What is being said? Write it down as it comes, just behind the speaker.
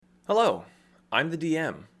Hello, I'm the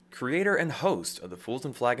DM, creator and host of the Fools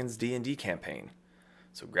and Flagons D&D campaign.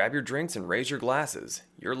 So grab your drinks and raise your glasses.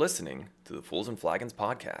 You're listening to the Fools and Flagons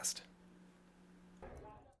podcast.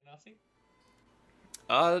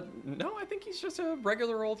 No, I think he's just a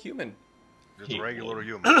regular old human. Just a regular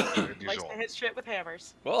human. Likes to hit shit with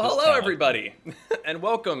hammers. Well, hello everybody, and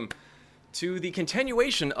welcome to the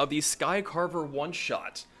continuation of the Skycarver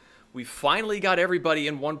one-shot. We finally got everybody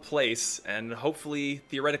in one place, and hopefully,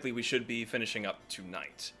 theoretically, we should be finishing up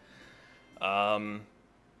tonight. Yeah,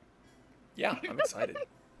 I'm excited.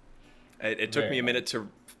 It took me a minute to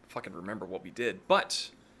fucking remember what we did,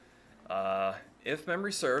 but if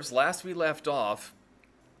memory serves, last we left off,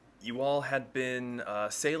 you all had been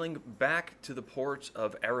sailing back to the port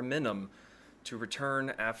of Ariminum to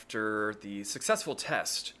return after the successful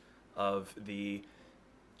test of the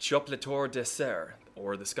Chopletor de Serre,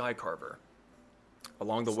 or the Skycarver.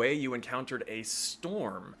 Along the way, you encountered a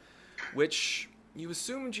storm, which you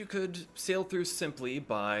assumed you could sail through simply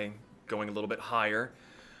by going a little bit higher.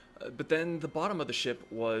 But then the bottom of the ship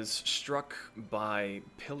was struck by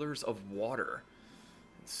pillars of water.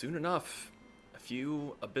 And soon enough, a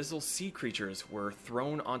few abyssal sea creatures were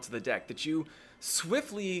thrown onto the deck that you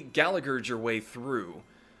swiftly Gallaghered your way through,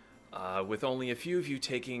 with only a few of you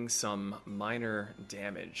taking some minor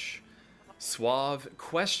damage. Suave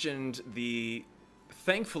questioned the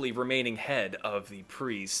thankfully remaining head of the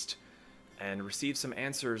priest and received some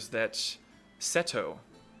answers that Seto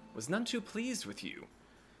was none too pleased with you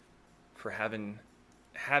for having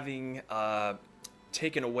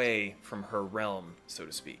taken away from her realm, so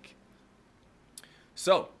to speak.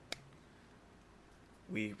 So,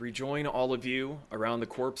 we rejoin all of you around the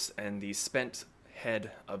corpse and the spent head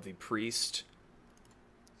of the priest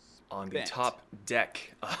on the top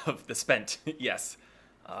deck of the spent. Yes.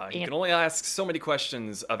 You can only ask so many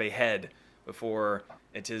questions of a head before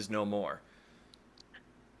it is no more.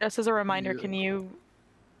 Just as a reminder, can you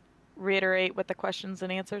reiterate what the questions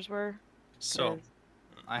and answers were? So,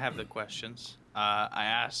 I have the questions. I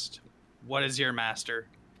asked, what is your master?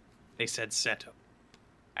 They said Seto.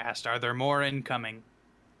 I asked, are there more incoming?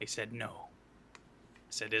 They said no. I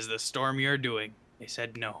said, is the storm you're doing? They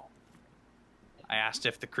said no. I asked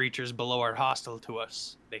if the creatures below are hostile to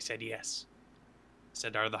us. They said yes. I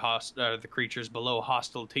said, are the creatures below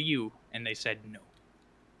hostile to you? And they said no.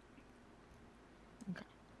 Okay.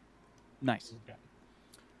 Nice. Okay.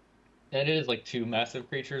 And it is like two massive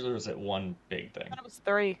creatures, or is it one big thing? I thought it was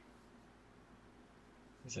 3.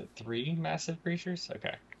 Is it 3 massive creatures?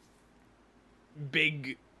 Okay.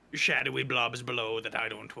 Big, shadowy blobs below that I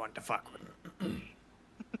don't want to fuck with.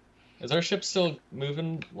 Is our ship still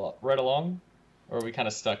moving right along? Or are we kind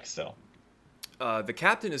of stuck still? The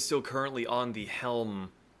captain is still currently on the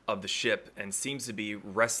helm of the ship and seems to be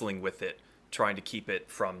wrestling with it, trying to keep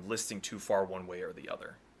it from listing too far one way or the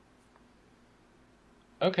other.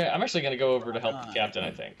 Okay, I'm actually going to go over to help the captain,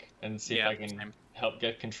 I think, and see if I can same. help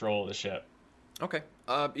get control of the ship. Okay.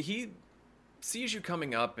 He sees you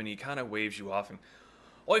coming up and he kind of waves you off and,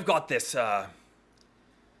 I've got this, why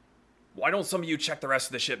don't some of you check the rest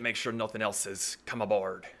of the ship, make sure nothing else has come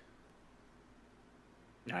aboard?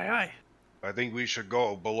 Aye, aye. I think we should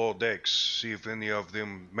go below decks, see if any of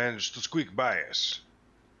them managed to squeak by us.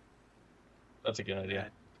 That's a good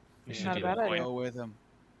idea. We should Not a do bad that. idea. Go with him.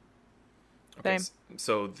 Okay, Same.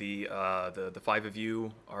 so the 5 of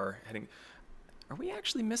you are heading. Are we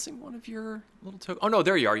actually missing one of your little tokens? Oh no,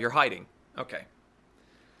 there you are. You're hiding. Okay.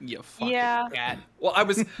 You fucking Yeah. cat. Well, I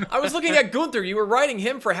was looking at Gunther. You were riding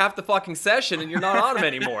him for half the fucking session, and you're not on him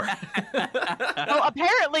anymore. Well,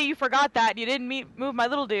 apparently you forgot that. You didn't move my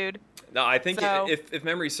little dude. No, I think So- if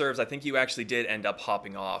memory serves, I think you actually did end up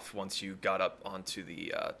hopping off once you got up onto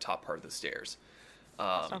the top part of the stairs.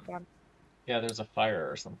 That's not fun. Yeah, there's a fire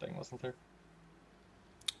or something, wasn't there?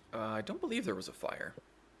 I don't believe there was a fire.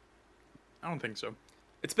 I don't think so.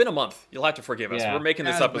 It's been a month. You'll have to forgive us. Yeah. We're making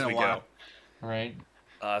this Yeah, up it's as been we a go. while. Right?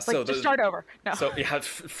 So Just start over. No. So yeah,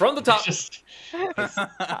 from the top. Just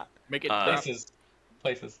Make it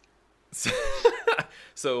places.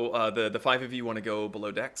 So the 5 of you want to go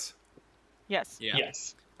below decks? Yes. Yeah.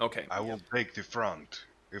 Yes. Okay. I will take the front,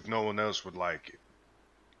 if no one else would like it.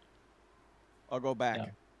 I'll go back. Yeah.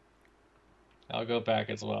 I'll go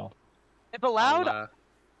back as well. If allowed, I'll,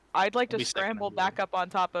 I'd like I'll to be second scramble on the back up on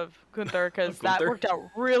top of Gunther because that Gunther? worked out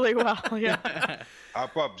really well. Yeah.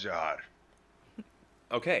 Up, Zahar.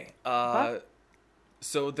 Okay.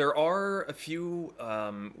 So there are a few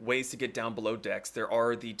ways to get down below decks. There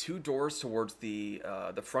are the 2 doors towards the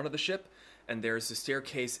front of the ship, and there's a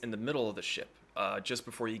staircase in the middle of the ship, just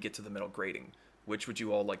before you get to the middle grating. Which would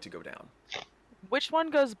you all like to go down? Which one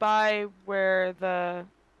goes by where the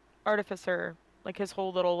Artificer, like his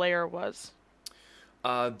whole little lair was?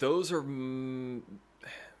 Those are...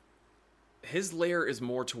 his lair is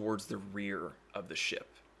more towards the rear of the ship.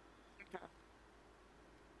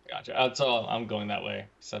 Gotcha. So I'm going that way.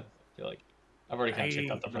 So I feel like I've already kind of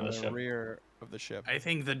checked out the front of the The ship. rear of the ship. I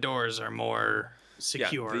think the doors are more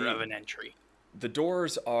secure the- of an entry. The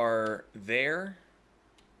doors are there,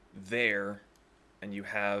 and you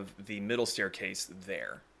have the middle staircase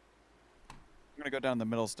there. I'm gonna go down the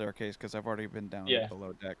middle staircase because I've already been down Yeah.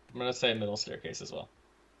 below deck. I'm gonna say middle staircase as well.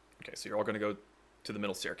 Okay, so you're all going to go to the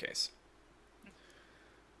middle staircase.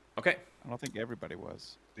 Okay. I don't think everybody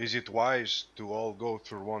was. Is it wise to all go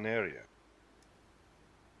through one area?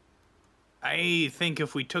 I think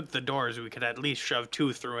if we took the doors, we could at least shove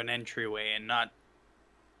 2 through an entryway and not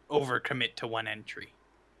overcommit to 1 entry.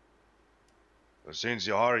 Well, since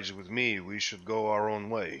Zahar is with me, we should go our own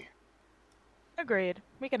way. Agreed.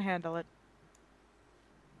 We can handle it.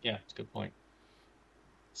 Yeah, it's a good point.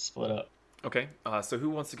 Split up. Okay, so who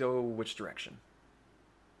wants to go which direction?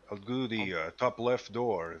 I'll do the top left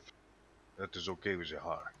door if that is okay with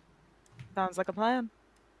Zahar. Sounds like a plan.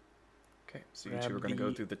 Okay, so you two Grab are going to go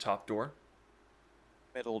the- through the top door.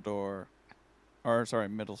 Middle door. Or, sorry,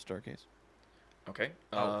 middle staircase. Okay.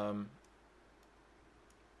 Oh.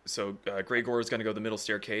 So Gregor is going to go the middle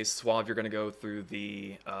staircase. Suave, you're going to go through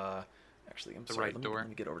the... actually, I'm The sorry. right Let door.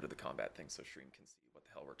 me get over to the combat thing so Shreem can see what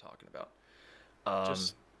the hell we're talking about.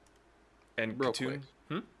 Just and real Katoon?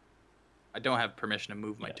 quick. I don't have permission to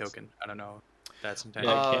move my Yes. token. I don't know if that's Yeah,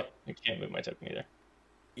 intentional. I can't move my token either.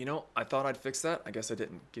 You know, I thought I'd fix that. I guess I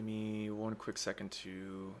didn't. Give me one quick second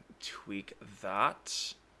to tweak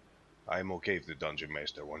that. I'm okay if the dungeon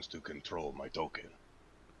master wants to control my token.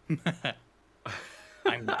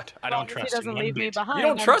 I'm not. I As long don't as trust he doesn't one leave me bit. behind. You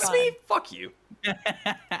don't I'm trust fine. me? Fuck you.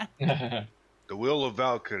 The will of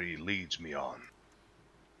Valkyrie leads me on.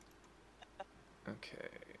 Okay.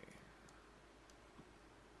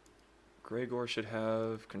 Gregor should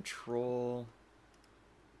have control.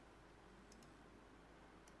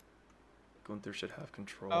 Gunther should have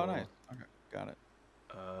control. Oh, nice. Okay, got it.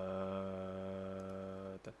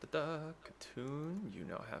 Katoon, you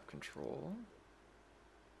now have control.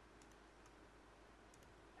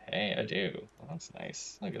 Hey, I do. Well, that's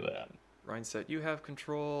nice. Look at that. Rhineset, you have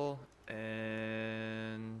control,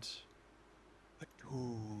 and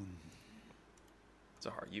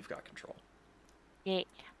Zahar, you've got control. Yeah.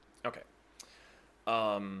 Okay.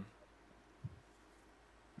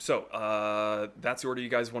 So that's the order you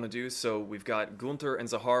guys want to do. So we've got Gunther and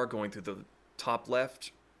Zahar going through the top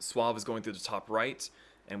left. Suave is going through the top right,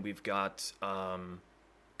 and we've got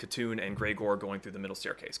Katoon and Gregor going through the middle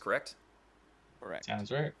staircase. Correct? Correct.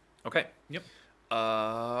 Sounds right. Okay. Yep.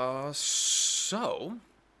 So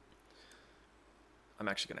I'm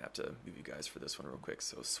actually gonna have to move you guys for this one real quick.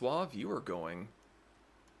 So Suave, you are going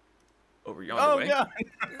over yonder way.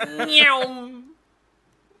 Meow.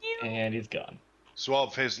 And he's gone.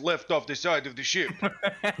 Suave has left off the side of the ship. What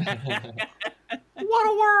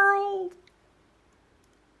a world!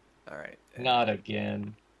 All right. and Not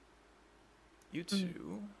again. You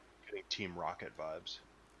two. Getting Team Rocket vibes.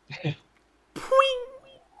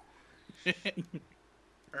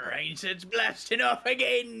 Rainson's blasting off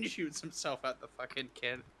again. Shoots himself out the fucking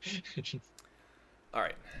cannon. All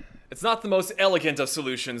right. It's not the most elegant of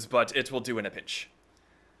solutions, but it will do in a pinch.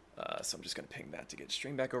 So I'm just gonna ping that to get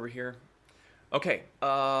stream back over here. Okay.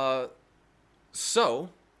 So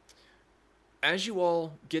as you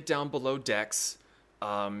all get down below decks,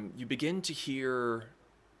 you begin to hear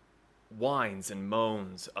whines and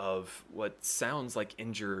moans of what sounds like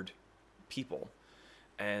injured people.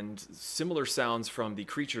 And similar sounds from the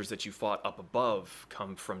creatures that you fought up above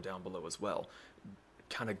come from down below as well.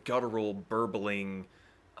 Kind of guttural, burbling,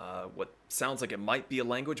 what sounds like it might be a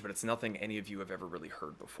language, but it's nothing any of you have ever really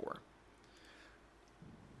heard before.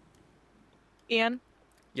 Ian,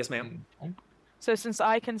 Yes, ma'am. Okay. so since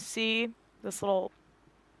I can see this little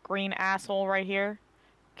green asshole right here,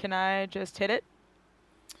 can I just hit it?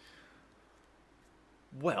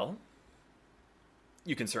 Well,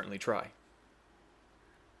 you can certainly try.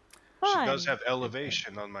 She does Fine. have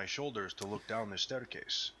elevation on my shoulders to look down the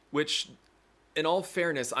staircase. Which, in all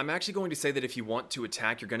fairness, I'm actually going to say that if you want to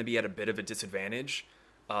attack, you're going to be at a bit of a disadvantage.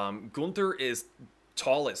 Gunther is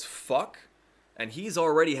tall as fuck, and he's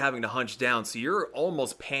already having to hunch down, so you're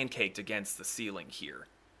almost pancaked against the ceiling here.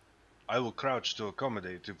 I will crouch to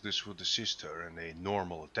accommodate if this would assist her in a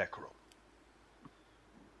normal attack roll.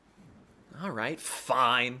 All right,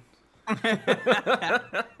 fine.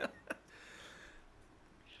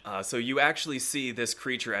 So you actually see this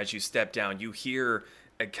creature as you step down. You hear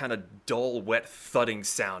a kind of dull, wet thudding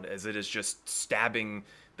sound as it is just stabbing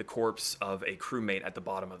the corpse of a crewmate at the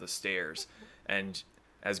bottom of the stairs. And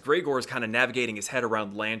as Gregor is kind of navigating his head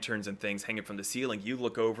around lanterns and things hanging from the ceiling, you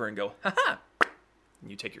look over and go, "Ha-ha!" And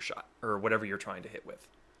you take your shot, or whatever you're trying to hit with.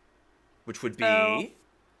 Which would be... So-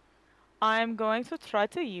 I'm going to try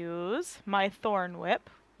to use my Thorn Whip,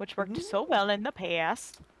 which worked so well in the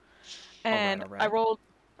past. And alright. I rolled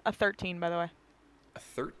a 13, by the way. A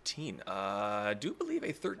 13. I do believe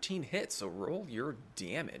a 13 hit, so roll your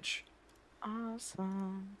damage.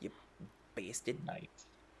 Awesome. You bastard. Nice.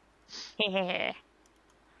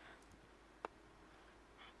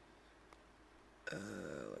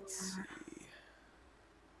 Let's see.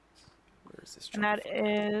 Where's this? And that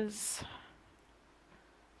is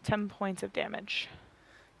 10 points of damage.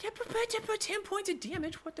 10 points of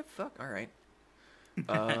damage? What the fuck? Alright.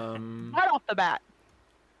 Right off the bat.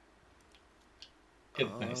 Good,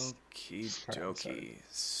 nice. Okie dokie.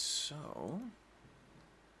 So...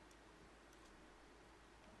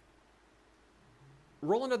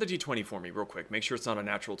 roll another d20 for me real quick. Make sure it's not a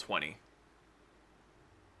natural 20.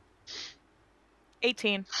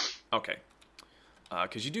 18. Okay.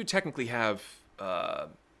 Because you do technically have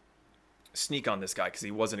sneak on this guy because he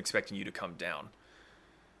wasn't expecting you to come down.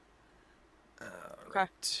 Okay.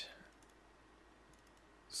 Right.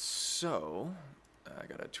 So, I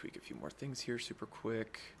gotta tweak a few more things here super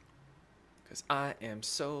quick. Because I am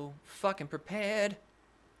so fucking prepared.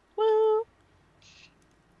 Woo!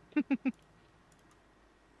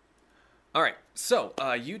 All right, so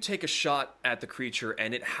you take a shot at the creature,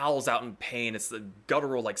 and it howls out in pain. It's the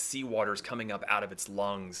guttural, like, seawater's coming up out of its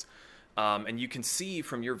lungs. And you can see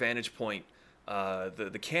from your vantage point,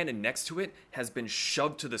 the cannon next to it has been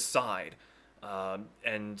shoved to the side.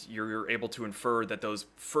 And you're able to infer that those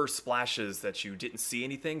first splashes that you didn't see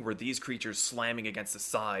anything were these creatures slamming against the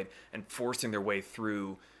side and forcing their way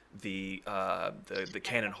through the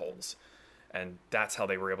cannon holes. And that's how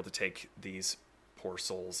they were able to take these poor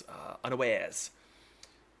souls unawares.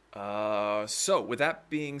 So, with that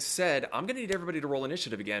being said, I'm going to need everybody to roll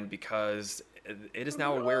initiative again because it is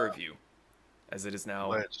now aware of you, as it is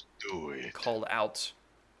now Let's do it. called out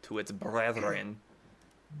to its brethren.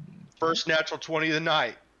 First natural 20 of the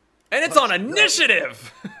night. And it's on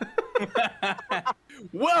initiative!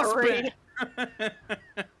 Well Three. spent.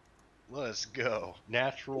 Let's go.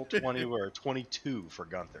 Natural 20 or 22 for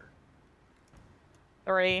Gunther.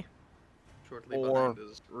 3. Shortly Or- behind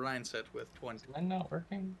is Ryan set with 20. Is mine not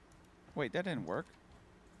working? Wait, that didn't work.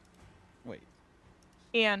 Wait.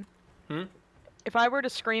 Ian. Hmm? If I were to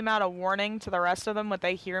scream out a warning to the rest of them, would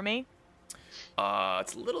they hear me?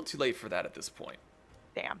 It's a little too late for that at this point.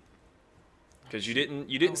 Damn. Because you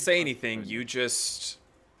didn't say anything, you just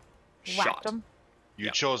Whacked shot. them. You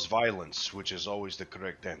Yeah. chose violence, which is always the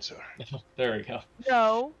correct answer. There we go.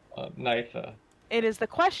 No, Nice. it is the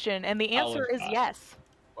question, and the answer Solid is shot. yes.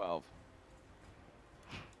 12.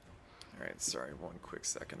 Alright, sorry, one quick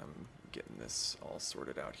second. I'm getting this all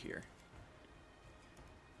sorted out here.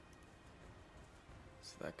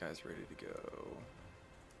 So that guy's ready to go.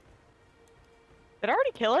 Did I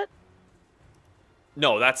already kill it?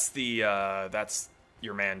 No, that's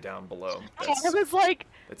your man down below. I That's, was like,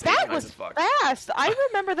 that's that Aiden was as fuck. fast. I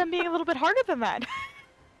remember them being a little bit harder than that.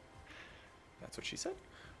 That's what she said.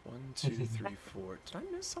 1, 2, 3, 4. Did I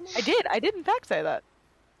miss someone? I did. I did in fact say that.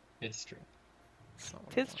 It's true. That's not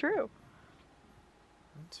what I Tis want. true.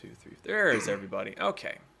 1, 2, 3. There's everybody.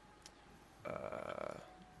 Okay.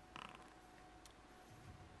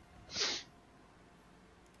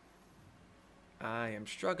 I am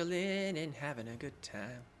struggling and having a good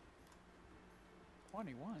time.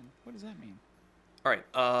 21? What does that mean? All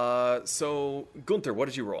right. So Gunther, what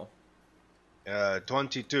did you roll?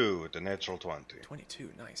 22, the natural 20. 22.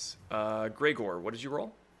 Nice. Gregor, what did you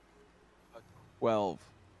roll? 12.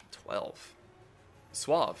 12.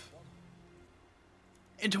 Suave.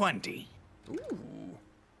 And 20. Ooh.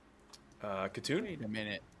 Katoon? Wait a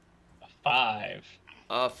minute. 5.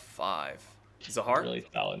 A 5. Zahar, Really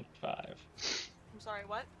solid 5. I'm sorry,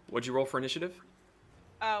 what? what'd you roll for initiative?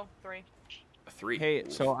 Oh, 3. A 3. Hey,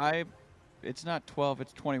 so it's not 12,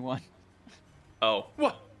 it's 21. Oh.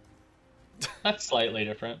 What? That's slightly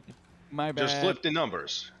different. My bad. Just flip the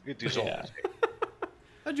numbers. It is Yeah.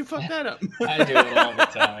 How'd you fuck that up? I do it all the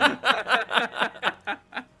time.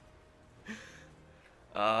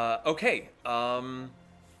 Okay.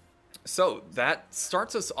 So that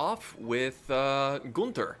starts us off with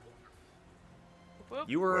Gunther. Whoop.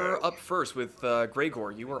 You were Well. up first with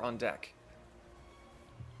Gregor. You were on deck.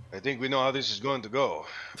 I think we know how this is going to go.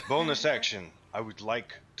 Bonus action. I would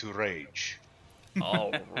like to rage.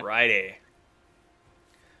 Alrighty.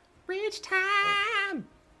 Reach time.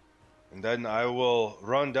 And then I will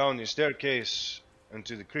run down the staircase and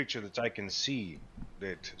to the creature that I can see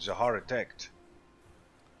that Zahar attacked.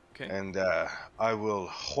 Okay. And I will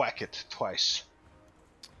whack it twice.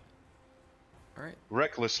 All right.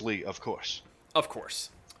 Recklessly, of course. Of course.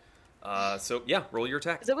 So yeah, roll your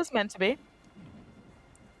attack. Because it was meant to be.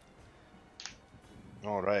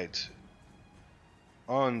 All right.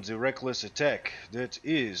 On the reckless attack, that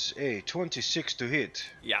is a 26 to hit.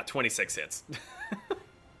 Yeah, 26 hits.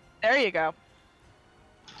 There you go.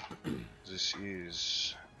 This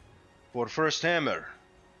is for first hammer.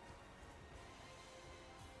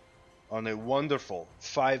 On a wonderful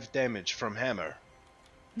 5 damage from hammer.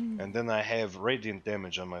 And then I have radiant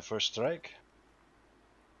damage on my first strike.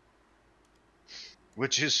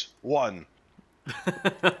 Which is 1.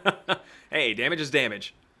 Hey, damage is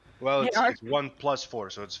damage. Well, Yeah, it's 1 plus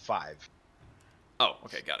 4, so it's 5. Oh,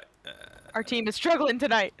 okay, got it. Our team is struggling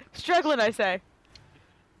tonight. Struggling, I say.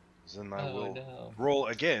 Then I Oh, will no. roll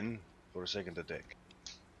again for a second attack.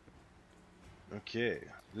 Okay,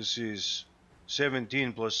 this is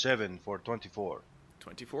 17 plus 7 for 24.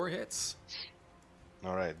 24 hits.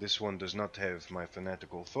 Alright, this one does not have my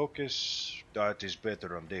fanatical focus. That is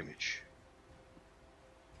better on damage.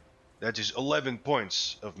 That is 11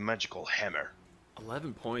 points of magical hammer.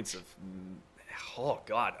 11 points of... Oh,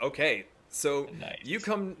 God. Okay. So Nice. you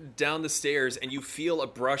come down the stairs and you feel a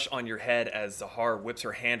brush on your head as Zahar whips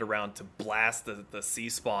her hand around to blast the sea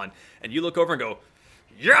spawn. And you look over and go,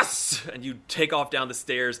 yes! And you take off down the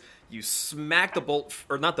stairs. You smack the bolt...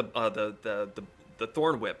 Or not the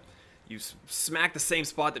thorn whip. You smack the same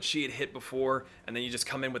spot that she had hit before, and then you just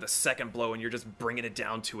come in with a second blow, and you're just bringing it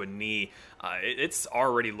down to a knee. It's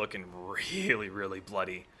already looking really, really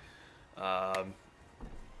bloody.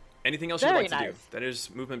 Anything else you'd Very like to do? nice. That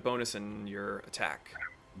is movement bonus in your attack.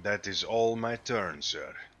 That is all my turn,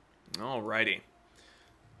 sir. Alrighty.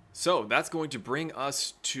 So that's going to bring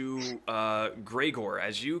us to Gregor.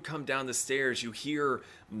 As you come down the stairs, you hear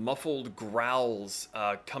muffled growls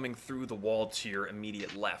coming through the wall to your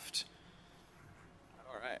immediate left.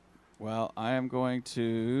 All right. Well, I am going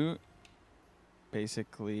to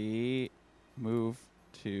basically move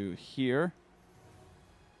to here,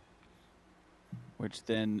 which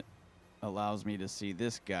then allows me to see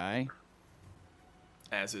this guy.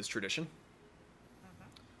 As is tradition.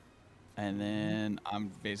 And then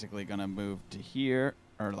I'm basically going to move to here,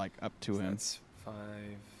 or like up to So him. that's 5,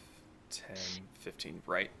 10, 15.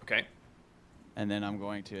 Right. Okay. And then I'm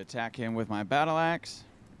going to attack him with my battle axe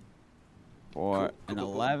for Cool, an cool,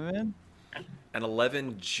 cool. 11. An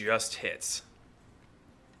 11 just hits.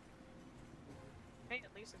 Hey,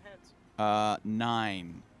 at least it hits.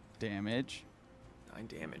 9 damage. 9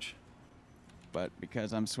 damage. But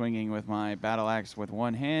because I'm swinging with my battle axe with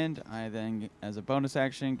one hand, I then, as a bonus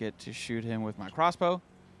action, get to shoot him with my crossbow.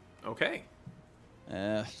 Okay.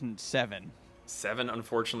 7. 7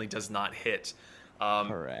 unfortunately does not hit.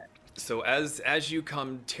 Correct. So as you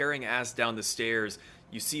come tearing ass down the stairs,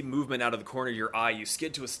 you see movement out of the corner of your eye. You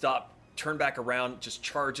skid to a stop, turn back around, just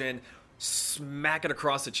charge in, smack it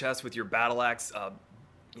across the chest with your battle axe.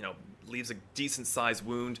 Leaves a decent sized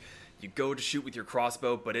wound. You go to shoot with your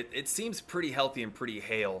crossbow, but it seems pretty healthy and pretty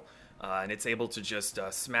hale, and it's able to just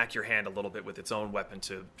smack your hand a little bit with its own weapon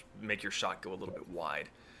to make your shot go a little bit wide.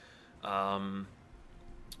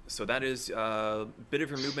 So that is a bit of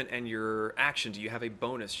your movement and your action. Do you have a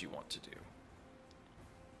bonus you want to do?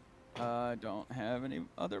 I don't have any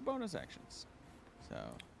other bonus actions. So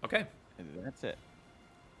Okay. that's it.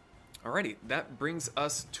 Alrighty, that brings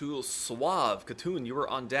us to Suave. Katoon, you were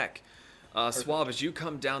on deck. Suave, as you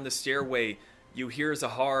come down the stairway, you hear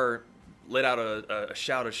Zahar let out a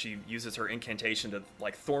shout as she uses her incantation to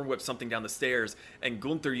like thorn whip something down the stairs, and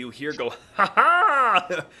Gunther, you hear go ha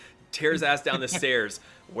ha, tears ass down the stairs.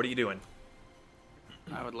 What are you doing?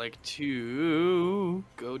 I would like to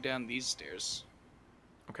go down these stairs.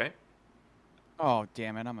 Okay. Oh,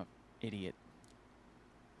 damn it. I'm an idiot.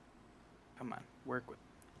 Come on, work with.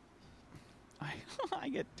 I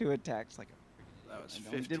get 2 attacks like a... That was I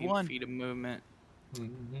only did 15 one. feet of movement,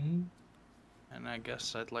 Mm-hmm. and I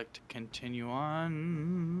guess I'd like to continue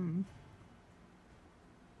on.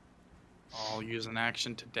 I'll use an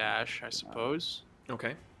action to dash, I suppose.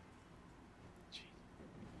 Okay.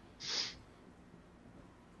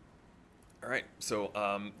 All right. So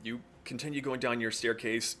you continue going down your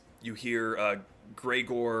staircase. You hear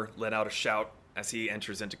Gregor let out a shout as he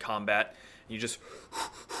enters into combat. You just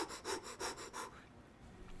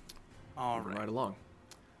All moving right. right along.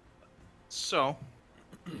 So,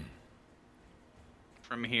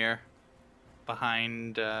 from here,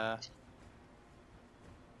 behind,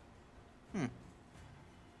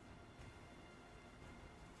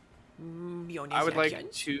 I would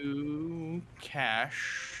like to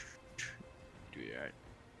cash. Do that.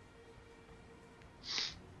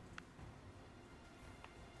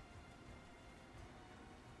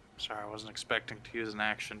 Sorry, I wasn't expecting to use an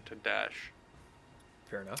action to dash.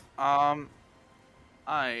 Fair enough.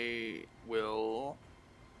 I will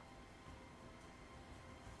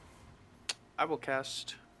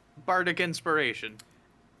cast Bardic Inspiration.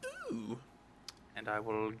 Ooh. And I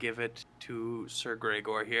will give it to Sir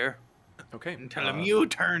Gregor here. Okay. And tell him you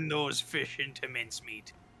turn those fish into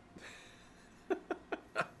mincemeat.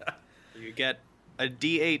 You get a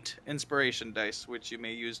D8 inspiration dice, which you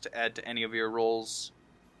may use to add to any of your rolls.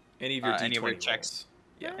 Any of your D20 any of your rolls. checks.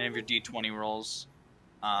 Yeah. Any of your D20 rolls.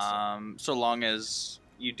 So long as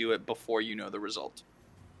you do it before you know the result.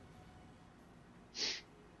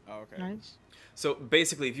 Oh, okay. Nice. So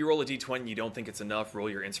basically, if you roll a D20 and you don't think it's enough, roll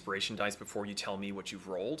your inspiration dice before you tell me what you've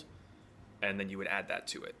rolled, and then you would add that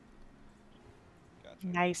to it. Gotcha.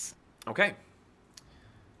 Nice. Okay.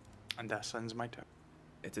 And that ends my turn.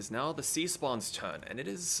 It is now the sea spawn's turn, and it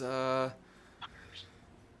is, so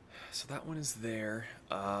that one is there.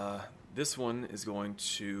 This one is going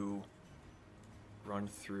to run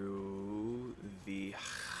through the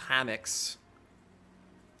hammocks.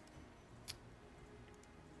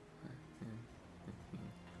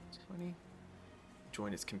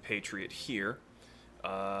 Join its compatriot here.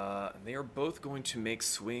 They are both going to make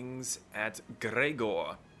swings at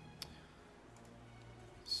Gregor.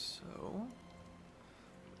 So,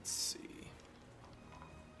 let's see.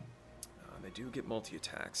 They do get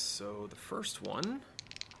multi-attacks. So the first one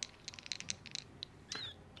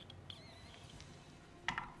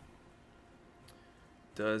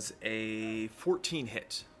does a 14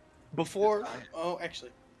 hit. Before... Oh,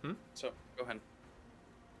 actually. Hmm? So, go ahead.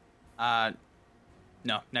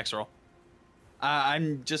 No, next roll.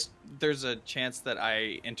 I'm just... There's a chance that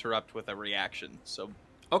I interrupt with a reaction. So,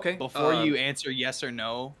 Okay. before you answer yes or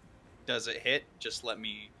no, does it hit? Just let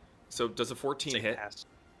me... So does a 14 say hit? pass.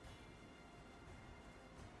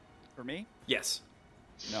 For me? Yes.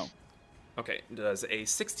 No. Okay. Does a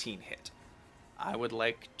 16 hit? I would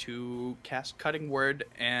like to cast Cutting Word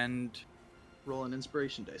and roll an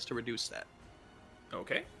inspiration dice to reduce that.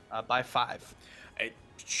 Okay. By 5. It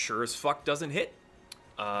sure as fuck doesn't hit.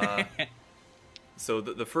 So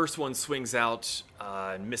the first one swings out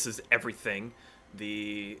and misses everything.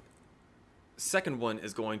 The second one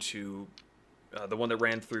is going to, the one that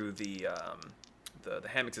ran through the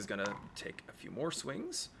hammocks is going to take a few more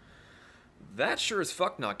swings. That sure as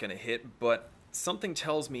fuck not going to hit, but something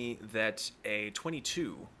tells me that a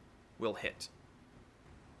 22 will hit.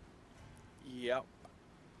 Yep.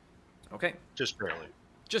 Okay. Just barely.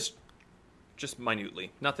 Just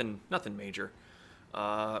minutely. Nothing major.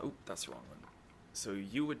 Oop, that's the wrong one. So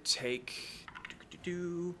you would take...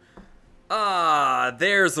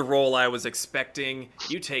 there's the roll I was expecting.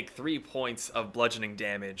 You take 3 points of bludgeoning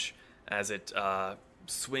damage as it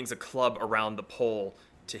swings a club around the pole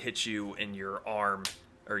to hit you in your arm,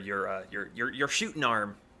 or your shooting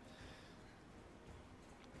arm.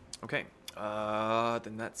 Okay.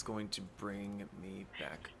 Then that's going to bring me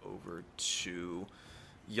back over to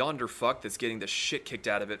yonder fuck that's getting the shit kicked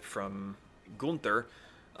out of it from Gunther.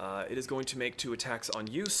 It is going to make 2 attacks on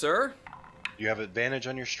you, sir. You have advantage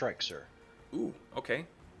on your strike, sir. Ooh, okay.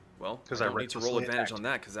 Well, 'Cause I I don't need to roll recklessly advantage attacked. on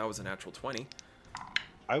that because that was a natural 20.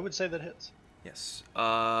 I would say that hits. Yes.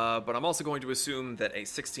 But I'm also going to assume that a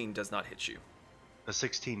 16 does not hit you. A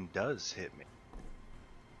 16 does hit me.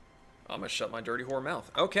 I'm going to shut my dirty whore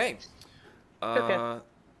mouth. Okay.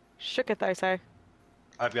 Shooketh, I say.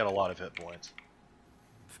 I've got a lot of hit points.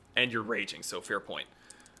 And you're raging, so fair point.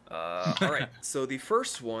 All right. So the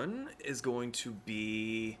first one is going to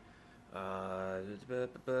be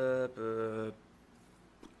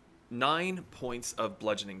 9 points of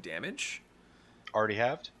bludgeoning damage. Already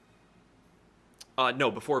halved?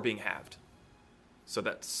 No, before being halved. So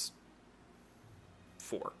that's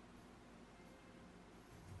 4.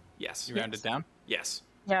 Yes. You round it down? Yes.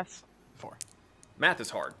 Yes. 4. Math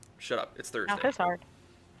is hard. Shut up. It's Thursday. Math is hard.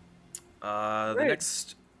 The Rude.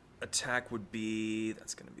 next attack would be...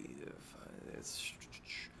 That's going to be... It's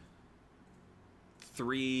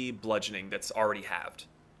 3 bludgeoning that's already halved.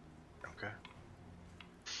 Okay.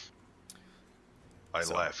 I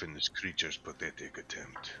laugh in this creature's pathetic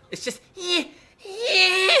attempt. It's just...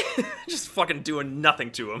 just fucking doing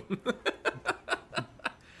nothing to him.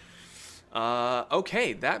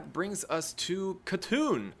 Okay, that brings us to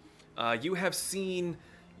Katoon. You have seen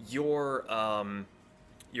your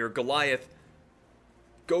Goliath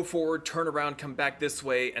go forward, turn around, come back this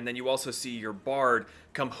way, and then you also see your Bard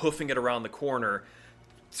come hoofing it around the corner.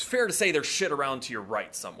 It's fair to say there's shit around to your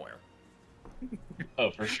right somewhere.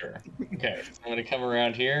 Oh, for sure. Okay, so I'm gonna come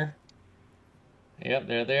around here. Yep,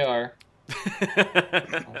 there they are.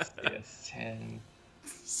 Let's see, it's 10.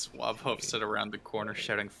 Swab Hoof sit around the corner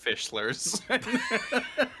shouting fish slurs. Gonna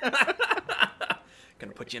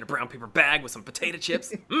put you in a brown paper bag with some potato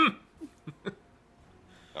chips. Mm.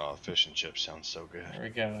 Oh, fish and chips sounds so good. There we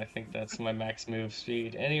go. I think that's my max move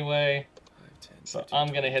speed anyway. 5, 10, So 15,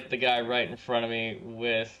 I'm gonna hit the guy right in front of me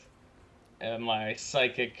with my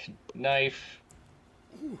psychic knife.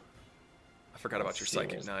 I forgot about your Let's see,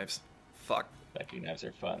 psychic where's- knives. Fuck. Psychic knives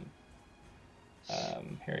are fun.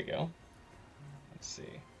 Here we go. Let's see.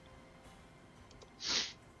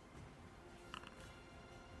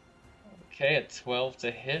 Okay, a 12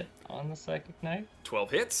 to hit on the psychic knife.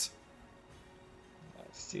 12 hits.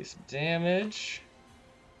 Let's do some damage.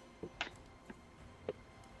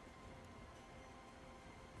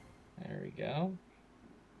 There we go.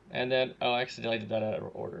 And then, oh, I accidentally did that out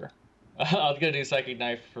of order. I was gonna do psychic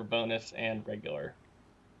knife for bonus and regular,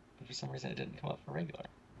 but for some reason it didn't come up for regular.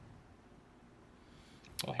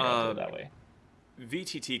 Well, here, I'll do it that way.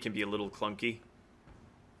 VTT can be a little clunky.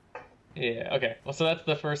 Yeah. Okay. Well, so that's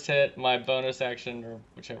the first hit. My bonus action, or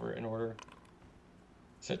whichever in order.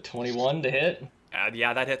 So 21 to hit.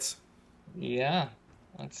 Yeah, that hits. Yeah.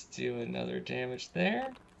 Let's do another damage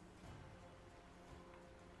there.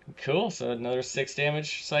 Cool. So another 6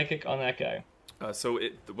 damage psychic on that guy. So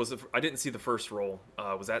it was. I didn't see the first roll.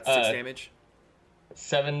 Was that 6 damage?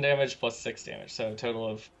 7 damage plus 6 damage. So a total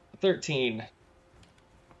of 13.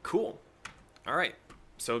 Cool. All right.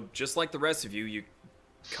 So just like the rest of you, you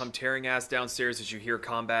come tearing ass downstairs as you hear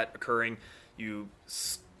combat occurring. You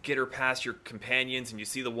skitter past your companions, and you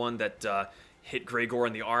see the one that hit Gregor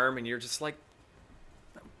in the arm, and you're just like,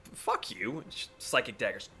 "Fuck you!" Psychic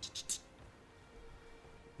daggers.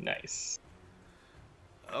 Nice.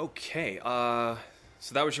 Okay.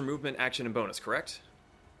 So that was your movement, action, and bonus, correct?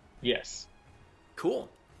 Yes. Cool.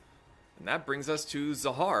 And that brings us to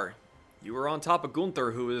Zahar. You were on top of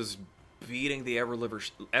Gunther, who is beating the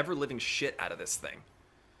ever-living shit out of this thing.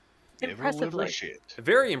 Every little Impressively. shit.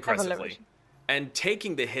 Very impressively. Ever-living. And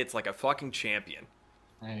taking the hits like a fucking champion.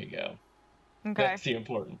 There you go. Okay. That's the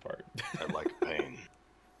important part. I like pain.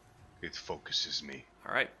 It focuses me.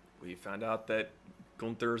 All right. We found out that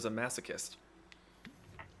Gunther's a masochist.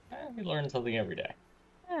 We learn something every day.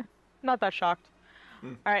 Not that shocked.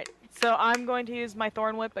 All right. So I'm going to use my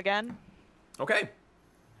Thorn Whip again. Okay.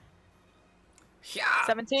 Yeah.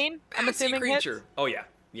 17. I'm Fancy assuming creature. hits. Oh, yeah.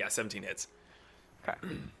 Yeah, 17 hits. Okay.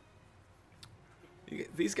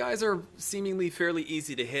 These guys are seemingly fairly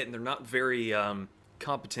easy to hit, and they're not very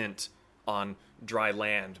competent on dry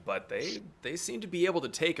land, but they seem to be able to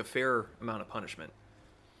take a fair amount of punishment.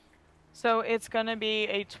 So it's gonna be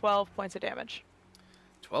a 12 points of damage.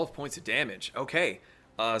 12 points of damage. Okay.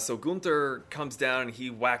 So Gunther comes down and he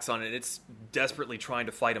whacks on it. It's desperately trying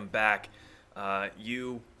to fight him back.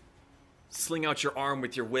 You sling out your arm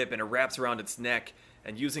with your whip and it wraps around its neck.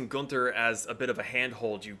 And using Gunther as a bit of a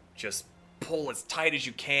handhold, you just pull as tight as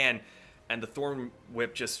you can. And the thorn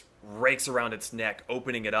whip just rakes around its neck,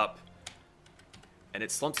 opening it up. And it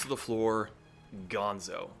slumps to the floor,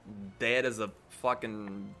 gonzo. Dead as a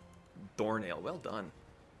fucking doornail. Well done.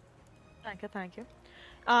 Thank you, thank you.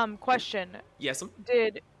 Question. Yes.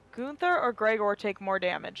 Did Gunther or Gregor take more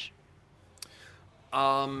damage?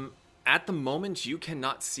 At the moment, you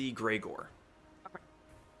cannot see Gregor.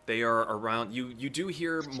 They are around. You do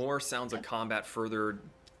hear more sounds of combat further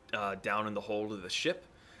down in the hold of the ship,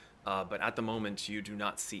 but at the moment, you do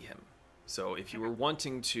not see him. So if you were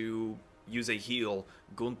wanting to use a heal,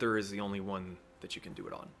 Gunther is the only one that you can do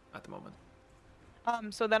it on at the moment.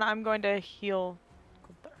 So then I'm going to heal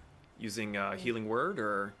Gunther. Using healing word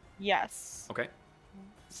or Yes. okay.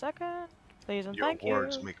 Second, please and Your thank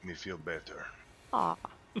words you. make me feel better. Aw.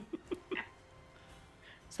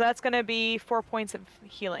 So that's gonna be 4 points of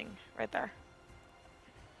healing right there.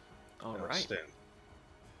 All right. Outstanding.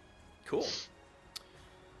 Cool.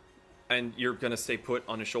 And you're gonna stay put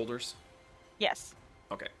on his shoulders. Yes.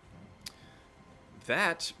 Okay.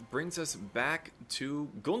 That brings us back to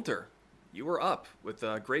Gunther. You are up with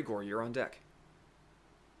Gregor. You're on deck.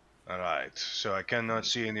 Alright, so I cannot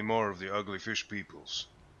see any more of the ugly fish peoples.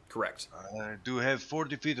 Correct. I do have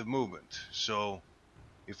 40 feet of movement, so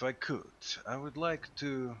if I could, I would like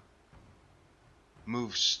to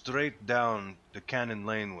move straight down the cannon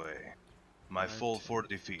laneway, my 5, full 10,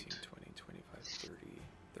 40 15, feet. 20, 25, 30,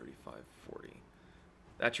 35, 40.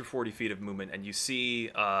 That's your 40 feet of movement, and you see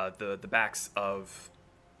the backs of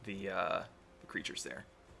the creatures there.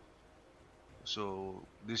 So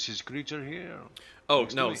this is creature here. Oh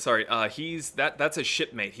Next to no, me. sorry. That's a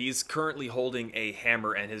shipmate. He's currently holding a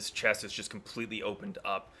hammer, and his chest is just completely opened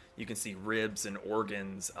up. You can see ribs and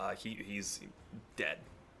organs. He's dead.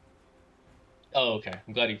 Oh, okay.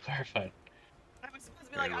 I'm glad you clarified. I was supposed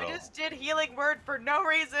to be Very like, I well. just did healing word for no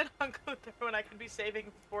reason on Gunther when I could be saving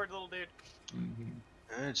the poor little dude.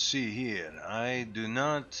 Let's see here. I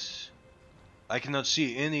cannot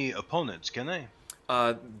see any opponents, can I?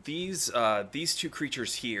 These two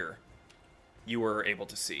creatures here, you were able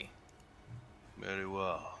to see. Very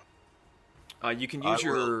well. You can I use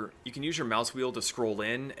will. your mouse wheel to scroll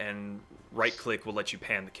in, and right click will let you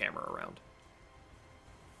pan the camera around.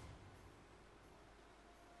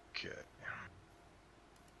 Okay.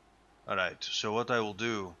 Alright, so what I will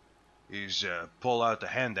do is pull out the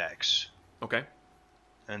hand axe, Okay.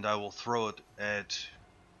 and I will throw it at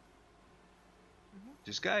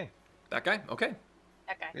this guy. That guy. Okay.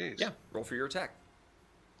 Okay. Yes. Yeah. Roll for your attack.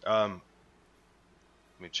 Let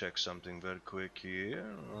me check something very quick here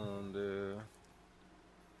on the...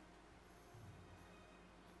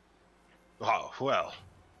 Oh, well.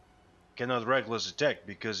 Cannot reckless attack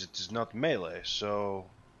because it is not melee, so...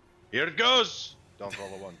 Here it goes! Don't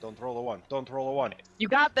roll a 1, don't roll a 1, don't roll a 1. You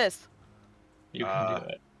got this. You can do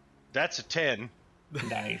it. That's a 10.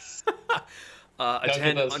 Nice. A Don't 10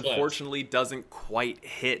 get those flips. unfortunately doesn't quite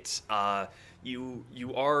hit. You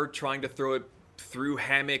are trying to throw it through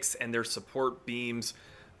hammocks and their support beams.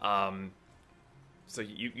 So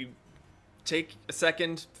you take a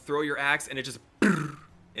second, throw your axe, and it just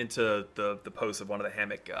into the post of one of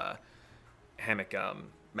the hammock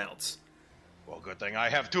mounts. Well, good thing I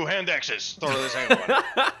have 2 hand axes. Throw this hand one.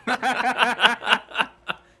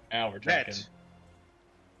 Now we're talking. That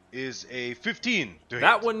is a 15 to hit.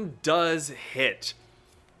 That one does hit.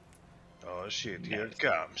 Oh shit, here it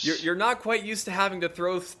comes. You're not quite used to having to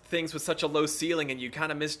throw things with such a low ceiling, and you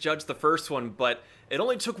kind of misjudged the first one, but it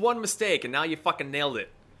only took one mistake, and now you fucking nailed it.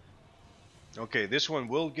 Okay, this one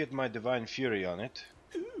will get my Divine Fury on it.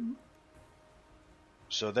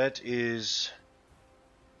 So that is...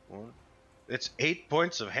 Well, it's 8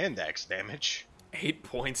 points of hand axe damage. 8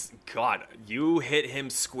 points. God, you hit him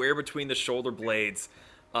square between the shoulder blades.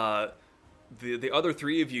 The other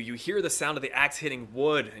 3 of you, you hear the sound of the axe hitting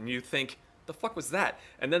wood, and you think, the fuck was that?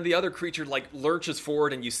 And then the other creature, like, lurches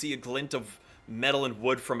forward, and you see a glint of metal and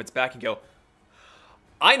wood from its back, and go,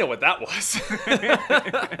 I know what that was.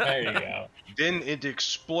 There you go. Then it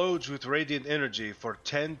explodes with radiant energy for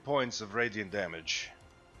 10 points of radiant damage.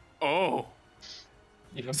 Oh.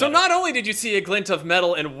 Even So better. not only did you see a glint of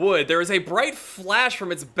metal and wood, there is a bright flash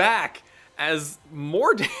from its back as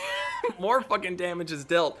more more fucking damage is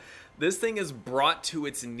dealt. This thing is brought to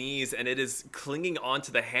its knees, and it is clinging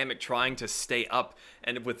onto the hammock trying to stay up,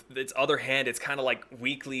 and with its other hand it's kind of like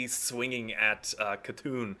weakly swinging at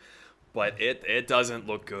Katoon, but it doesn't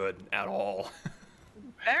look good at all.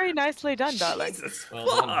 Very nicely done, darling. Jesus Well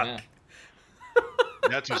done, fuck. yeah.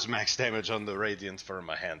 That was max damage on the radiant for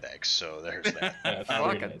my hand axe, so there's that. Yeah, it's Fuck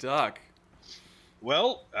pretty a good. duck.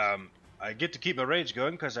 Well, I get to keep my rage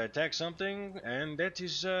going because I attack something, and that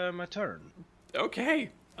is my turn. Okay.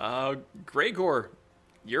 Gregor,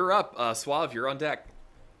 you're up. Suave, you're on deck.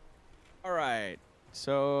 All right.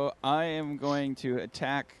 So I am going to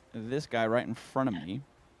attack this guy right in front of me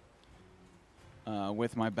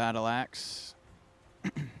with my battle axe.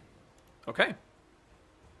 Okay.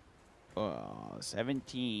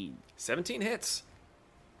 17. 17 hits.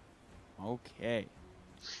 Okay.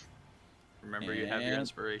 Remember, you have your And-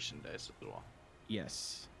 inspiration dice as well.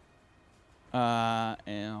 Yes.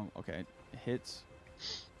 And okay, hits.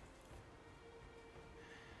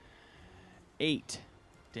 8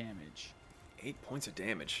 damage. 8 points of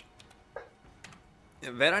damage.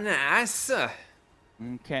 Very nice.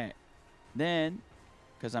 Okay. Then,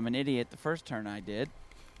 because I'm an idiot, the first turn I did,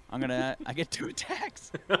 I get 2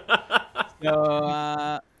 attacks.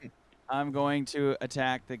 So I'm going to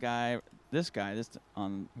attack this guy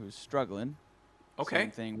who's struggling. Okay.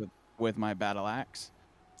 Same thing with my battle axe.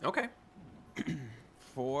 Okay.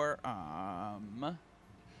 For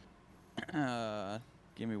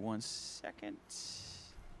give me 1 second.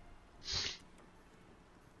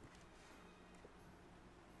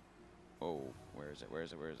 Oh, where is it?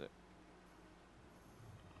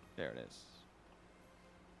 There it is.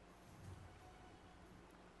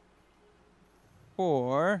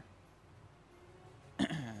 For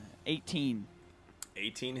 18.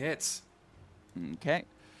 18 hits. Okay.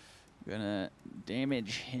 Gonna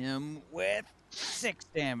damage him with 7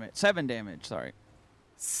 damage, sorry.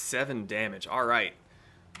 7 damage. All right.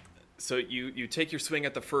 So you take your swing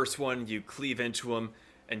at the first one, you cleave into him,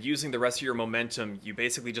 and using the rest of your momentum, you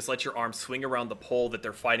basically just let your arm swing around the pole that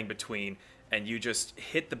they're fighting between, and you just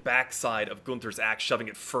hit the backside of Gunther's axe, shoving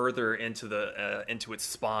it further into its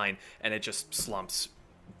spine, and it just slumps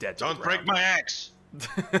dead to Don't the break ground. my axe.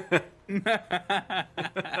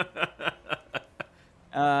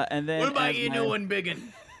 And then What about as you my- doing,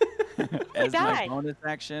 biggin? As my die. bonus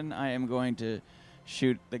action, I am going to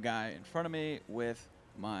shoot the guy in front of me with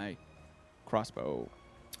my crossbow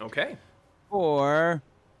Okay. for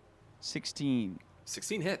 16.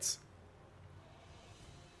 16 hits.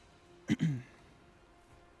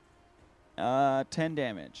 10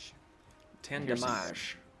 damage. 10 Piercing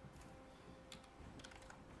damage.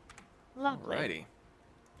 Lovely. Alrighty.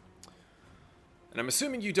 And I'm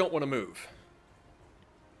assuming you don't want to move.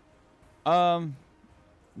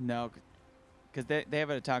 No, because they have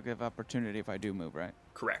an attack of opportunity if I do move, right?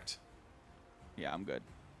 Correct. Yeah, I'm good.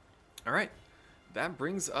 All right. That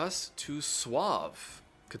brings us to Suave.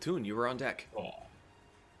 Katoon, you were on deck. Cool.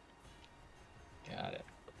 Got it.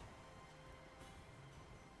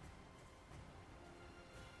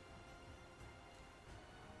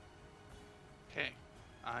 Okay,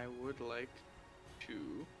 I would like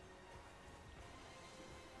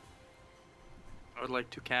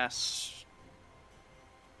to cast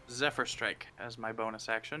Zephyr Strike as my bonus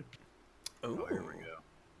action, Oh, Here we go.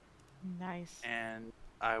 Nice. and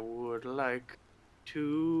I would like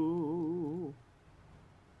to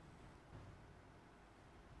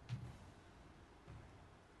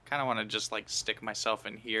kind of want to just like stick myself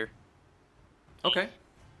in here Okay.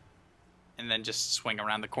 and then just swing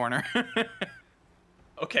around the corner.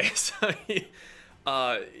 Okay.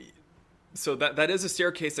 So that is a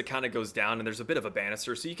staircase that kind of goes down, and there's a bit of a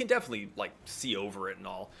banister, so you can definitely like see over it and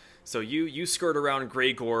all. So you skirt around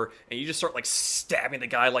Greygor, and you just start like stabbing the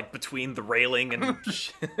guy like between the railing and.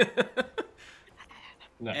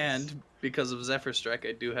 Nice. And because of Zephyr Strike,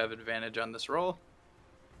 I do have advantage on this roll.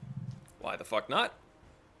 Why the fuck not?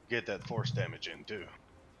 Get that force damage in too.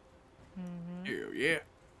 Hell yeah.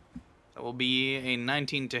 That will be a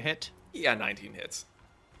 19 to hit, Yeah, 19 hits.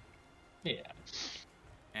 Yeah.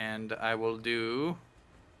 and I will do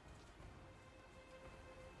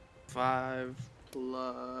 5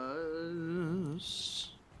 plus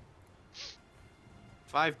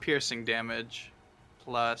 5 piercing damage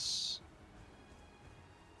plus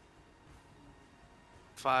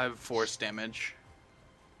 5 force damage.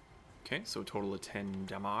 Okay, so a total of 10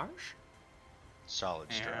 damage.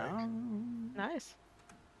 Solid strike. And Nice.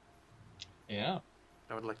 Yeah.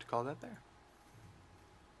 I would like to call that there.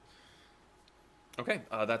 Okay,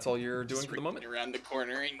 that's all you're doing for the moment. Around the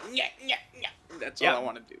corner and that's Yeah. all I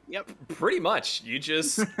want to do. Yep. Pretty much. You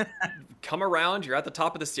just come around, you're at the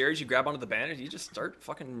top of the stairs, you grab onto the bandage, you just start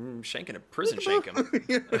fucking shanking him, prison shank him.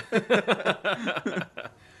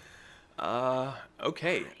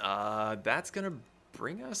 Okay, that's gonna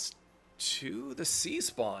bring us to the sea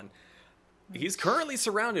spawn. He's currently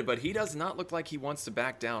surrounded, but he does not look like he wants to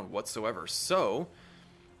back down whatsoever. So,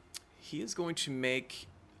 he is going to make,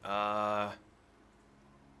 he's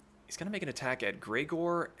gonna make an attack at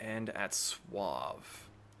Greygor and at Suave.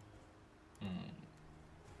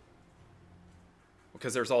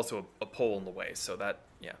 Because there's also a pole in the way, so that,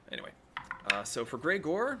 yeah, anyway. So for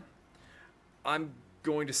Greygor, I'm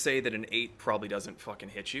going to say that an 8 probably doesn't fucking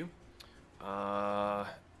hit you.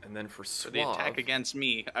 And then for For Suave... the attack against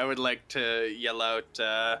me, I would like to yell out,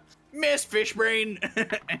 Miss Fishbrain!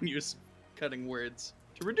 And use cutting words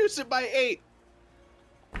to reduce it by 8.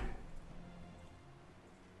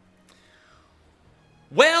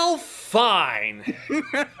 Well, fine.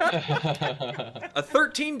 A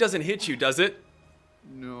 13 doesn't hit you, does it?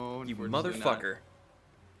 No, You unfortunately not. motherfucker.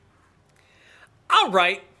 All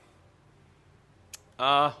right.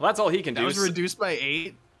 That's all he can That do. was reduced by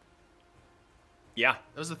 8? Yeah.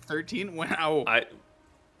 That was a 13? Wow.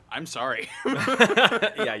 I'm sorry.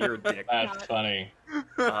 Yeah, you're a dick. That's funny.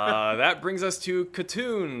 That brings us to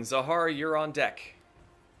Katoon. Zahar, you're on deck.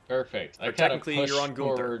 Perfect. Or I gotta technically, push you're on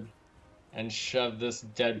Gunther. forward and shove this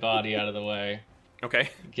dead body out of the way. Okay.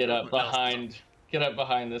 Get up behind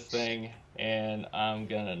this thing, and I'm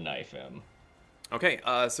gonna knife him. Okay,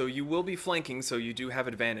 so you will be flanking, so you do have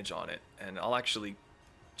advantage on it. And I'll actually,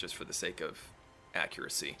 just for the sake of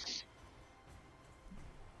accuracy.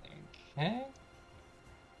 Okay.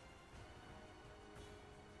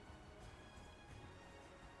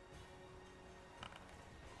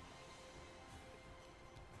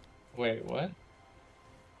 Wait, what?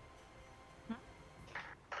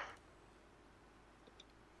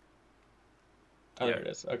 Oh, Yeah. there it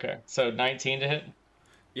is. Okay, so 19 to hit,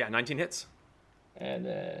 Yeah, 19 hits. and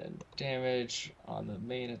then damage on the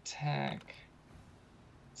main attack.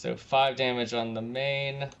 So 5 damage on the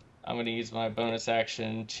main. I'm going to use my bonus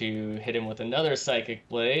action to hit him with another Psychic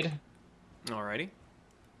Blade. Alrighty.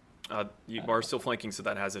 You are still flanking, so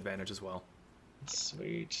that has advantage as well.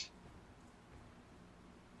 Sweet.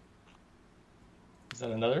 Is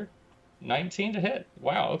that another? 19 to hit.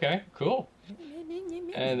 Wow, okay, cool.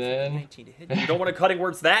 And then... 19 to hit. You don't want to cutting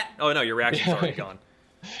words that? Oh no, your reaction's already gone.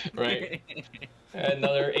 Right.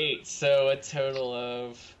 Another 8, so a total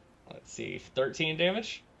of, let's see, 13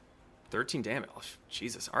 damage? 13 damage. Oh,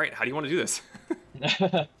 Jesus. Alright, how do you want to do this?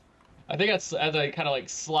 I think as I kind of like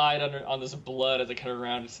slide on this blood as I cut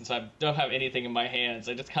around, since I don't have anything in my hands,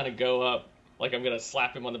 I just kind of go up like I'm going to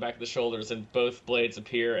slap him on the back of the shoulders, and both blades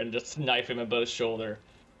appear, and just knife him in both shoulder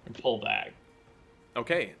and pull back.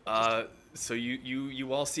 Okay, so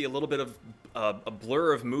you all see a little bit of a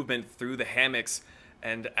blur of movement through the hammocks,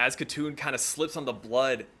 and as Katoon kind of slips on the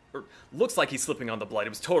blood, or looks like he's slipping on the blood, it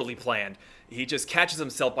was totally planned. He just catches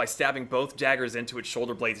himself by stabbing both daggers into its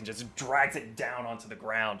shoulder blades and just drags it down onto the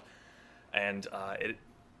ground. And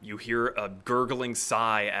you hear a gurgling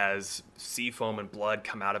sigh as sea foam and blood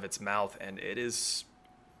come out of its mouth, and it is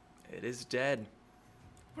dead.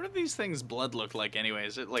 What do these things' blood look like anyway?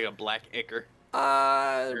 Is it like a black ichor?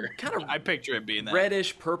 Kind of I picture it being that.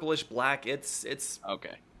 reddish, purplish, black. It's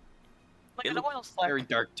Okay. Like It an look- oil slick. Very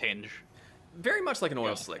dark tinge. very much like an oil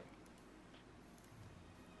Yeah. slick.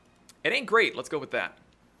 It ain't great. Let's go with that.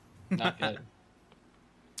 Not good.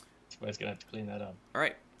 Somebody's going to have to clean that up. All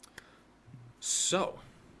right. So,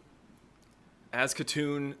 as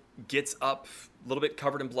Katoon gets up, a little bit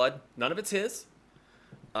covered in blood, none of it's his.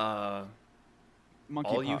 Monkey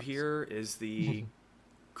All you pox. hear is the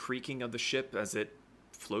creaking of the ship as it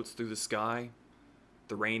floats through the sky,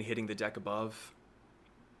 the rain hitting the deck above.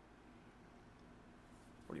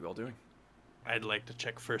 What are you all doing? I'd like to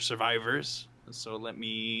check for survivors, so let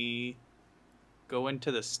me go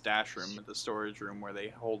into the stash room, the storage room where they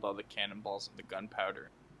hold all the cannonballs and the gunpowder,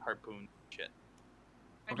 harpoon shit.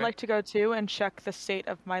 I'd Okay. like to go too and check the state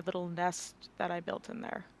of my little nest that I built in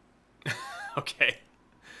there. Okay.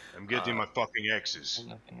 I'm getting my fucking X's.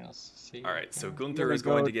 Nothing else. See? All right, so Yeah. Gunther gonna is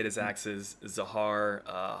going go- to get his axes. Zahar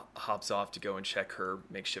hops off to go and check her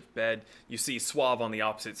makeshift bed. You see Suave on the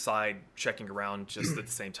opposite side checking around just at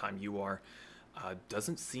the same time you are.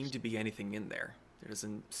 Doesn't seem to be anything in there. There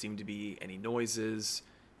doesn't seem to be any noises,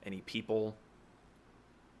 any people.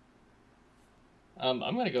 I'm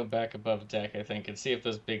going to go back above deck, I think, and see if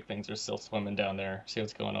those big things are still swimming down there. See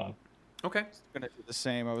what's going on. Okay. Gonna do the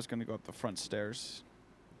same. I was gonna go up the front stairs.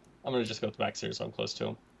 I'm going to just go to the back stairs so I'm close to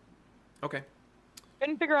him. Okay.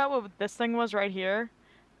 Couldn't figure out what this thing was right here,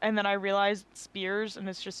 and then I realized spears, and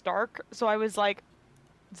it's just dark. So I was like,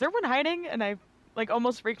 "Is there one hiding?" And I like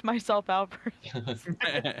almost freaked myself out. For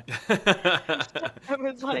I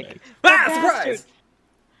was like, Ah, "The surprise!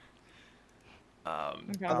 bastard."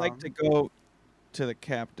 I'd like to go to the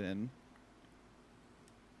captain.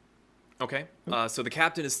 Okay. So the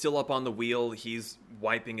captain is still up on the wheel. He's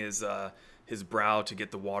wiping his brow to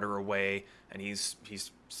get the water away, and he's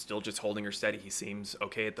still just holding her steady. He seems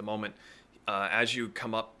okay at the moment. As you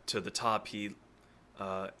come up to the top, he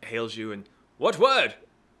hails you and, "What word?"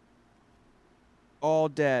 All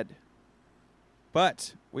dead.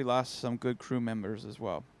 But we lost some good crew members as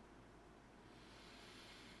well.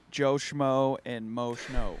 Joe Schmo and Mo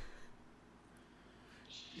Schno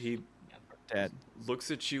He dead.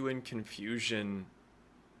 looks at you in confusion.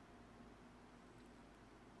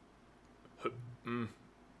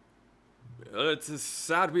 It's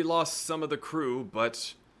sad we lost some of the crew,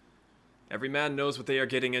 but every man knows what they are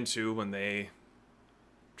getting into when they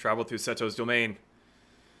travel through Seto's domain.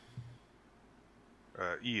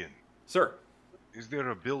 Ian, Sir. is there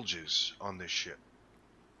a bilges on this ship?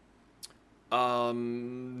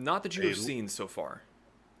 Not that you have Hey, seen so far.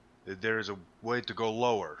 There is a way to go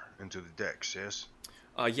lower into the decks, yes?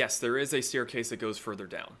 Yes, there is a staircase that goes further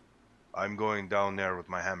down. I'm going down there with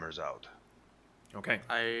my hammers out. Okay.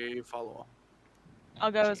 I follow.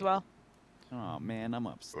 I'll go as well. Oh man, I'm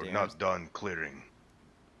We're upstairs. not done clearing.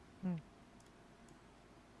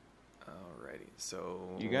 Alrighty. So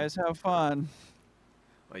You guys have fun.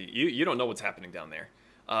 Well, you don't know what's happening down there.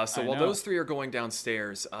 So I while know. those three are going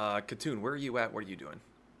downstairs, Katoon, where are you at? What are you doing?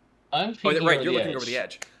 I'm Oh, peeking right, over you're the looking edge. over the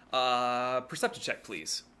edge. Perception check,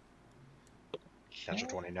 please. Natural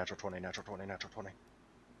 20, natural 20, natural 20, natural 20.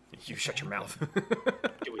 You shut your mouth.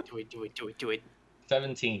 Do it, do it, do it, do it, do it.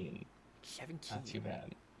 17. Kevin Not too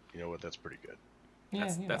bad. You know what? That's pretty good.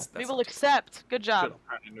 That's, Yeah, that's, We that's will not too accept. Good job.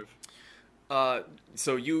 Kind of. bad.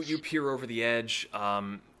 So you peer over the edge.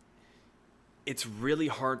 It's really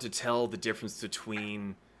hard to tell the difference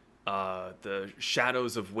between the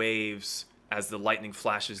shadows of waves as the lightning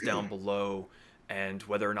flashes down below, and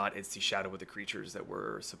whether or not it's the shadow of the creatures that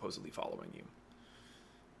were supposedly following you.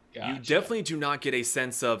 Gotcha. You definitely do not get a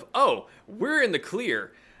sense of, oh, we're in the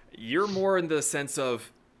clear. You're more in the sense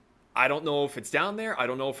of, I don't know if it's down there. I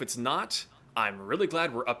don't know if it's not. I'm really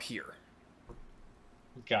glad we're up here.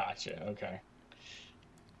 Gotcha. Okay.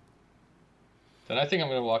 Then I think I'm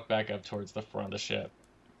gonna walk back up towards the front of the ship.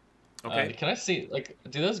 Okay. Can I see, like,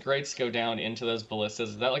 do those grates go down into those ballistas?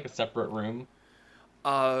 Is that like a separate room?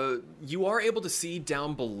 You are able to see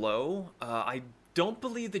down below. I don't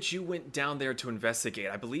believe that you went down there to investigate.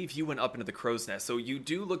 I believe you went up into the crow's nest. So you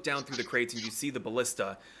do look down through the crates and you see the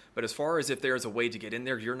ballista. But as far as if there's a way to get in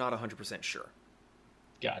there, you're not 100% sure.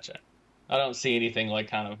 Gotcha. I don't see anything like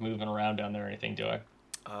kind of moving around down there or anything, do I?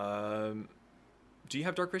 Do you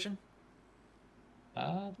have dark vision?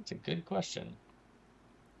 That's a good question.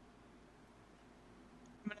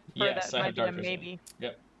 Yes, Yes, I have dark vision. maybe.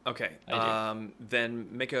 Yep. Okay. I Then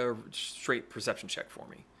make a straight perception check for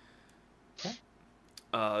me. Okay.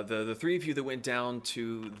 The three of you that went down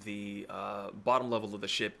to the bottom level of the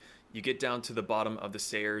ship, you get down to the bottom of the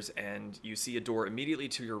stairs and you see a door immediately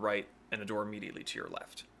to your right and a door immediately to your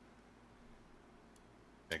left.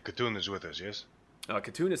 And Katoon is with us, yes?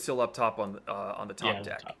 Katoon is still up top on the top Yeah,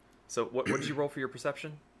 deck. top. So what did you roll for your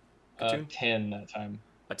perception? Katoon? 10 that time.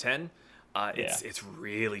 A 10? It's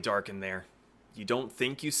really dark in there. You don't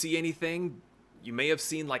think you see anything. You may have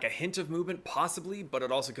seen like a hint of movement, possibly, but it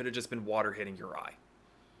also could have just been water hitting your eye.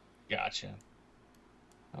 Gotcha.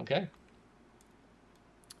 Okay.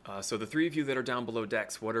 So the three of you that are down below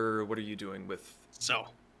decks, what are you doing with? So,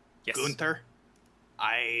 Yes. Gunther,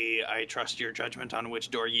 I trust your judgment on which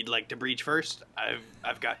door you'd like to breach first.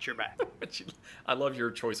 I've got your back. I love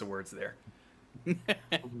your choice of words there.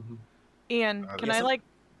 Ian, can yes, I sir. like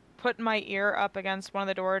put my ear up against one of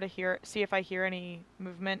the door to see if I hear any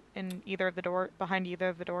movement in either of the behind either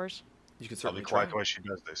of the doors? You can I'll certainly be try. quiet while she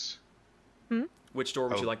does this. Which door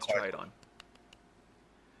would you Oh, like to try quiet. it on?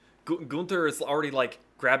 Gunther is already like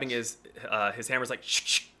grabbing his hammer's like, shh,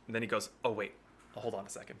 shh, and then he goes, oh wait, hold on a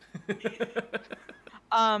second.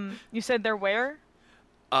 You said they're where?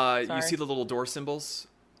 You Sorry. see the little door symbols?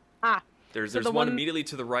 Ah, There's So the one one- immediately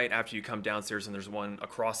to the right after you come downstairs, and there's one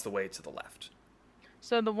across the way to the left.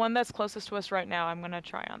 so the one that's closest to us right now, I'm gonna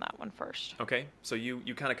try on that one first. Okay, so you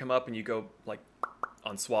kind of come up and you go like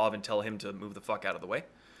on Suave and tell him to move the fuck out of the way.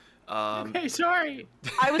 Okay, sorry.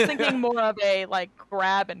 I was thinking more of a like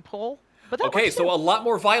grab and pull. But that Okay, works so too. a lot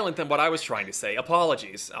more violent than what I was trying to say.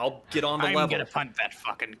 Apologies. I'll get on the I'm level. gonna punt that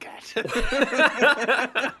fucking cat.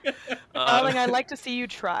 Darling, I'd like to see you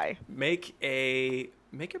try. Make a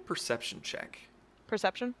perception check.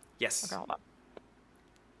 Perception? Yes. Okay, hold on.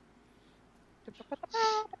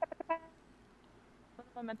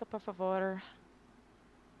 Momento, por favor.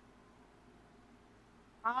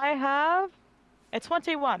 I have a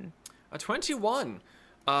 21. A 21.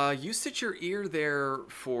 You sit your ear there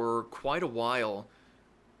for quite a while,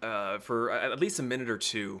 for at least a minute or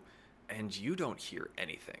two, and you don't hear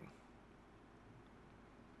anything.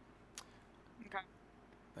 Okay.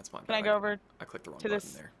 That's my bad. Can I go over I clicked the wrong to button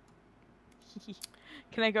this- there.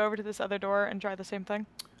 Can I go over to this other door and try the same thing?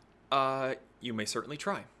 You may certainly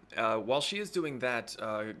try. While she is doing that,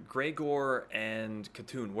 Gregor and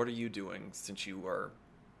Katoon, what are you doing since you are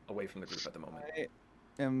away from the group at the moment? I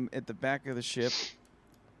am at the back of the ship.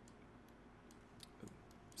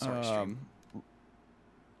 Sorry, stream.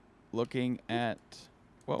 Looking at.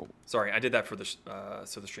 Whoa. Sorry, I did that for the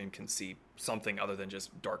so the stream can see something other than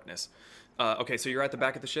just darkness. Okay, so you're at the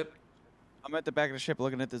back of the ship. I'm at the back of the ship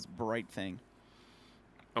looking at this bright thing.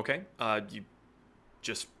 Okay, you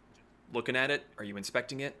just looking at it. Are you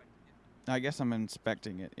inspecting it? I guess I'm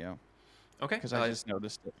inspecting it, yeah. Okay. Because I just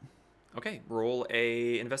noticed it. Okay, roll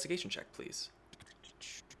a investigation check, please.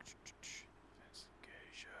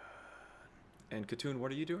 And Katoon,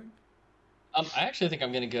 what are you doing? I actually think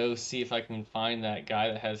I'm gonna go see if I can find that guy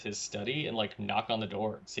that has his study and like knock on the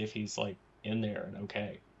door and see if he's like in there and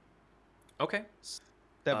okay. Okay,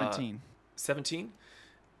 17. 17.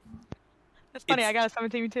 That's funny, It's- I got a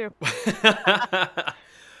 17 too.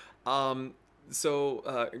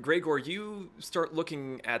 So, Gregor, you start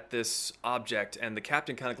looking at this object, and the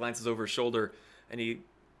captain kind of glances over his shoulder, and he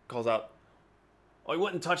calls out, I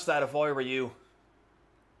wouldn't touch that if I were you.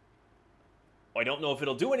 I don't know if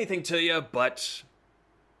it'll do anything to you, but...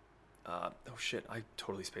 oh shit, I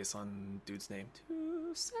totally spaced on dude's name.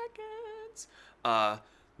 2 seconds.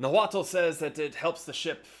 Nahuatl says that it helps the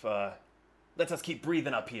ship, lets us keep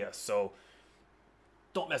breathing up here, so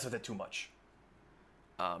don't mess with it too much.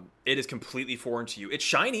 It is completely foreign to you. It's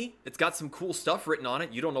shiny. It's got some cool stuff written on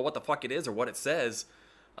it. You don't know what the fuck it is or what it says.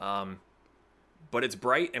 but it's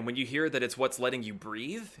bright, and when you hear that it's what's letting you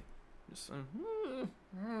breathe, just,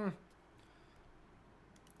 I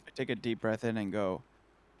take a deep breath in and go,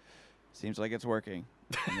 seems like it's working.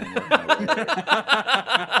 And then work my way-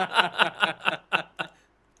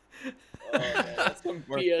 That's some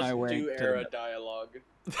Work my way PS2 to the era middle. dialogue.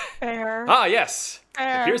 Fair. ah, yes,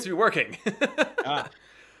 Fair. appears to be working.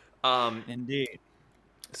 Ah, indeed.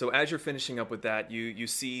 So as you're finishing up with that, you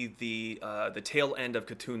see the tail end of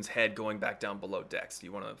Katoon's head going back down below decks. Do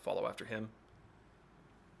you want to follow after him?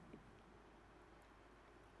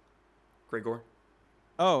 Gregor?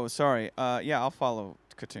 Oh, sorry. Yeah, I'll follow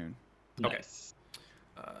Katoon. Okay. Nice.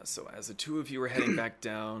 So as the two of you are heading back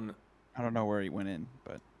down, I don't know where he went in,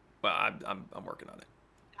 but well, I'm working on it.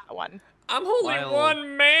 That one. I'm only While-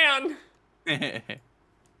 one man.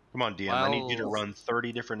 Come on, DM. I need you to Well- run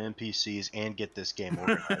 30 different NPCs and get this game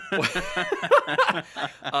organized.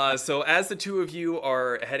 So as the two of you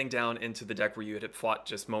are heading down into the deck where you had fought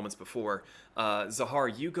just moments before, Zahar,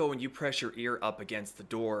 you go and you press your ear up against the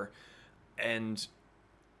door, and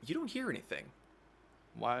you don't hear anything.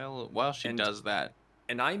 While she And- does that,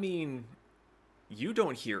 And I mean, you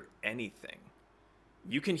don't hear anything.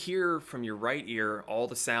 You can hear from your right ear all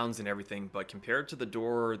the sounds and everything, but compared to the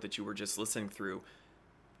door that you were just listening through,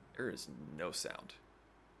 there is no sound.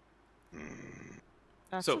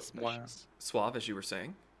 That's So, suspicious. Suave, as you were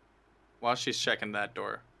saying. while she's checking that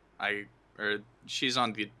door, she's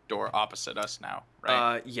on the door opposite us now,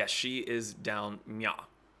 right? Yes, she is down. Mya.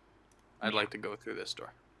 I'd like to go through this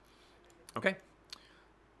door. Okay.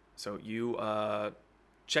 So you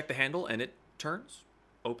check the handle and it turns,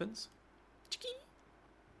 opens.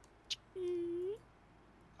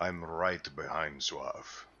 I'm right behind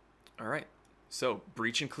Suave. All right. So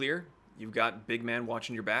breach and clear. You've got big man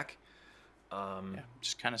watching your back. Yeah,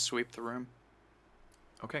 just kind of sweep the room.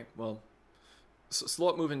 Okay. Well, slow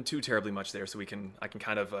up moving too terribly much there, so I can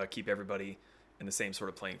kind of keep everybody in the same sort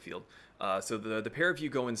of playing field. So the pair of you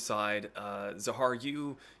go inside. Zahar,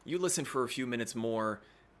 you listen for a few minutes more,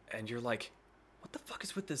 and you're like, "What the fuck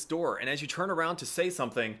is with this door?" And as you turn around to say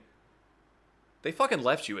something, they fucking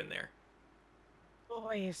left you in there.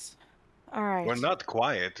 Boys. All right. When not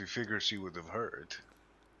quiet, you figure she would have heard.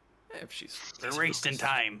 If she's They're wasting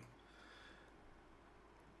time.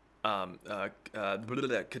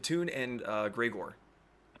 Katoon and Gregor.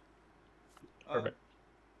 Perfect.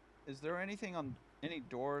 Is there anything on any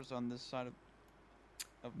doors on this side of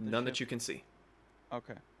the None that ship? you can see.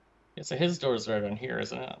 Okay. Yeah, so his door's right on here,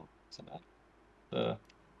 isn't it? Isn't that the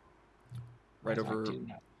Right what does that over. do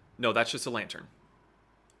now? No, that's just a lantern.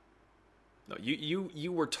 No,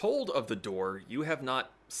 you were told of the door. You have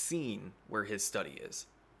not seen where his study is.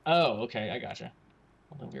 Oh, okay, I gotcha.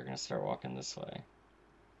 Well, then we're gonna start walking this way.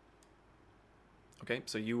 Okay,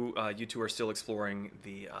 so you two are still exploring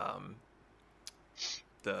the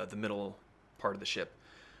middle part of the ship.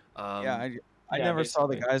 Yeah, I yeah, never saw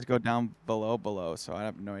the basically. guys go down below, so I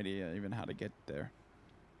have no idea even how to get there.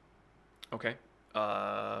 Okay.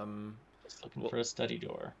 Just looking Well- for a study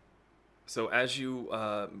door. So as you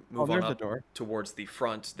Oh, move on there's the up door. towards the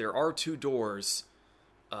front, there are two doors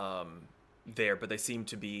there, but they seem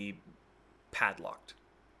to be padlocked.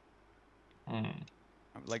 Hmm.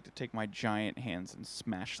 I would like to take my giant hands and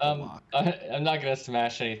smash the lock. I'm not gonna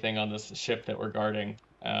smash anything on this ship that we're guarding,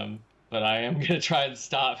 but I am gonna try and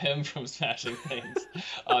stop him from smashing things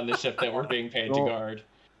on the ship that we're being paid to Go. guard.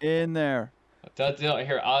 In there.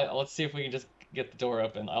 Here, let's see if we can just get the door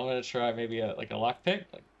open. I'm gonna try maybe a lockpick.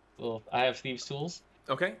 I have thieves' tools.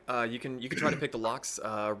 Okay. You can try to pick the locks.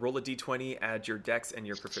 Roll a d20, add your dex and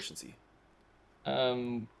your proficiency.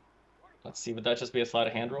 Let's see. Would that just be a sleight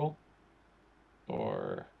of hand roll,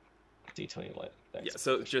 or D20 light? Yeah.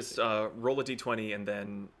 So just roll a d20 and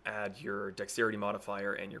then add your dexterity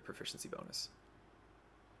modifier and your proficiency bonus.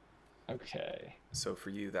 Okay. So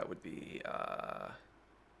for you, that would be.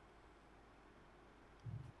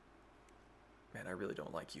 Man, I really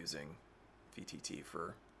don't like using VTT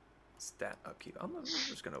for stat upkeep. I'm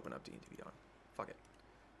just gonna open up D&D Beyond. Fuck it.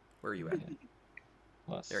 Where are you at?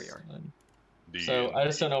 Plus There you are. 1. So I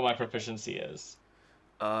just don't know what my proficiency is.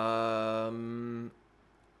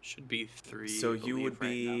 Should be 3. So I you believe, would right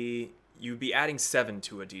now. be you'd be adding 7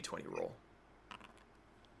 to a D20 roll.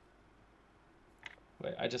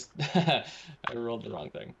 Wait, I just I rolled the wrong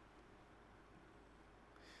thing.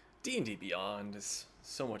 D&D Beyond is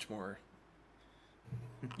so much more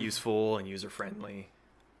useful and user friendly.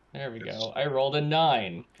 There we Yes. go. I rolled a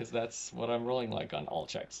 9 because that's what I'm rolling like on all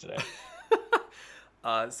checks today.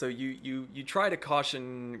 So you try to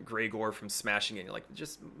caution Gregor from smashing it. You're like,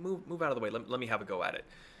 just move out of the way. Let me have a go at it.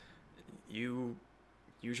 You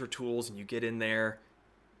use your tools and you get in there.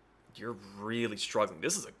 you're really struggling.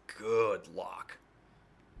 This is a good lock.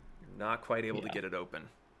 You're not quite able to Yeah. get it open.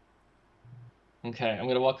 Okay, I'm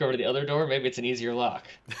gonna walk over to the other door. Maybe it's an easier lock.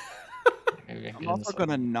 Maybe I can I'm get in also this one.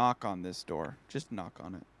 gonna knock on this door. Just knock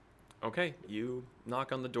on it. Okay, you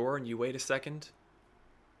knock on the door and you wait a second.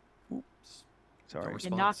 Oops. Sorry. Don't You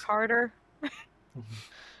response. knock harder.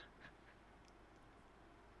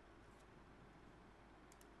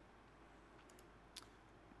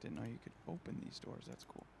 Didn't know you could open these doors. That's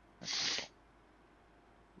cool. That's cool.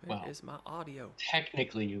 Where Wow. is my audio?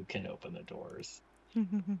 Technically, you can open the doors.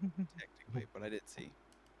 Technically, but I did see.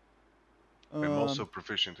 I'm also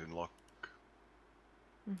proficient in lock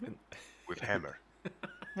with hammer.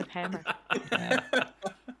 With hammer. Yeah.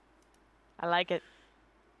 I like it.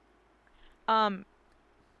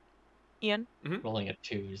 Ian, Rolling at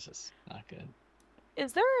 2s is not good.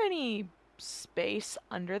 is there any space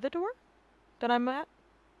under the door that I'm at?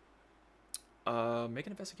 Make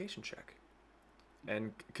an investigation check.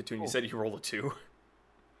 And Katoon, you said you rolled a 2.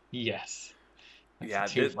 Yes. That's a Yeah,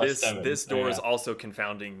 2 plus this 7, this so door yeah. is also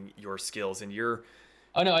confounding your skills, and you're.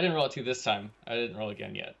 Oh no, I didn't roll a 2 this time. I didn't roll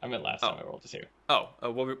again yet. I meant last time I rolled a 2.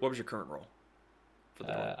 What was your current roll? For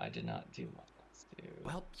the door? I did not do my last 2.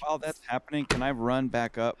 Well, While that's happening, can I run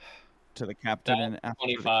back up to the captain and ask her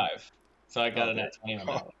to- 25. So I got Oh, a net 20 on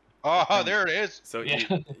that one. Oh, there it is. so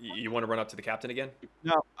Yeah. you want to run up to the captain again?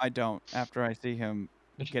 No, I don't. After I see him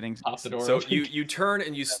getting Pop the door So open. you turn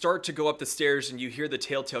and you start to go up the stairs, and you hear the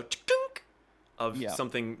telltale chink of Yeah.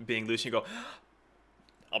 something being loose. And you go,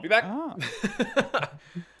 "I'll be back."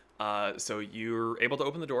 Ah, So you're able to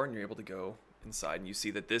open the door, and you're able to go inside, and you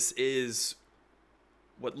see that this is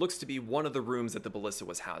what looks to be one of the rooms that the ballista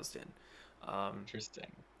was housed in.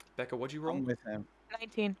 Interesting. Becca, what'd you roll? I'm with him.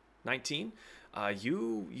 19. 19.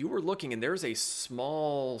 You were looking, and there's a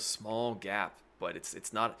small gap, but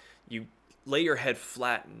it's not. You lay your head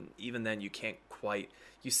flat, and even then you can't quite.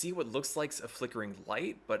 You see what looks like a flickering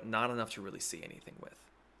light, but not enough to really see anything with.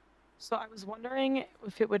 So I was wondering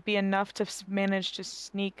if it would be enough to manage to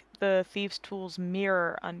sneak the thieves' tools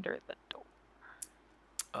mirror under the door.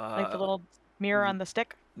 Like the little mirror on the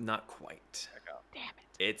stick. Not quite. Damn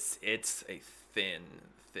it. It's a thin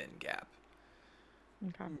gap.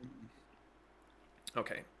 Okay.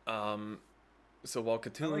 Okay. So while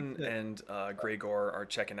Katoon that. and Gregor are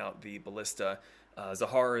checking out the ballista,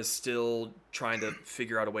 Zahar is still trying to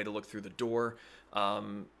figure out a way to look through the door.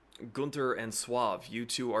 Gunther and Suave, you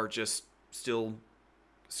two are just still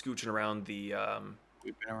scooching around the.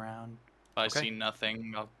 We've been around. If I Okay. see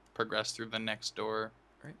nothing, I'll progress through the next door.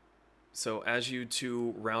 So as you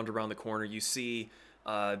two round around the corner, you see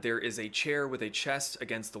there is a chair with a chest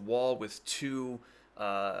against the wall with two.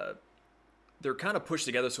 They're kind of pushed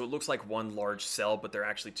together, so it looks like one large cell, but they're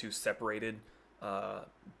actually two separated,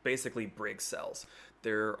 basically brig cells.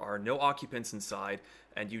 There are no occupants inside,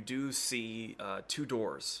 and you do see two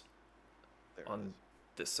doors There it on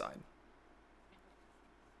this side.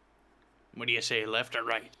 What do you say, left or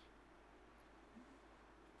right?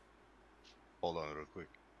 Hold on real quick.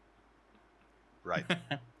 Right.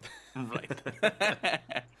 Right.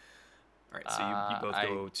 All right, so you both I-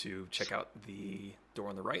 go to check out the door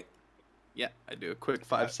on the right. Yeah, I do a quick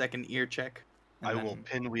 5-second ear check. and I will then-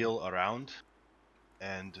 pinwheel around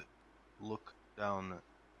and look down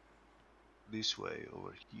this way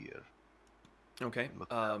over here. Okay. Look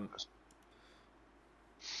down this-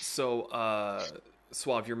 So,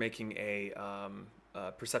 Suave, you're making a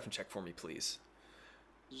perception check for me, please.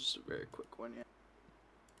 Just a very quick one, yeah.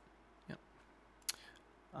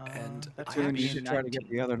 And that's I Soon actually you should try to get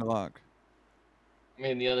the other to lock. I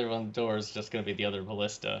mean, the other one door is just going to be the other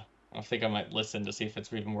ballista. I think I might listen to see if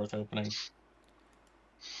it's even worth opening.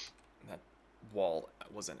 That wall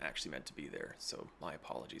wasn't actually meant to be there, so my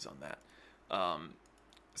apologies on that.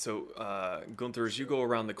 Gunther, as you go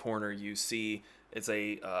around the corner, you see it's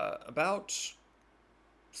a about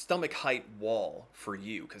stomach height wall for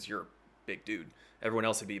you because you're a big dude. Everyone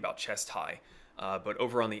else would be about chest high. But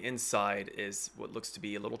over on the inside is what looks to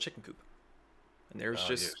be a little chicken coop, and there's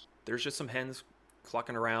Yes. just some hens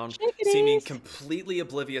clucking around, Chickadees. seeming completely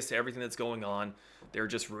oblivious to everything that's going on. They're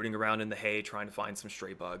just rooting around in the hay, trying to find some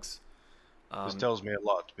stray bugs. This tells me a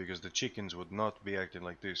lot because the chickens would not be acting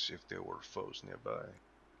like this if there were foes nearby.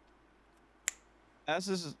 This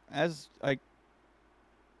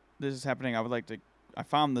is happening, I would like to. I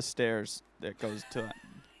found the stairs that goes to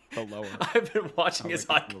the lower. I've been watching I his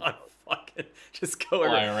like to icon fucking just go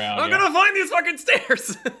Fly around. around, I'm yeah. gonna find these fucking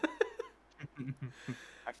stairs.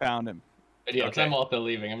 I found him. But yeah, 'cause Okay. I'm also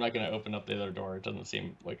leaving. I'm not going to open up the other door. It doesn't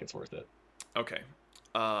seem like it's worth it. Okay.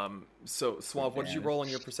 So Suave, what did you roll on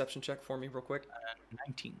your perception check for me, real quick?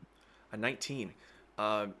 19. A 19.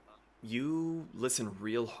 you listen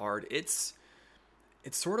real hard. It's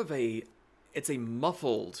sort of a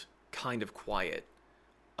muffled kind of quiet.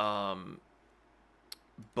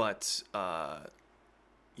 But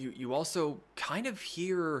you also kind of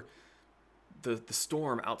hear the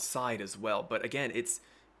storm outside as well. But again, it's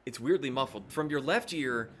weirdly muffled. From your left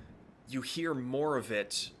ear, you hear more of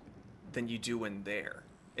it than you do in there.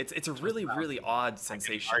 It's a really, really odd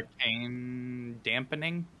sensation. Arcane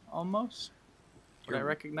dampening, almost. Would I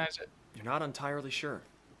recognize it? You're not entirely sure.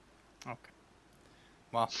 Okay.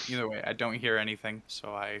 Well, either way, I don't hear anything,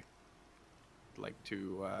 so I like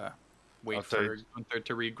to wait for Gunther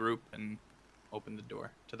to regroup and open the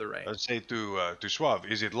door to the right. Let's say to Suave,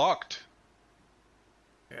 is it locked?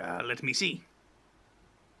 Let me see.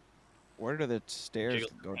 Where do the stairs Jiggle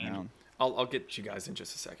go the handle. down? I'll get you guys in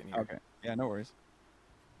just a second here. Okay. Yeah, no worries.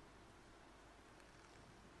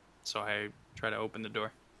 So I try to open the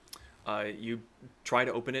door. You try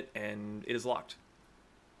to open it, and it is locked.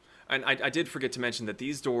 And I did forget to mention that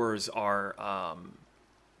these doors are,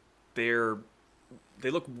 they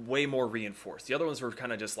look way more reinforced. The other ones were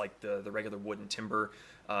kind of just like the regular wood and timber.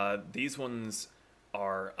 These ones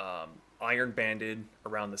are iron banded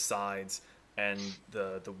around the sides, and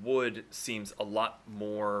the wood seems a lot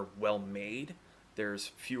more well made. There's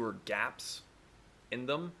fewer gaps in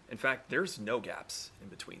them. In fact, there's no gaps in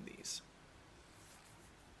between these.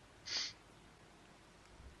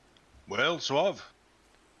 Well, Suave,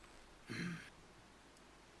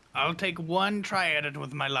 I'll take one try at it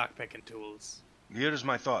with my lockpicking tools. here's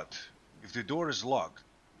my thought. If the door is locked,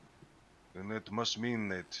 then it must mean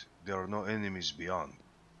that there are no enemies beyond.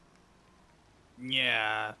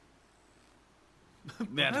 Yeah.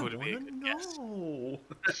 That would be a good guess. No.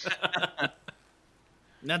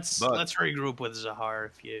 Let's regroup with Zahar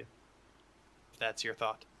if that's your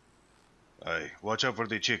thought. Aye, watch out for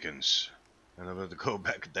the chickens. And I'm going to go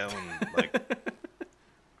back down like...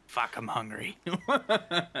 Fuck, I'm hungry.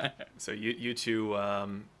 So you two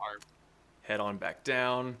head on back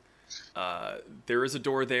down. There is a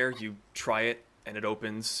door there. You try it, and it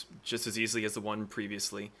opens just as easily as the one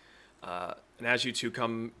previously. And as you two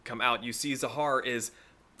come out, you see Zahar is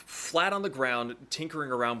flat on the ground,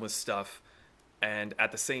 tinkering around with stuff, and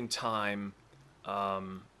at the same time,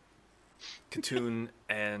 Katoon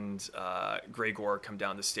and Gregor come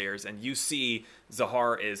down the stairs, and you see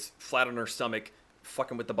Zahar is flat on her stomach,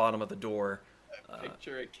 fucking with the bottom of the door.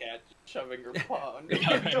 Picture a cat shoving her paw under You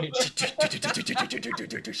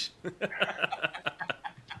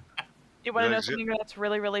want to know Like, something that's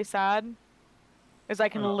really, really sad? Is I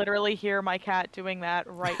can literally hear my cat doing that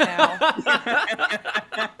right now.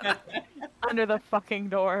 Under the fucking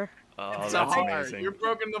door. Oh, that's Zahar, amazing. you're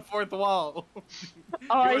broken the fourth wall.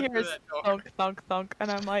 All I Go hear through is that door. thunk, thunk, thunk, and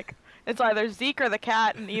I'm like, it's either Zeke or the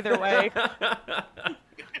cat, and either way.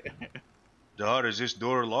 Dahar, is this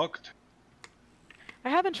door locked? I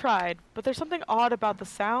haven't tried, but there's something odd about the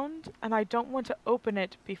sound, and I don't want to open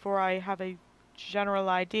it before I have a general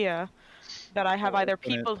idea that I have either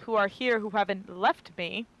open it. people who are here who haven't left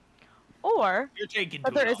me, or You're taking that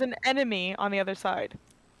too there long. is an enemy on the other side.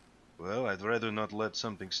 Well, I'd rather not let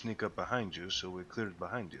something sneak up behind you, so we cleared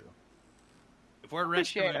behind you. If we're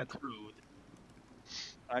rescuing Appreciate it. crew,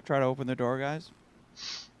 I try to open the door, guys.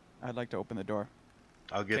 I'd like to open the door.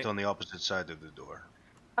 I'll get Okay. on the opposite side of the door.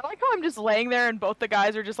 I like how I'm just laying there and both the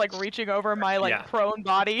guys are just like reaching over my like Yeah. prone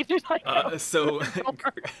body. Just like, So I will Gregor,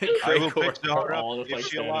 pick Dahar all up just like if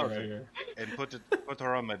she standing allows right it, here. and put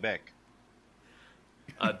her on my back.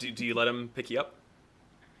 do you let him pick you up?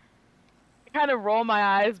 kind of roll my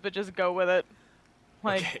eyes, but just go with it.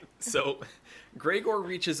 Like, Okay, so Gregor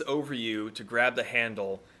reaches over you to grab the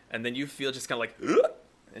handle, and then you feel just kind of like, "Ugh,"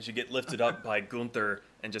 as you get lifted up by Gunther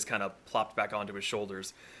and just kind of plopped back onto his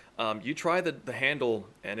shoulders. You try the handle,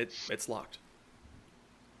 and it's locked.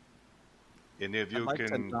 Any of you like to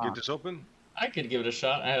can knock. get this open? I could give it a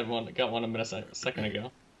shot. I got one a minute a second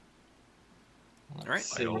ago. Let's Alright.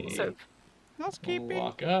 see. so, Housekeeping.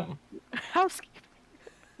 Walk up, housekeeping.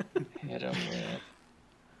 hit him with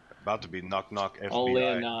About to be knock knock FBI. only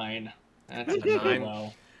a 9. That's a 9.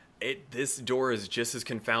 Well, This door is just as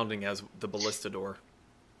confounding as the ballista door.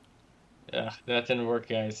 yeah, that didn't work,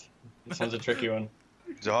 guys. This one's a tricky one.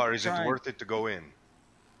 Zahar, is it Try. worth it to go in?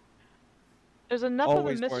 There's enough of a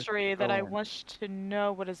Always worth mystery that I going. wish to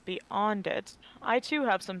know what is beyond it. I too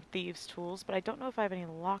have some thieves' tools, but I don't know if I have any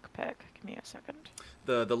lockpick. Give me a second.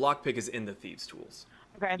 The lockpick is in the thieves' tools.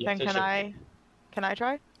 Okay, and Yes, then it should can I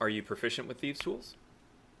try? Are you proficient with thieves' tools?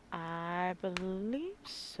 I believe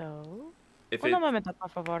so. If Un momento, por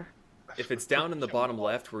favor. it's down in the bottom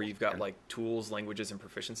left where you've got like tools, languages, and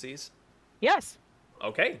proficiencies, Yes.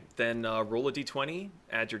 Okay, then roll a d20,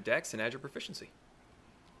 add your dex, and add your proficiency.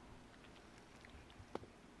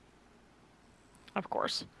 Of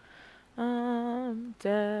course.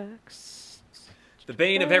 Dex. The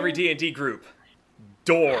bane of every D&D group.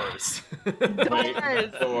 Doors.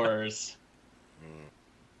 Doors. Doors.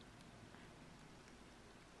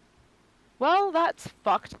 Well, that's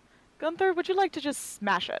fucked. Gunther, would you like to just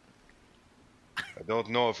smash it? I don't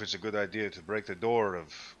know if it's a good idea to break the door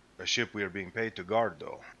of a ship we are being paid to guard,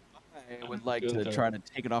 though. I would like to Gunther. try to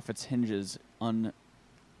take it off its hinges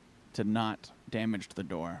to not damage the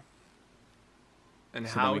door. And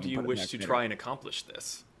So then how we do can you put it wish back to later. try and accomplish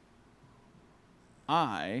this?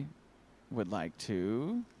 I would like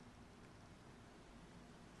to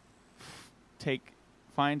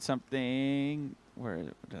find something. Where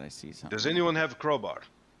did I see something? Does anyone have a crowbar?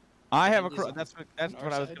 I have a Hinges on That's our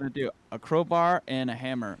what I was side? gonna do. A crowbar and a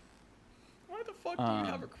hammer. Why the fuck do you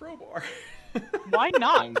have a crowbar? Why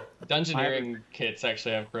not? Dungeoneering kits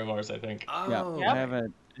actually have crowbars, I think. Yeah, Oh. I have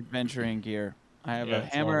an adventuring gear. I have Yeah, a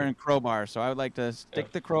it's hammer long. and crowbar, so I would like to stick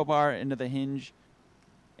Yeah. the crowbar into the hinge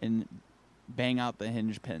and bang out the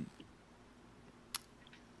hinge pin.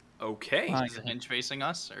 Okay. Fine. Is the hinge facing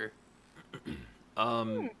us, or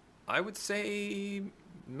I would say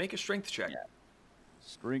make a strength check. Yeah.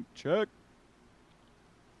 Strength check.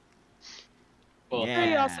 Well, Yeah.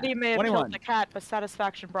 Curiosity may have 21. killed the cat, but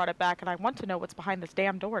satisfaction brought it back, and I want to know what's behind this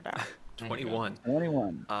damn door now. 21.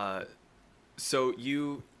 21. So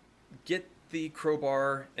you get the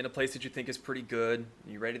crowbar in a place that you think is pretty good.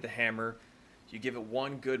 You ready the hammer. You give it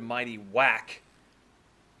one good mighty whack.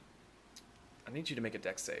 I need you to make a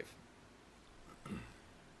dex save.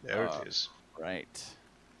 There it is. Right.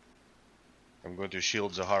 I'm going to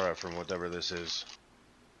shield Zahara from whatever this is.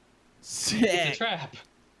 it's a Sick. trap.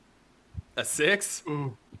 A 6?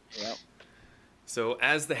 Yep. So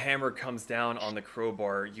as the hammer comes down on the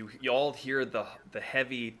crowbar, you all hear the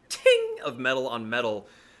heavy ting of metal on metal,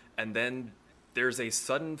 and then there's a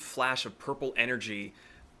sudden flash of purple energy,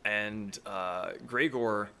 and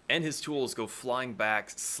Gregor and his tools go flying back,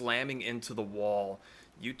 slamming into the wall.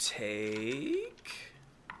 You take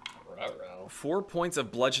Ruh-roh. 4 points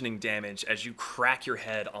of bludgeoning damage as you crack your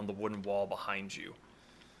head on the wooden wall behind you.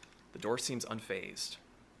 The door seems unfazed.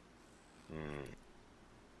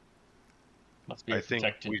 Must be a I think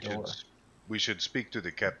protected we door. should speak to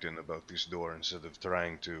the captain about this door instead of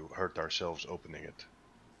trying to hurt ourselves opening it.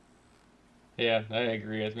 Yeah, I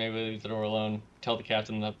agree. Maybe leave the door alone. Tell the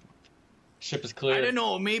captain the ship is clear. I don't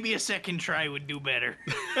know. Maybe a second try would do better.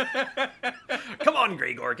 Come on,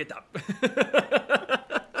 Gregor, get up.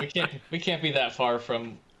 We can't be that far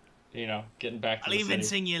from, getting back to I'll the even city.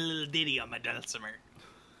 sing you a little ditty on my dulcimer.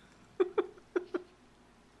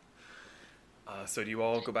 So do you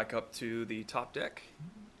all go back up to the top deck?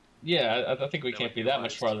 Yeah, I think we That can't would be be that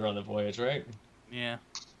much wise. farther on the voyage, right? Yeah.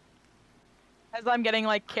 As I'm getting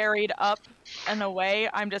like carried up and away,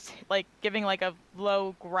 I'm just like giving like a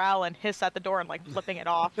low growl and hiss at the door and like flipping it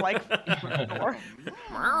off like the door.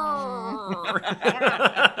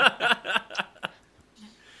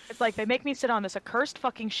 It's like they make me sit on this accursed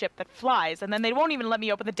fucking ship that flies, and then they won't even let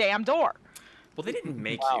me open the damn door. Well, they didn't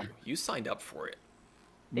make Wow. you. You signed up for it.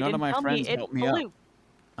 They None of didn't my tell friends me it help me up. flew.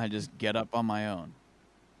 I just get up on my own,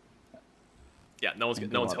 Yeah, no one's And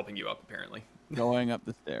no go one's up. helping you up apparently. going up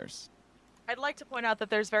the stairs. I'd like to point out that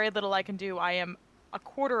there's very little I can do. I am a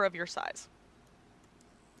quarter of your size.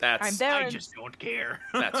 I'm That's there. I in, just don't care.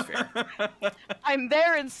 that's fair. I'm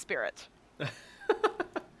there in spirit.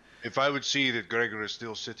 If I would see that Gregor is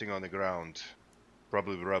still sitting on the ground,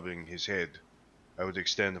 probably rubbing his head, I would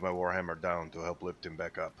extend my warhammer down to help lift him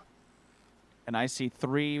back up. And I see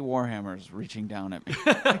 3 warhammers reaching down at me.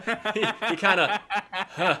 he kind of,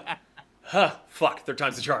 fuck, third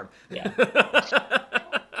time's the charm. Yeah.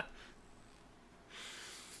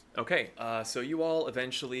 Okay, so you all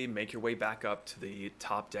eventually make your way back up to the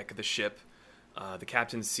top deck of the ship. The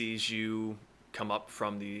captain sees you come up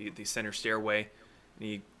from the center stairway, and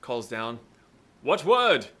he calls down, "What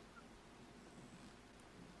word?"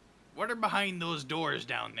 What are behind those doors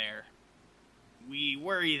down there? We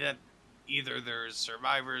worry that either there's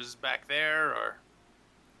survivors back there or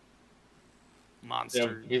Yeah,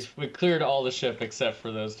 monsters. we cleared all the ship except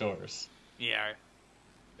for those doors. Yeah.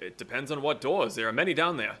 It depends on what doors. There are many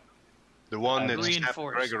down there. The one that snapped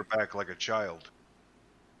Reinforced. Gregor back like a child.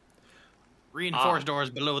 Reinforced doors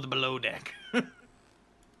below the below deck.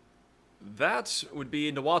 That would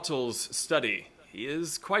be Nawatl's study. He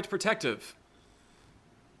is quite protective.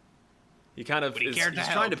 He kind of Would he is care to he's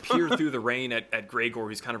trying to help? peer through the rain at Gregor,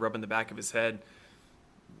 who's kind of rubbing the back of his head.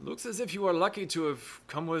 Looks as if you are lucky to have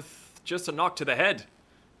come with just a knock to the head.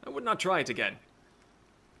 I would not try it again.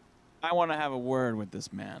 I want to have a word with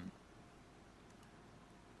this man.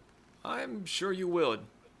 I'm sure you will.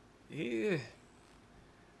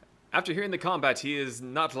 After hearing the combat, he is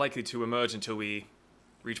not likely to emerge until we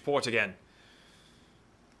reach port again.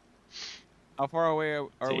 How far away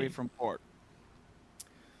are we See. from port?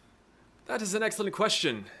 That is an excellent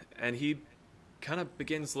question. And he kind of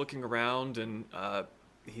begins looking around, and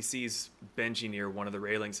he sees Benji near one of the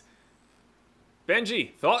railings.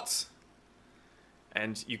 Benji, thoughts?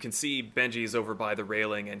 And you can see Benji is over by the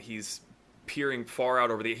railing, and he's peering far out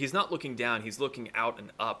over the... He's not looking down, he's looking out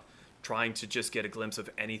and up, trying to just get a glimpse of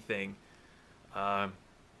anything.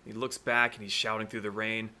 He looks back, and he's shouting through the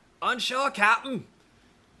rain, "Unsure, Captain!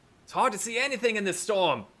 It's hard to see anything in this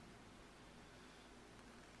storm!"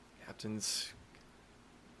 Captain's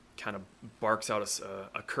kind of barks out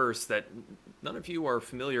a curse that none of you are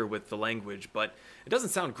familiar with the language, but it doesn't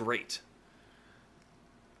sound great.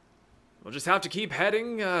 We'll just have to keep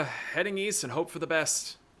heading east and hope for the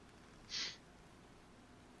best.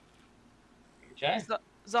 Okay.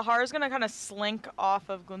 Zahar's gonna kind of slink off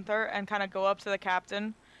of Gunther and kind of go up to the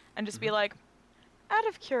captain and just be like, out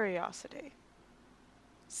of curiosity,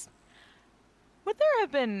 would there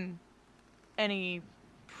have been any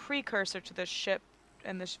precursor to this ship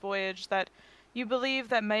and this voyage that you believe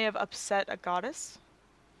that may have upset a goddess?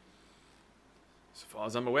 So far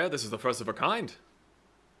as I'm aware, this is the first of a kind.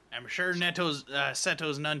 I'm sure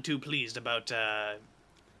Seto's none too pleased about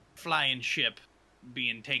flying ship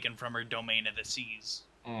being taken from her domain of the seas.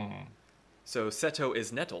 So Seto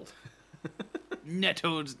is nettled.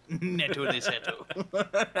 Neto de Seto.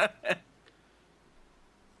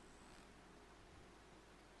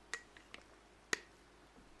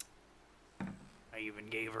 I even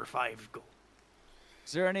gave her 5 gold.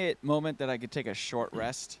 Is there any moment that I could take a short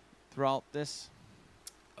rest throughout this?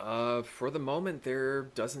 For the moment, there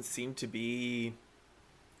doesn't seem to be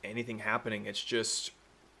anything happening. It's just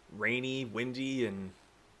rainy, windy, and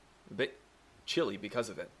a bit chilly because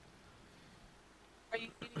of it. Are you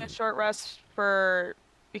needing a short rest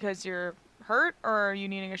because you're hurt, or are you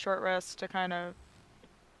needing a short rest to kind of...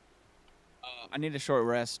 I need a short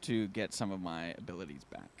rest to get some of my abilities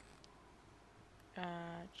back.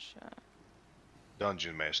 Gotcha.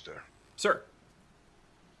 Dungeon Master. Sir.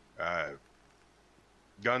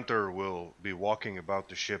 Gunther will be walking about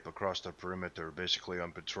the ship across the perimeter, basically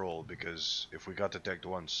on patrol, because if we got attacked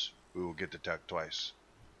once, we will get attacked twice.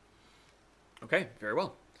 Okay, very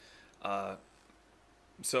well.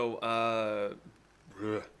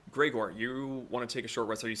 Gregor, you want to take a short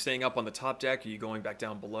rest. Are you staying up on the top deck? Are you going back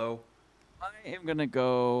down below? I am going to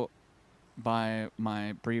go by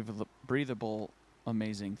my breathable,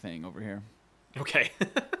 amazing thing over here. Okay.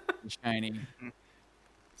 Shiny.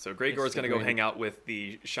 So Gregor's It's going to go great. hang out with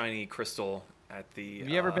the shiny crystal at the... Have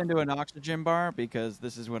you ever been to an oxygen bar? Because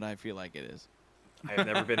this is what I feel like it is. I have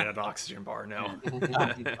never been in an oxygen bar, no. Okay.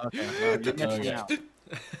 Well, you missed Okay.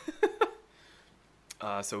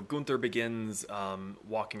 out. So Gunther begins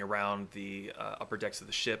walking around the upper decks of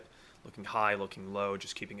the ship, looking high, looking low,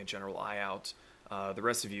 just keeping a general eye out. The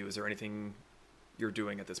rest of you, is there anything you're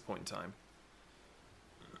doing at this point in time?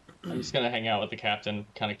 I'm just gonna hang out with the captain,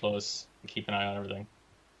 kind of close, and keep an eye on everything.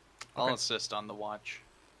 I'll Okay. assist on the watch.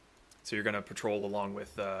 So you're going to patrol along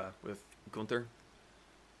with Gunther?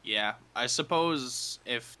 Yeah, I suppose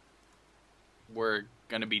if we're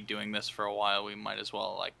gonna be doing this for a while, we might as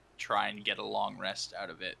well like try and get a long rest out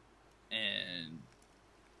of it. And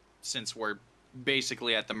since we're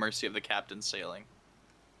basically at the mercy of the captain sailing,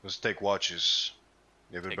 Let's take watches.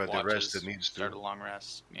 take Everybody watches, rest that needs start to. a long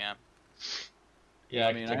rest. Yeah. Yeah,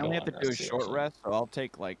 I mean, can I take only have to long do a rest, too, short actually. rest, so I'll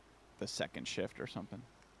take like the second shift or something.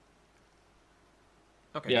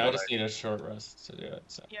 Okay. Yeah, I cool. just need a short rest to do it.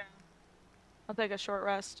 So. Yeah. I'll take a short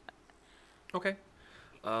rest. Okay.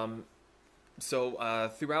 So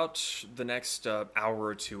throughout the next hour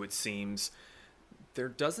or two, it seems, there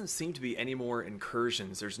doesn't seem to be any more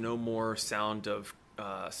incursions. There's no more sound of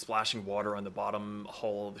splashing water on the bottom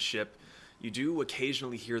hull of the ship. You do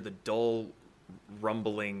occasionally hear the dull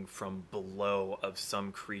rumbling from below of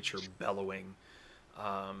some creature bellowing.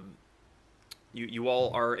 You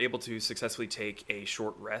all are able to successfully take a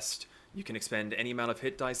short rest. You can expend any amount of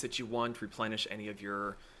hit dice that you want, replenish any of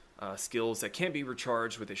your skills that can be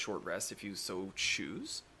recharged with a short rest if you so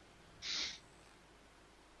choose.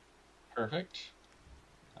 Perfect.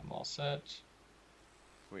 I'm all set.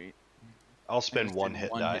 Sweet. I'll I spend just one did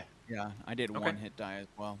hit die. Yeah, I did Okay. one hit die as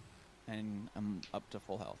well, and I'm up to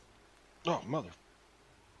full health. Oh, mother.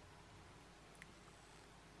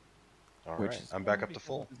 All which right, is I'm back fine up to because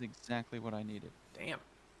full. This is exactly what I needed. Damn.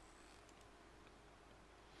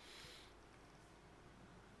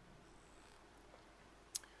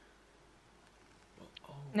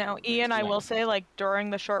 Now, Ian, I will say, like, during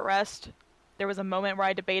the short rest, there was a moment where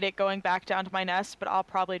I debated going back down to my nest, but I'll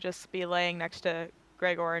probably just be laying next to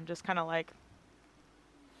Gregor and just kind of, like,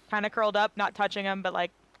 kind of curled up, not touching him, but,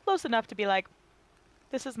 like, close enough to be like,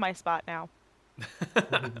 this is my spot now.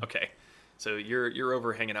 Okay, so you're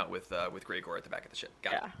over hanging out with Gregor at the back of the ship.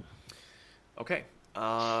 Got it. Okay.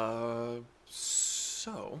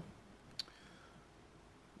 So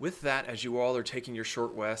with that, as you all are taking your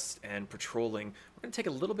short rest and patrolling, we're going to take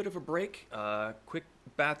a little bit of a break. Quick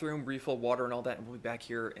bathroom, refill water and all that, and we'll be back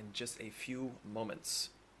here in just a few moments.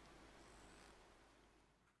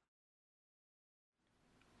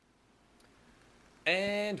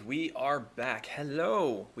 And we are back.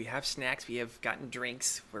 Hello. We have snacks. We have gotten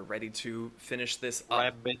drinks. We're ready to finish this up.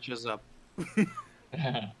 Wrap bitches up.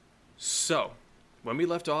 So, when we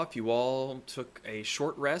left off, you all took a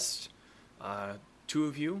short rest. Two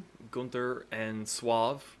of you, Gunther and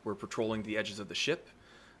Suave, were patrolling the edges of the ship.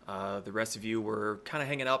 The rest of you were kind of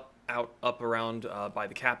hanging up around by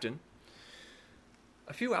the captain.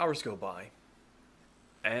 A few hours go by,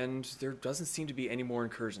 and there doesn't seem to be any more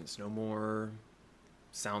incursions. No more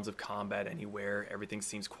sounds of combat anywhere. Everything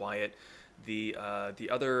seems quiet. The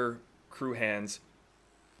other crew hands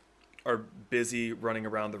are busy running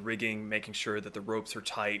around the rigging, making sure that the ropes are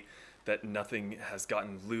tight, that nothing has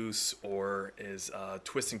gotten loose or is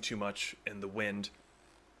twisting too much in the wind.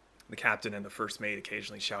 The captain and the first mate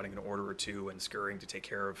occasionally shouting an order or two and scurrying to take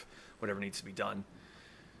care of whatever needs to be done.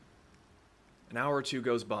 An hour or two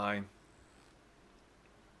goes by. A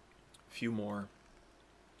few more.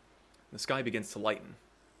 The sky begins to lighten.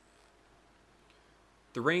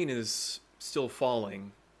 The rain is still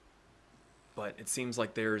falling, but it seems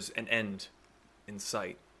like there's an end in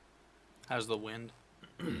sight. How's the wind?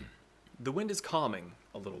 The wind is calming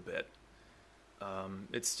a little bit.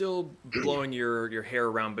 It's still blowing your hair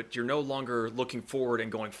around, but you're no longer looking forward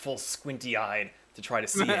and going full squinty-eyed to try to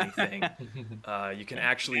see anything. You can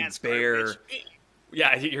actually bear...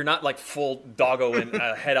 Yeah, you're not like full doggo and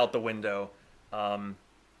head out the window.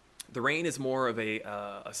 The rain is more of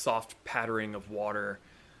a soft pattering of water,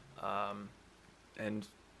 and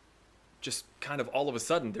just kind of all of a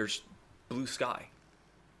sudden there's blue sky.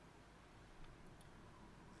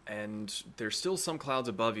 And there's still some clouds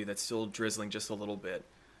above you that's still drizzling just a little bit,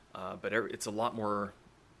 but it's a lot more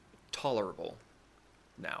tolerable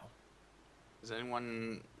now. Is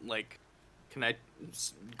anyone, like, can I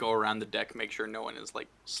go around the deck, make sure no one is, like,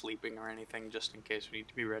 sleeping or anything, just in case we need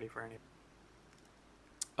to be ready for anything?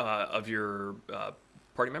 Of your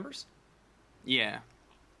party members? Yeah.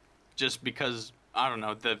 Just because, I don't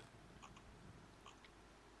know, It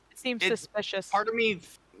seems suspicious. part of me,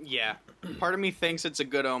 part of me thinks it's a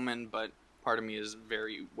good omen, but part of me is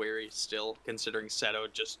very wary still, considering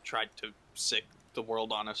Seto just tried to sick the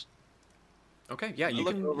world on us. Okay, yeah, you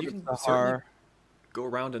can certainly go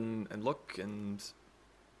around and look and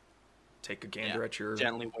take a gander at your...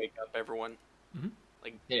 Gently wake up everyone. Mm-hmm.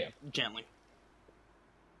 Like, Yeah. gently.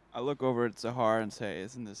 I look over at Zahar and say,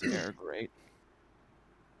 "Isn't this air great?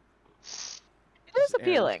 It is This air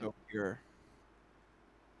appealing. so pure."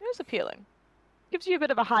 It is appealing. Gives you a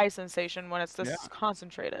bit of a high sensation when it's this Yeah.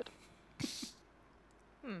 concentrated.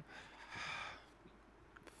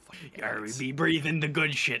 Gotta be breathing the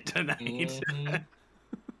good shit tonight. And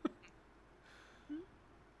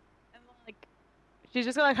like, she's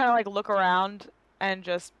just gonna kind of like look around and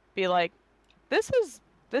just be like, this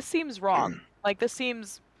seems wrong. Like, this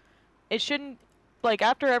seems, it shouldn't, like,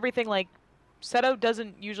 after everything, like, Seto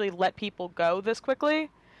doesn't usually let people go this quickly.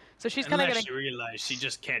 So she's kind of Unless gonna, you realize she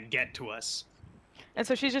just can't get to us. and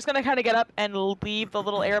so she's just gonna kind of get up and leave the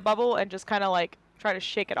little air bubble and just kind of like try to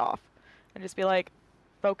shake it off and just be like,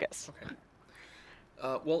 focus. Okay.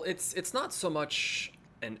 Well, it's not so much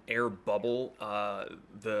an air bubble.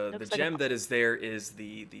 The Looks like gem that is there is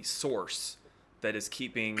the source that is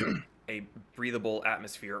keeping a breathable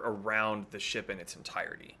atmosphere around the ship in its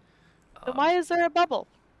entirety. Then why is there a bubble?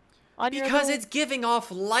 On your Because little- it's giving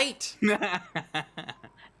off light.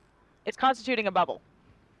 it's constituting a bubble.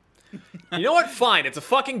 You know what? Fine, it's a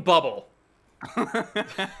fucking bubble.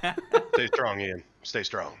 Stay strong, Ian. Stay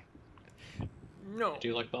strong. No. I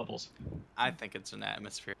do like bubbles. I think it's an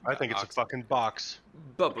atmosphere. I think it's a fucking box.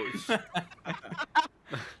 Bubbles.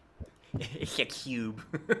 It's a cube.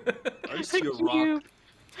 I see a rock. You-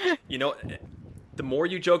 You know, the more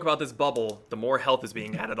you joke about this bubble, the more health is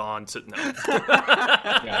being added on to... No.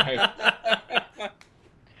 Yeah,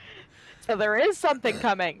 So there is something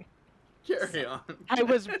coming. Carry on. I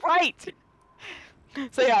was right.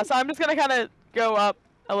 So yeah, so I'm just gonna kind of go up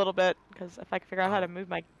a little bit because if I can figure out how to move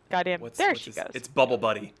my goddamn, there she this? goes. It's Bubble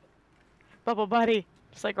Buddy. Bubble Buddy,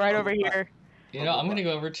 just like right over here. You know, I'm gonna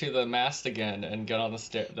go over to the mast again and get on the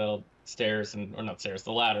stairs and or not stairs,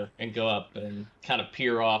 the ladder, and go up and kind of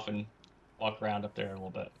peer off and walk around up there a little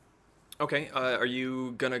bit. Okay, are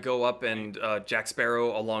you gonna go up and Jack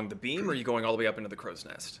Sparrow along the beam, or are you going all the way up into the crow's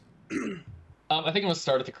nest? I think I'm gonna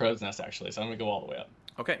start at the crow's nest actually, so I'm gonna go all the way up.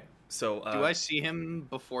 Okay, so Do I see him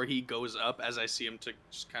before he goes up as I see him to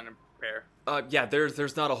just kind of prepare? yeah,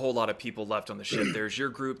 there's not a whole lot of people left on the ship. There's your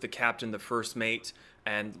group, the captain, the first mate,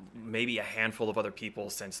 and maybe a handful of other people,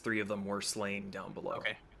 since 3 of them were slain down below.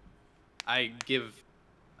 Okay. I give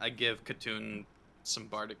Katoon some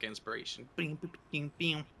bardic inspiration. Bing, bing, bing,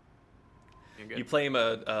 bing. You're good. You play him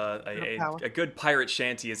a good pirate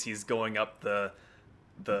shanty as he's going up the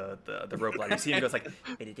rope ladder. You see him goes like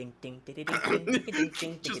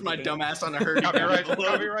Just my dumbass on a hurdy.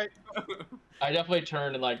 Copyright. I definitely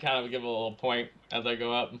turn and like kind of give a little point as I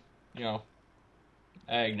go up. You know,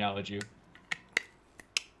 I acknowledge you.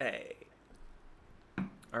 Hey.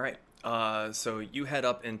 All right. So you head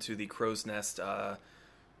up into the crow's nest.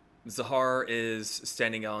 Zahar is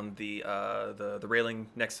standing on the railing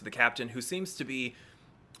next to the captain, who seems to be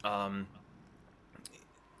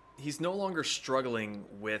he's no longer struggling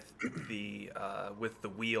with the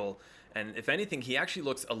wheel, and if anything, he actually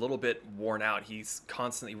looks a little bit worn out. He's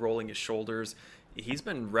constantly rolling his shoulders. He's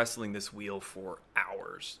been wrestling this wheel for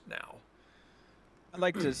hours now. I'd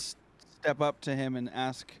like to step up to him and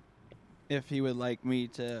ask if he would like me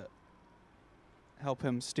to help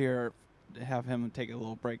him steer, to have him take a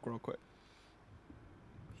little break real quick.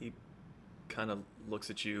 He kind of looks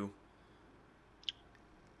at you.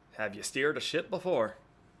 Have you steered a ship before?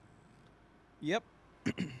 Yep.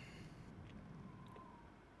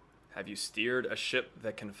 Have you steered a ship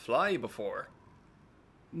that can fly before?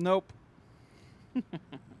 Nope. You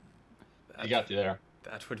got you there.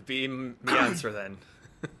 That would be the answer then.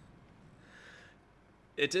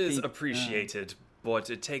 It is Be- appreciated, but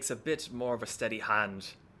it takes a bit more of a steady hand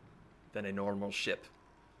than a normal ship.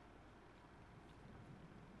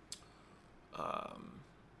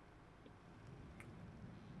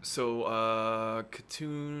 So,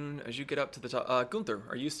 Katoon, as you get up to the top, Gunther,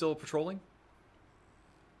 are you still patrolling?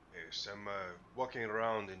 Yes, I'm walking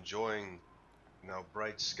around enjoying now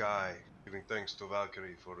bright sky, giving thanks to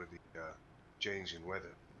Valkyrie for the change in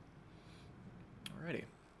weather. Alrighty.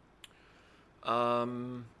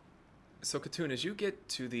 So Katoon, as you get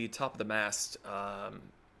to the top of the mast,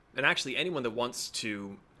 and actually anyone that wants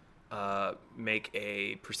to make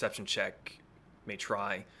a perception check may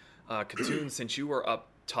try. Katoon, since you are up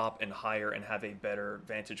top and higher and have a better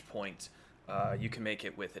vantage point, you can make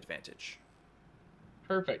it with advantage.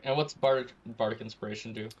 Perfect. And what's bardic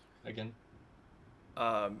inspiration do again?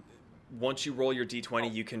 Once you roll your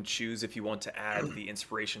d20, you can choose if you want to add the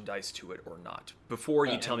inspiration dice to it or not, before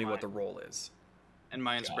you tell me what the roll is. And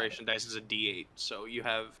my inspiration dice is a D8, so you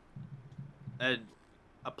have a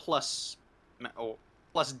plus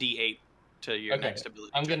D8 to your next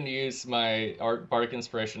ability. I'm going to use my bardic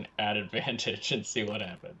inspiration at advantage and see what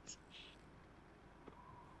happens.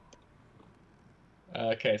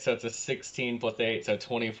 Okay, so it's a 16 plus 8, so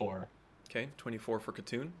 24. Okay, 24 for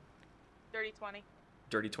Katoon. Dirty 20.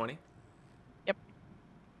 Dirty 20? Yep.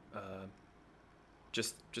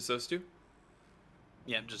 Just those two?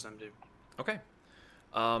 Yeah, just them two. Okay.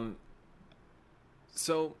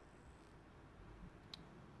 So,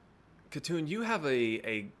 Katoon, you have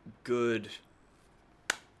a good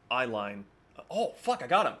eye line. Oh, fuck, I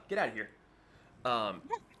got him. Get out of here.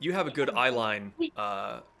 You have a good eye line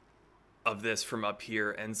of this from up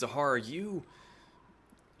here, and Zahara, you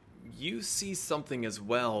see something as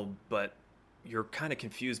well, but you're kind of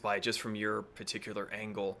confused by it just from your particular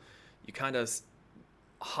angle. You kind of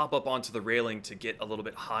hop up onto the railing to get a little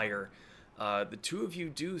bit higher. The two of you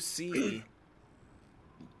do see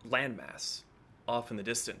landmass off in the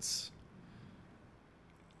distance,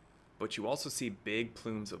 but you also see big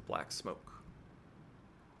plumes of black smoke.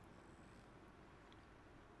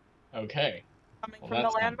 Okay. Coming Well, from the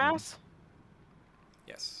that's not landmass?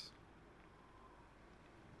 Yes.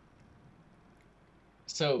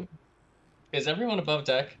 So, is everyone above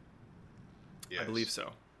deck? Yes. I believe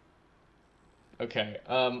so. Okay.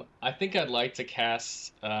 I think I'd like to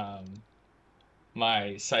cast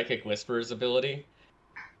my Psychic Whispers ability.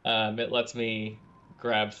 It lets me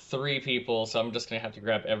grab 3 people, so I'm just gonna have to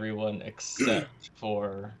grab everyone except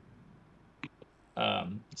for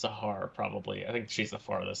Zahar, probably. I think she's the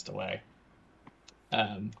farthest away.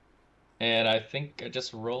 And I think I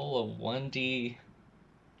just roll a 1d. I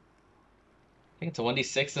think it's a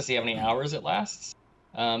 1d6 to see how many hours it lasts.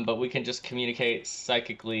 But we can just communicate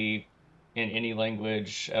psychically in any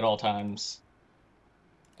language at all times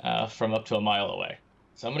from up to a mile away.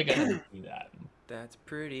 So I'm gonna go ahead and do that. That's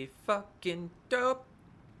pretty fucking dope.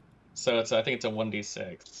 So I think it's a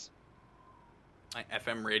 1d6. My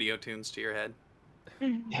FM radio tunes to your head.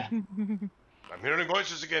 Yeah. I'm hearing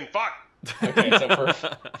voices again. Fuck! Okay, so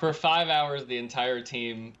for 5 hours, the entire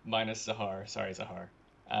team minus Zahar,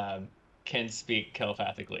 can speak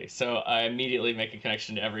telepathically. So I immediately make a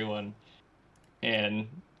connection to everyone and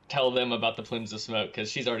tell them about the plumes of smoke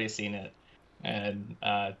because she's already seen it, and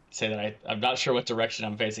say that I'm not sure what direction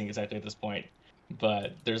I'm facing exactly at this point,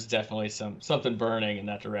 but there's definitely something burning in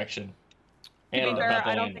that direction. To be And fair, about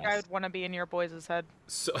the I don't think I landmass. would want to be in your boys' head.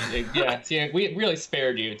 So, Yeah, we really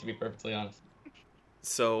spared you, to be perfectly honest.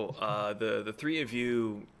 so the three of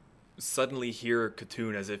you suddenly hear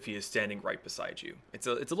Katoon as if he is standing right beside you. It's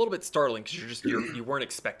a little bit startling because you weren't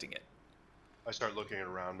expecting it. I start looking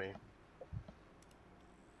around me.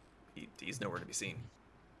 He's nowhere to be seen.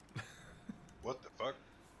 What the fuck?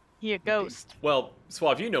 He a ghost. Well,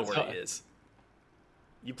 Suave, you know where he is.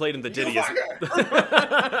 You played him the Diddy.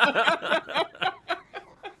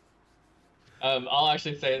 I'll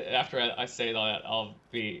actually say, after I say that,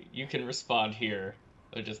 you can respond here,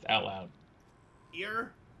 or just out loud.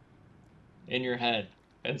 Here? In your head,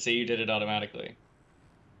 and say you did it automatically.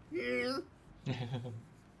 Here?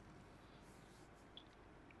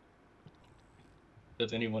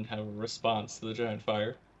 Does anyone have a response to the giant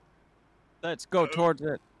fire? Let's go towards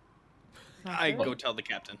it. I go tell the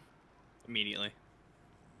captain immediately.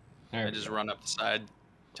 I just run up the side,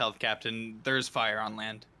 tell the captain there's fire on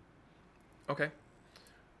land. Okay.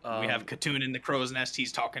 We have Katoon in the crow's nest.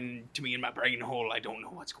 He's talking to me in my brain hole. I don't know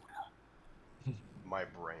what's going on. My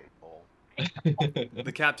brain hole.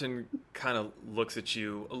 The captain kind of looks at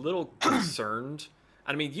you a little concerned.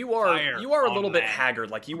 I mean, you are Fire a little on bit land. haggard.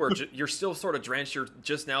 Like you're still sort of drenched. You're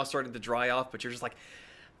just now starting to dry off, but you're just like,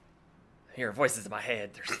 I hear voices in my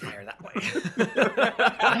head. There's fire that way.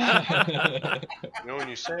 You know, when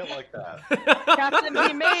you say it like that, Captain,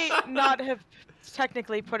 he may not have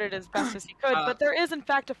technically put it as best as he could, but there is in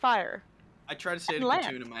fact a fire. I try to say to Land.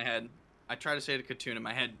 Katoon in my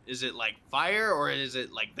head. Is it like fire or is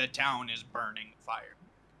it like the town is burning fire?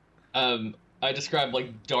 I describe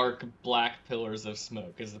like dark black pillars of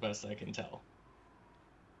smoke is the best I can tell.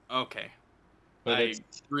 Okay. But I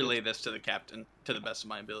it's relay this to the captain to the best of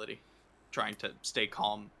my ability, trying to stay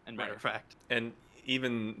calm and matter of fact. And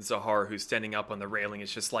even Zahar, who's standing up on the railing,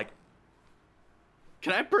 is just like,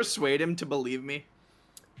 Can I persuade him to believe me?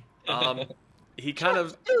 he kind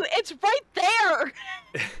of. Dude, it's right there!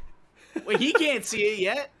 Wait, he can't see it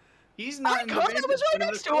yet. He's not I in the could, I basement, was right but in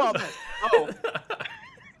next the to him. closet. Oh,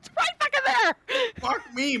 It's right fucking there! fuck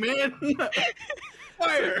me, man.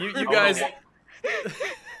 Fire. You guys.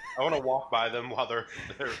 I want to walk by them while they're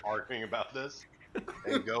arguing about this,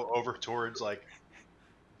 and go over towards like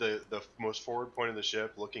the most forward point of the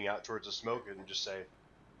ship, looking out towards the smoke, and just say,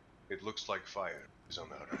 "It looks like fire is on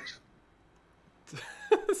the horizon."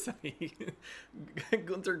 So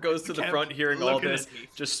Gunther goes to the Kept front, hearing all looking this, at me.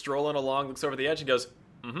 just strolling along, looks over the edge, and goes,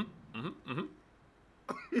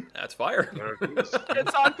 That's fire.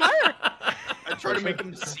 It's on fire! I try to make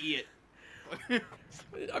him see it.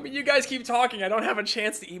 I mean, you guys keep talking. I don't have a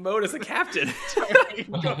chance to emote as a captain.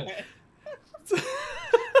 Go ahead.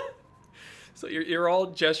 So you're all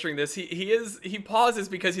gesturing this. He pauses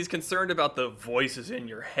because he's concerned about the voices in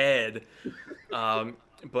your head.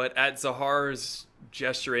 But at Zahar's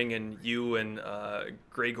gesturing and you and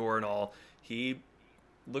Gregor and all, he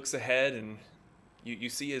looks ahead and you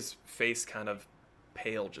see his face kind of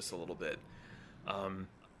pale just a little bit. Well,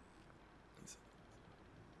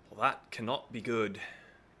 that cannot be good.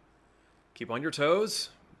 Keep on your toes.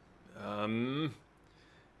 He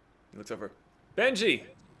looks over. Benji,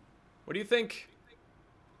 what do you think?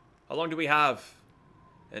 How long do we have?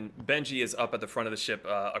 And Benji is up at the front of the ship,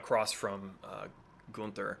 across from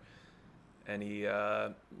Gunther. And he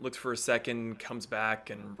looks for a second, comes back,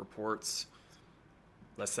 and reports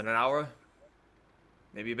less than an hour.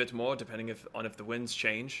 Maybe a bit more, depending if the winds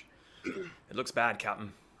change. It looks bad,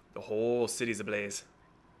 Captain. The whole city's ablaze.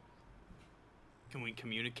 Can we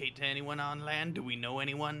communicate to anyone on land? Do we know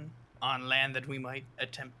anyone on land that we might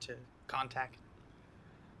attempt to contact?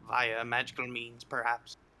 Via magical means,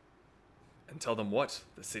 perhaps? And tell them what?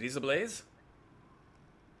 The city's ablaze?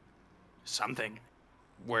 Something.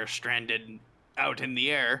 We're stranded out in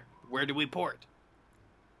the air. Where do we port?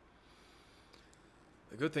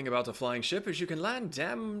 The good thing about a flying ship is you can land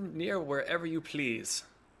damn near wherever you please.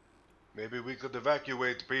 Maybe we could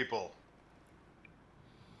evacuate people.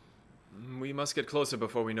 We must get closer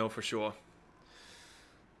before we know for sure.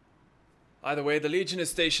 Either way, the Legion is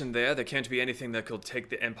stationed there. There can't be anything that could take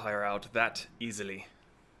the Empire out that easily.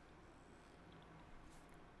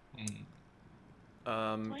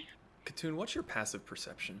 Katoon, what's your passive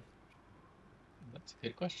perception? That's a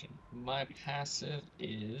good question. My passive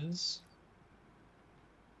is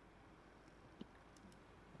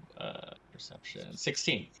perception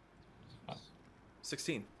 16.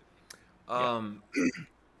 16. Yeah.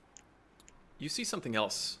 You see something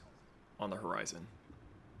else on the horizon.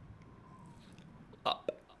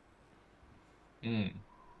 Up. Can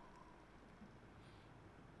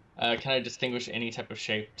I distinguish any type of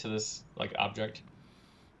shape to this like object?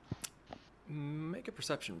 Make a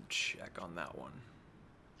perception check on that one.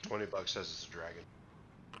 $20 says it's a dragon.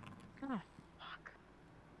 Oh, fuck.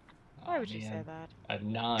 Why would you say man. that? A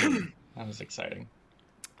 9. That was exciting.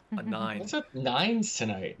 A 9. What's up 9s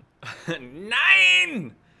tonight?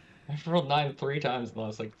 9! I've rolled 9 3 times in the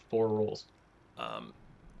last like 4 rolls.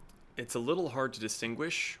 It's a little hard to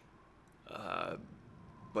distinguish,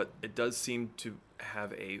 but it does seem to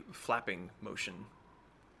have a flapping motion.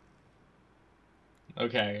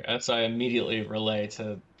 Okay, so I immediately relay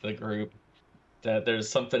to the group that there's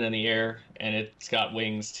something in the air and it's got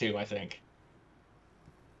wings too, I think.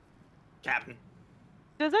 Captain.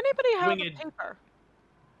 Does anybody have Winged. a paper?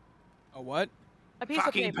 A what? A piece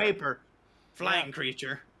Fucking of paper. paper. Flying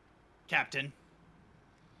creature. Captain.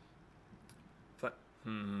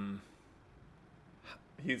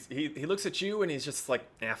 He looks at you and he's just like,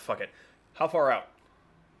 fuck it. How far out?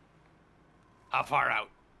 How far out,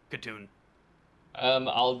 Katoon?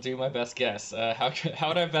 I'll do my best guess. How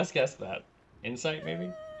would I best guess that? Insight,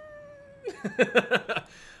 maybe?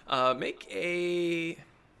 Make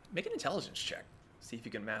an intelligence check. See if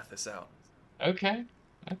you can math this out. Okay.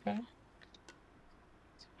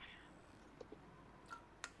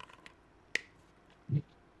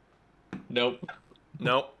 Nope.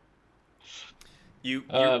 Nope. You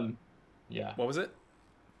Yeah. what was it?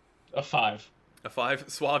 A 5. A 5?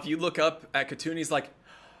 Suave, you look up at Katoon, he's like,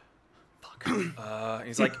 fuck.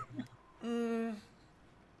 He's like,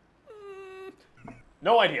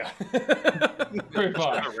 no idea. Pretty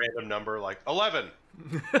far. A random number like 11.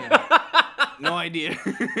 No idea.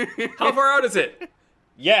 How far out is it?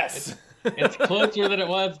 Yes. It's closer than it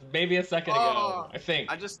was maybe a second ago, I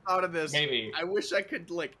think. I just thought of this. Maybe. I wish I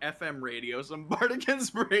could like FM radio some bardic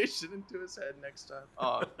inspiration into his head next time.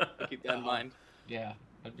 Oh, I'll keep that in mind. Yeah,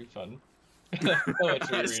 that'd be fun. Poetry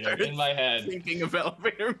I reading started in my head. Thinking of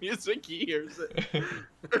elevator music, he hears it.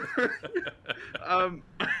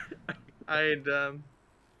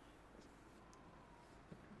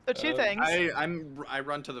 So two things. I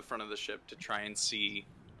run to the front of the ship to try and see.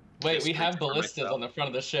 Wait, this we have creature for ballistas myself. on the front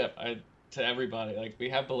of the ship. To everybody, like we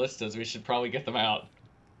have ballistas. We should probably get them out.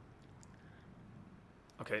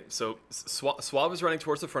 Okay, so Suave is running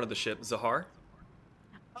towards the front of the ship. Zahar?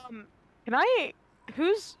 Can I?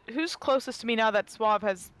 Who's closest to me now that Suave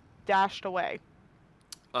has dashed away?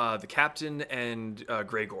 The captain and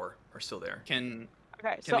Gregor are still there. Can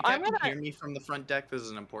Okay, the so I'm captain gonna. hear me from the front deck? This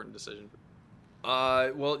is an important decision.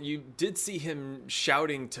 Well, you did see him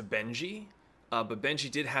shouting to Benji, but Benji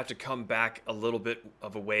did have to come back a little bit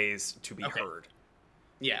of a ways to be Okay. heard.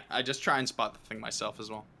 Yeah, I just try and spot the thing myself as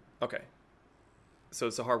well. Okay. So,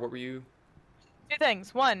 Zahar, what were you? Two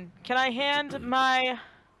things. One, can I hand my,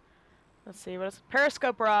 let's see, what is it?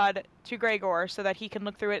 Periscope rod to Gregor so that he can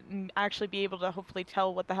look through it and actually be able to hopefully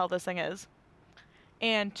tell what the hell this thing is?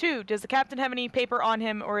 And two, does the captain have any paper on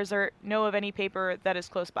him, or is there know of any paper that is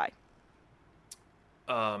close by?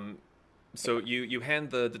 So you hand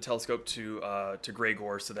the telescope to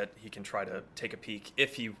Gregor so that he can try to take a peek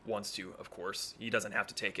if he wants to. Of course, he doesn't have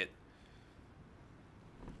to take it.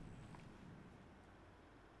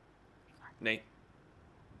 Nate.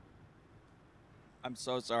 I'm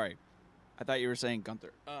so sorry. I thought you were saying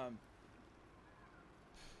Gunther.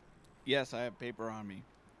 Yes, I have paper on me,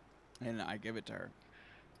 and I give it to her.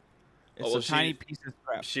 It's well, a tiny piece of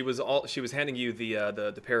scrap. She was handing you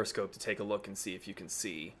the periscope to take a look and see if you can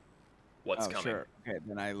see what's coming. Sure. Okay,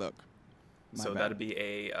 then I look. My So bad. that'd be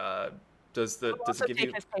a does I'll it also give take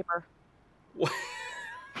you his paper.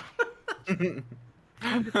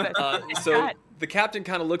 so God. the captain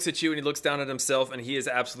kind of looks at you and he looks down at himself and he is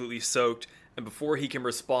absolutely soaked, and before he can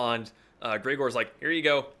respond, Gregor's like, here you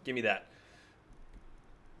go, give me that.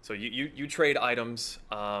 So you trade items.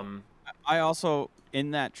 I also,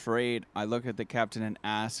 in that trade, I look at the captain and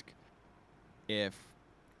ask if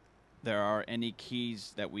there are any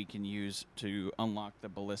keys that we can use to unlock the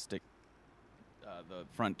ballistic, the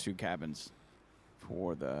front two cabins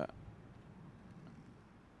for that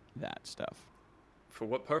stuff. For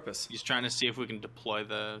what purpose? He's trying to see if we can deploy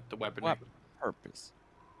the weaponry. What purpose?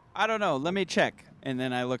 I don't know. Let me check. And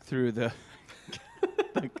then I look through the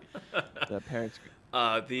periscope.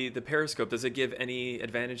 The periscope, does it give any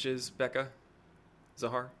advantages, Becca?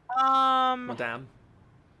 Zahar? Madame?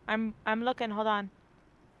 I'm looking. Hold on.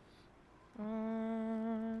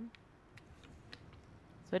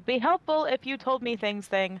 So it'd be helpful if you told me things.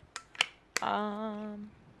 It's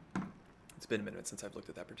been a minute since I've looked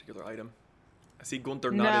at that particular item. I see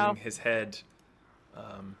Gunther No. nodding his head.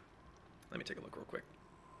 Let me take a look real quick.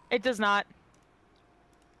 It does not.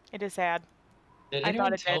 It is sad. Did I anyone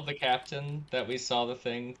thought it tell did. the captain that we saw the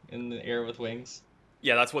thing in the air with wings?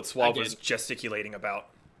 Yeah, that's what Suave I was did. gesticulating about.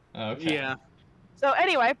 Okay. Yeah. So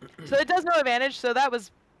anyway, so it does no advantage. So that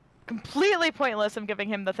was completely pointless of giving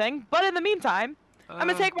him the thing. But in the meantime, I'm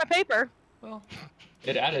gonna take my paper. Well,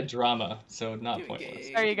 It added drama, so not pointless.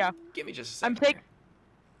 There you go. Give me just a I'm second.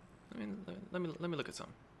 take. here. Let me look at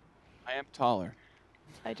something. I am taller.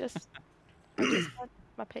 I just want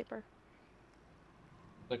my paper.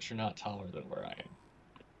 But you're not taller than where I am.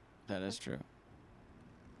 That is true.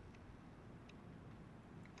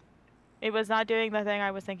 It was not doing the thing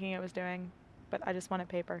I was thinking it was doing, but I just wanted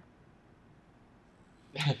paper.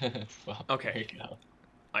 Well, Okay. there you go.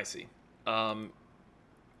 I see.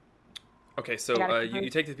 Okay, so I gotta you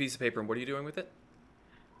complete- take the piece of paper, and what are you doing with it?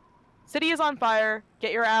 City is on fire.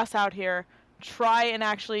 Get your ass out here. Try and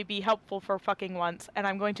actually be helpful for fucking once. And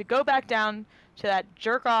I'm going to go back down to that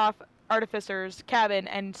jerk off artificer's cabin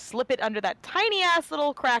and slip it under that tiny ass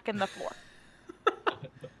little crack in the floor.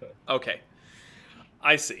 Okay,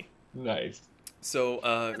 I see. Nice. So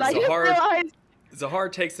I just realized.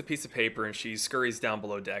 Zahar takes the piece of paper and she scurries down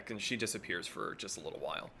below deck and she disappears for just a little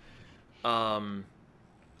while. I'd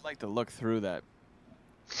like to look through that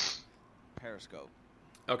periscope.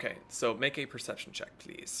 Okay, so make a perception check,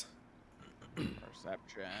 please.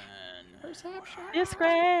 Perception.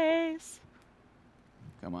 Disgrace.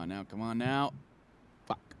 Come on now. Come on now.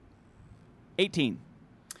 Fuck. 18.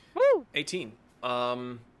 Woo! 18.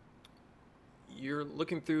 You're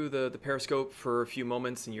looking through the periscope for a few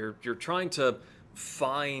moments and you're trying to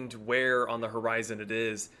find where on the horizon it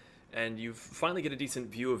is, and you finally get a decent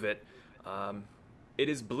view of it. It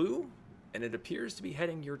is blue and it appears to be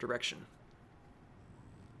heading your direction.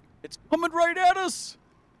 It's coming right at us.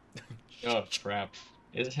 Oh crap!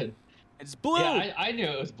 Is it? It's blue. Yeah, I knew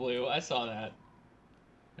it was blue. I saw that.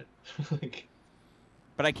 Like,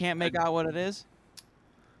 But I can't make out what it is.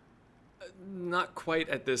 Not quite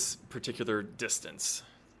at this particular distance.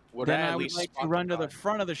 Would Then I I at would least like to spot run to the dot?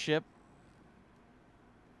 front of the ship.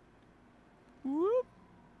 Whoop.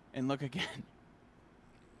 And look again.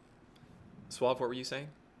 Suave, what were you saying?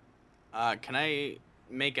 Can I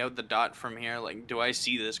make out the dot from here? Like, do I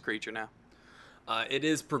see this creature now? It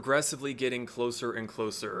is progressively getting closer and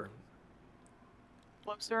closer.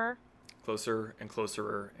 Closer. Closer and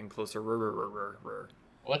closer and closer.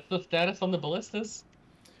 what's the status on the ballistas?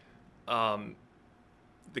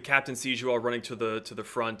 The captain sees you all running to the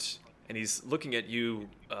front, and he's looking at you,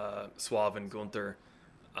 Suave and Gunther.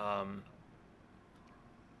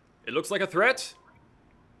 It looks like a threat.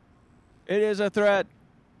 It is a threat.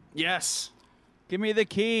 Yes. Give me the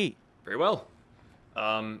key. Very well.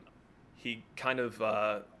 He kind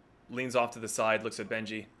of leans off to the side, looks at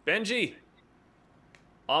Benji. Benji!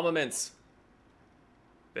 Armaments.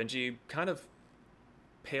 Benji kind of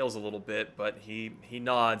pales a little bit, but he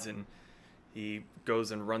nods and he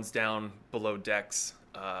goes and runs down below decks.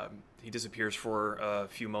 He disappears for a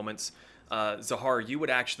few moments. Zahar, you would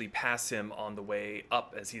actually pass him on the way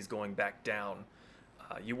up as he's going back down.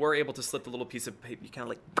 You were able to slip the little piece of paper, you kind of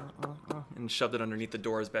like, and shoved it underneath the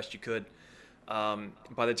door as best you could.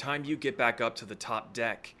 By the time you get back up to the top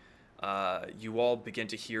deck, you all begin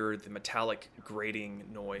to hear the metallic grating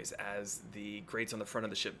noise as the grates on the front of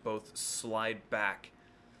the ship both slide back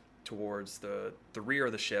towards the rear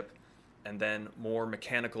of the ship, and then more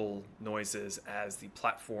mechanical noises as the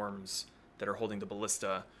platforms that are holding the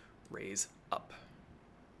ballista raise up.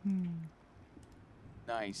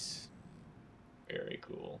 Nice. Very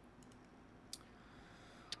cool.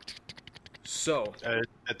 So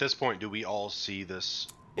At this point, do we all see this?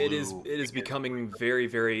 it is blue becoming very,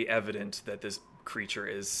 very evident that this creature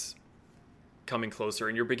is coming closer,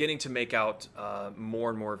 and you're beginning to make out more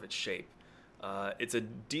and more of its shape. It's a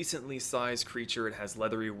decently sized creature. It has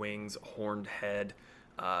leathery wings, horned head.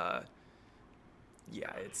 Yeah,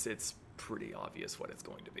 it's pretty obvious what it's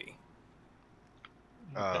going to be.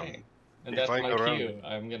 Okay. And if that's I my go around- cue.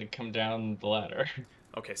 I'm gonna come down the ladder.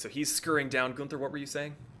 Okay, so he's scurrying down. Gunther, what were you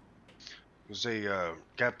saying? Say,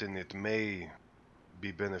 Captain, it may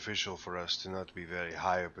be beneficial for us to not be very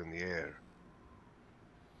high up in the air.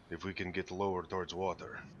 If we can get lower towards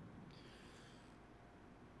water.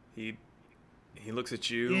 He looks at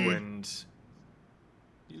you and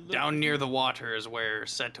Down near the water is where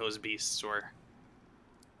Seto's beasts were.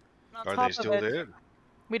 On Are top they of still it, there?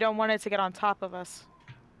 We don't want it to get on top of us.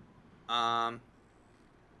 Well,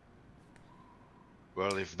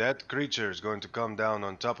 if that creature is going to come down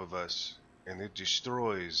on top of us and it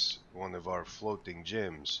destroys one of our floating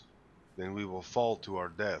gems, then we will fall to our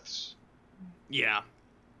deaths. Yeah.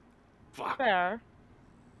 Fuck. Fair.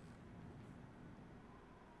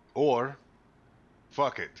 Or,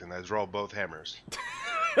 fuck it, and I draw both hammers.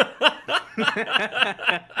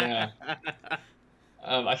 Yeah.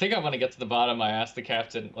 I think I want to get to the bottom. I asked the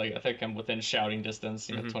captain, like, I think I'm within shouting distance,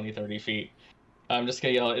 20, 30 feet. I'm just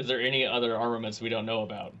gonna yell, is there any other armaments we don't know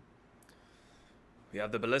about? We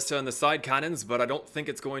have the ballista and the side cannons, but I don't think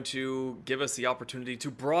it's going to give us the opportunity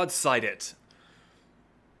to broadside it.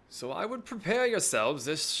 So I would prepare yourselves.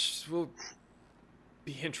 This will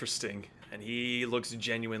be interesting. And he looks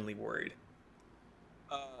genuinely worried.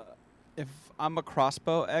 If I'm a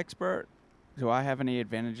crossbow expert, do I have any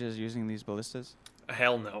advantages using these ballistas?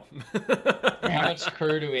 Hell no. How much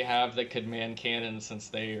crew do we have that could man cannons, since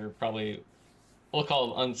they are probably, we'll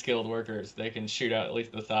call them unskilled workers. They can shoot out at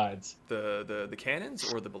least the sides. The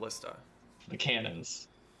cannons or the ballista? The cannons.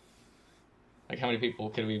 Like, how many people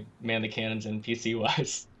could we man the cannons in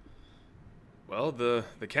PC-wise? Well, the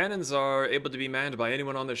cannons are able to be manned by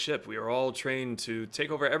anyone on the ship. We are all trained to take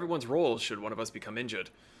over everyone's roles should one of us become injured.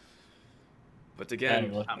 But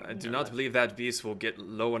again, I do not believe that beast will get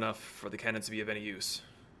low enough for the cannons to be of any use.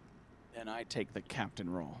 Then I take the captain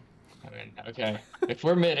role. I mean, okay. If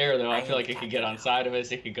we're mid-air, though, I feel like it could get on side of us,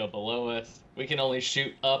 it could go below us. We can only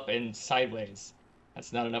shoot up and sideways.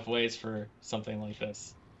 That's not enough ways for something like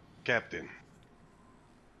this. Captain,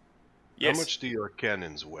 Yes. how much do your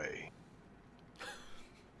cannons weigh?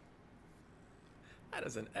 That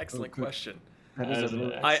is an excellent good. question. That That is is a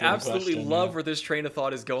an I excellent absolutely question, love yeah. where this train of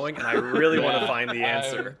thought is going, and I really want to Yeah, find the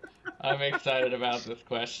answer. I'm excited about this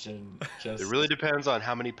question. Just It really depends on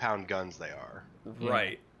how many pound guns they are.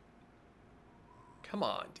 Right. Come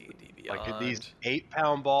on, D&D Beyond. Like, are these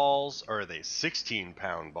 8-pound balls or are they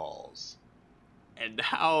 16-pound balls? And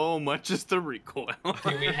how much is the recoil?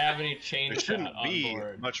 do we have any chain There shot shouldn't on be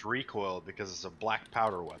board? much recoil because it's a black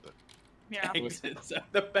powder weapon. Yeah. Exits at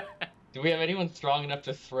the back. Do we have anyone strong enough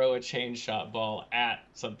to throw a chain shot ball at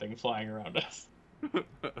something flying around us?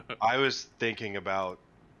 I was thinking about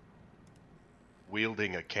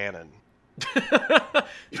wielding a cannon.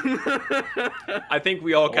 I think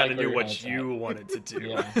we all I kind like of where knew your what head's you wanted to do.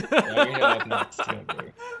 Yeah, yeah, we know I've not too.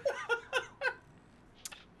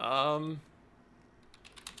 I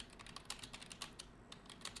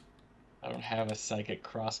don't have a psychic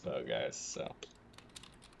crossbow, guys, so.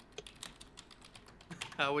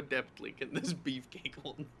 How adeptly can this beefcake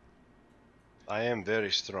hold? I am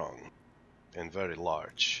very strong and very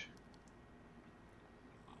large.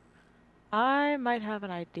 I might have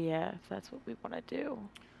an idea if that's what we want to do.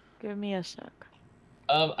 Give me a sec.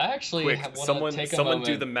 I actually Quick, want to someone take a do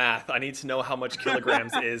moment. the math. I need to know how much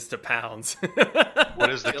kilograms is to pounds.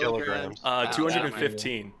 What is the kilograms?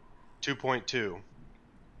 215. 2.2.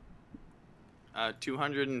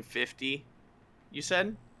 250. You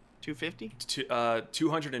said 250?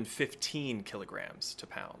 215 kilograms to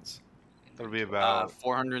pounds. That'll be about.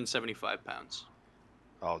 475 pounds.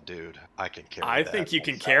 Oh, dude, I can carry I that. think you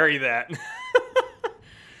can carry that.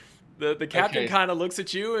 The captain Okay. kind of looks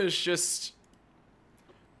at you and is just.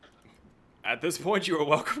 At this point, you are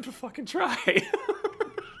welcome to fucking try.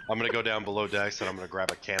 I'm gonna go down below decks and I'm gonna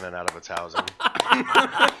grab a cannon out of its housing.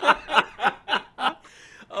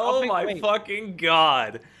 Oh big- my wait. fucking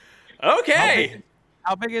god. Okay.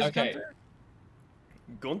 How big is Okay. Gunther?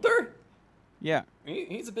 Gunther? Yeah.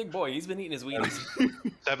 He's a big boy. He's been eating his Wheaties.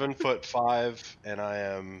 7'5", and I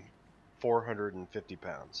am 450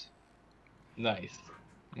 pounds. Nice.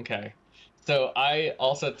 Okay. So I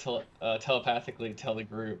also telepathically tell the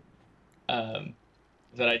group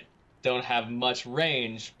that I don't have much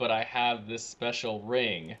range, but I have this special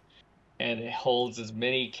ring, and it holds as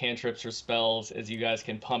many cantrips or spells as you guys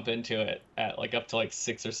can pump into it at like up to like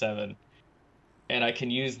 6 or 7. And I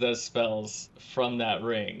can use those spells from that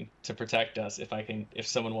ring to protect us if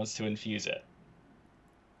someone wants to infuse it.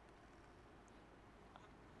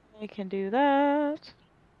 I can do that.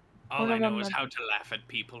 All Hold I on, know is I'm- how to laugh at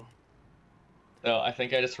people. So I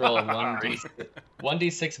think I just roll a Sorry.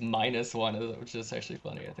 1d6 minus 1, which is actually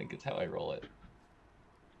funny. I think it's how I roll it.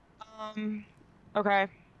 Okay.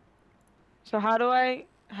 So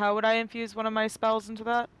how would I infuse one of my spells into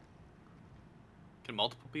that? Can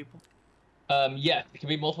multiple people? Yeah, it can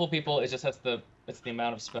be multiple people. It just has it's the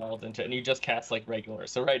amount of spells into it, and you just cast like regular.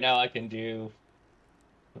 So right now I can do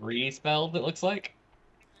 3 spells. It looks like.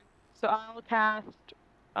 So I'll cast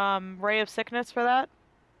Ray of Sickness for that.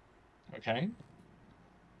 Okay.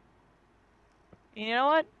 You know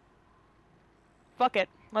what? Fuck it.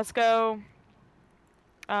 Let's go.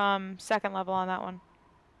 Second level on that one.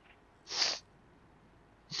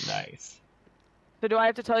 Nice. So do I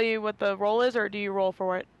have to tell you what the roll is, or do you roll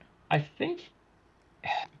for it? I think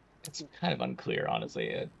it's kind of unclear,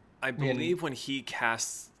 honestly. I believe when he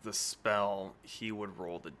casts the spell, he would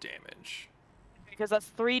roll the damage. Because that's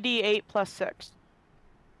 3d8 plus 6.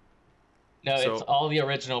 No, So- it's all the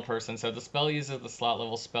original person. So the spell uses the slot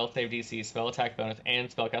level, spell save DC, spell attack bonus, and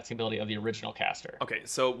spellcasting ability of the original caster. Okay,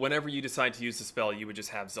 so whenever you decide to use the spell, you would just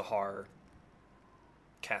have Zahar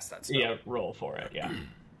cast that spell. Yeah, roll for it. Yeah.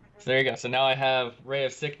 So there you go. So now I have Ray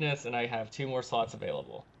of Sickness, and I have 2 more slots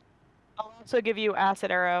available. I'll also give you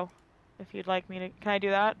Acid Arrow, if you'd like me to. Can I do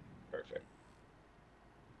that? Perfect.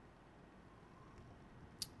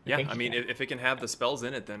 Yeah, think I you mean, can. if it can have the spells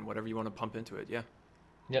in it, then whatever you want to pump into it, yeah.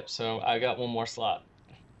 Yep. So I got 1 more slot.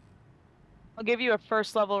 I'll give you a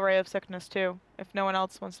first level Ray of Sickness too, if no one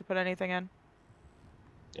else wants to put anything in.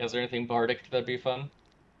 Is there anything bardic that'd be fun?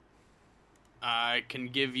 I can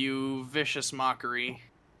give you Vicious Mockery.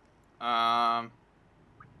 Actual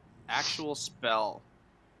spell.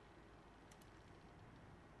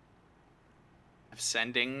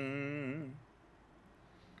 Sending.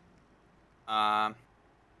 No,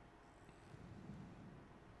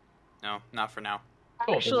 not for now.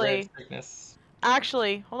 Cool, the Ray of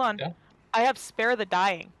Actually, Sickness. hold on. Yeah? I have Spare the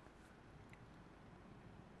Dying,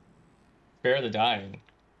 Spare the dying.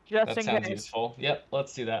 just That in sounds case. useful. Yep.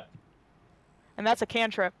 Let's do that. And that's a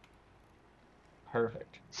cantrip.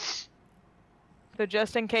 Perfect. So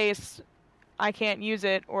just in case I can't use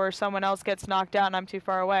it or someone else gets knocked out and I'm too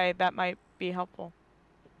far away, that might be helpful.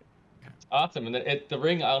 Awesome. And the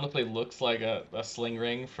ring honestly looks like a sling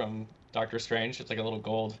ring from Doctor Strange. It's like a little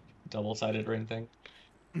gold double-sided ring thing.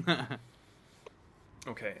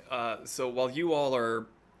 Okay, so while you all are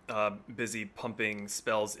busy pumping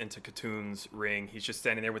spells into Katoon's ring, he's just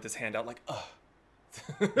standing there with his hand out like, ugh.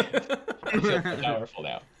 I feel so powerful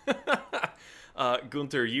now.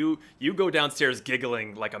 Gunther, you go downstairs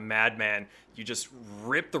giggling like a madman. You just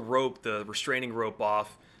rip the restraining rope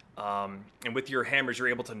off, and with your hammers, you're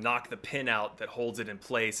able to knock the pin out that holds it in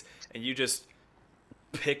place. And you just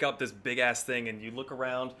pick up this big ass thing, and you look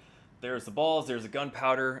around. There's the balls. There's the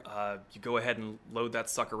gunpowder. You go ahead and load that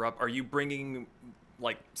sucker up. Are you bringing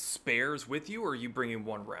like spares with you, or are you bringing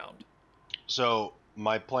 1 round? So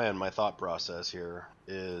my plan, my thought process here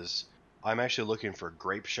is I'm actually looking for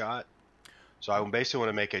grape shot. So I basically want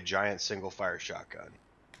to make a giant single fire shotgun.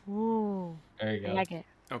 Ooh, There you I go. like it.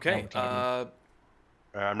 Okay.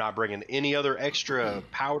 I'm not bringing any other extra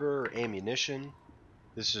powder or ammunition.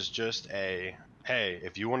 This is just a, hey,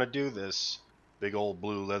 if you want to do this, big old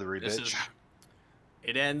blue leathery This bitch. is.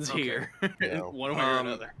 It ends Okay. here, Yeah. one way or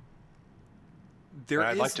another. There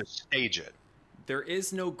I'd is like to stage it. There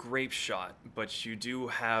is no grape shot, but you do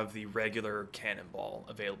have the regular cannonball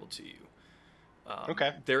available to you.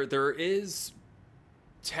 Okay. There is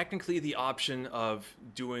technically the option of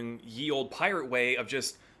doing ye old pirate way of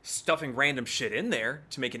just stuffing random shit in there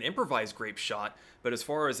to make an improvised grape shot, but as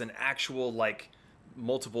far as an actual like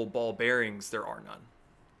multiple ball bearings, there are none.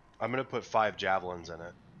 I'm going to put 5 javelins in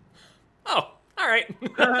it. Oh, all right.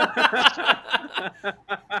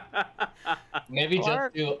 Maybe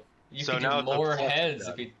Clark. just do. You So could now do it's a more plus heads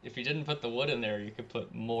shot. if you didn't put the wood in there. You could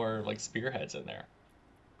put more like spearheads in there.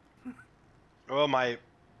 Well,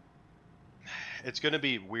 it's going to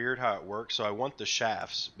be weird how it works. So I want the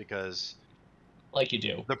shafts because Like you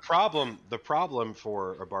do. the problem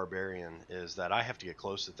for a barbarian is that I have to get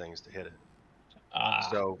close to things to hit it.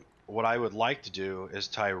 So what I would like to do is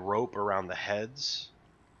tie rope around the heads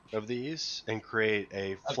of these and create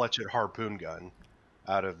a fletched harpoon gun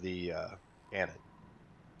out of the cannon.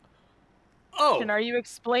 Oh, And are you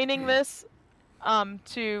explaining this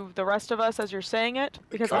to the rest of us as you're saying it?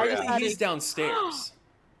 Because I just had he's downstairs.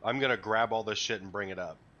 I'm going to grab all this shit and bring it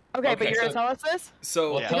up. Okay, but Okay, you're so- gonna tell us this?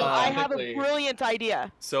 So, Well, Because I have a Technically- brilliant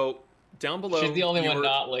idea. so down below. She's the only you one were-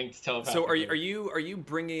 not linked telepathically. So are you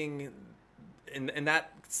bringing, in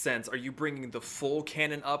that sense, are you bringing the full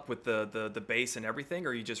cannon up with the base and everything, or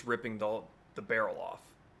are you just ripping the barrel off?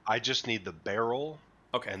 I just need the barrel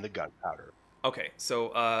Okay. and the gunpowder. Okay.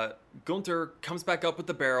 So Gunther comes back up with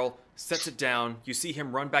the barrel, sets it down. You see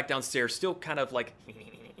him run back downstairs, still kind of like.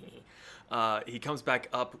 He comes back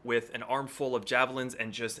up with an armful of javelins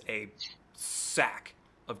and just a sack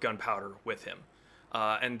of gunpowder with him.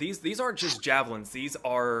 And these aren't just javelins; these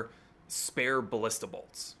are spare ballista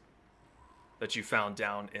bolts that you found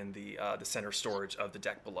down in the center storage of the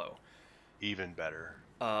deck below. even better.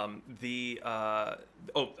 I'm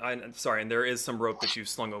sorry, and there is some rope that you've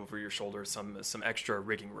slung over your shoulder, some extra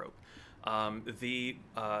rigging rope. The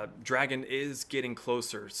dragon is getting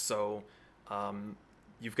closer, so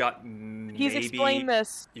you've got He's explained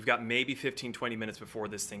this. You've got maybe 15-20 minutes before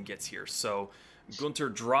this thing gets here. So Gunter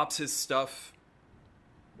drops his stuff.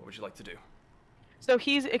 What would you like to do? So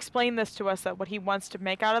he's explained this to us, that what he wants to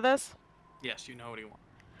make out of this. Yes, you know what he wants.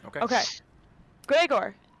 Okay. Okay.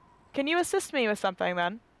 Gregor, can you assist me with something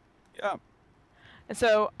then? Yeah. And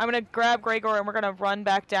so I'm gonna grab Gregor and we're gonna run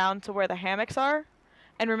back down to where the hammocks are.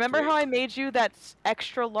 And remember how I made you that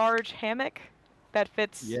extra large hammock that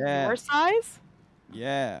fits Yeah. your size?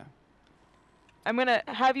 Yeah. I'm gonna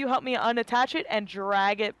have you help me unattach it and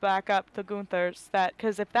drag it back up to Gunther's.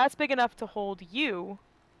 Because if that's big enough to hold you,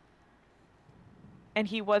 and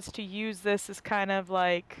he was to use this as kind of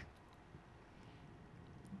like,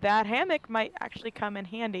 that hammock might actually come in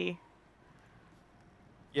handy.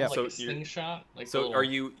 Yeah. Like So a you're- slingshot. Like So little... are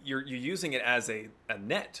you're using it as a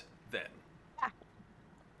net then?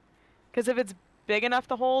 Because if it's big enough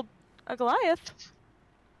to hold a Goliath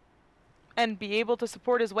and be able to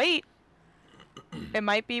support his weight, it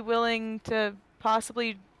might be willing to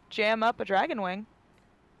possibly jam up a dragon wing.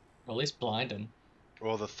 Or at least blind him.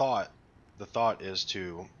 Well, the thought is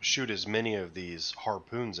to shoot as many of these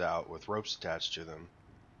harpoons out with ropes attached to them,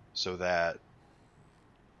 so that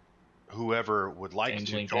whoever would like to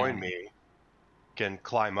Dangling join down. me can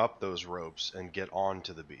climb up those ropes and get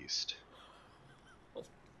onto the beast.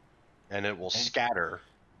 And it will scatter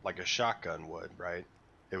like a shotgun would, right?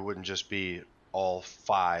 It wouldn't just be all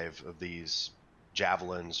 5 of these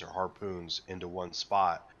javelins or harpoons into one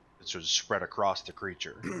spot. It should spread across the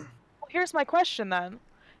creature. Well, here's my question then.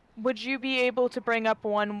 Would you be able to bring up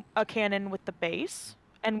a cannon with the base?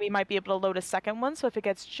 And we might be able to load a second one, so if it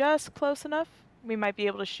gets just close enough, we might be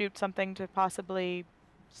able to shoot something to possibly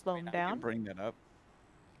slow him I can down. bring that up.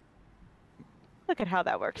 Look at how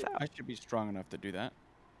that works out. I should be strong enough to do that.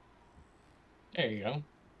 There you go.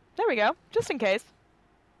 There we go, just in case.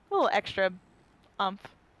 A little extra umph.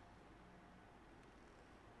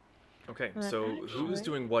 Okay, Well, so who's actually-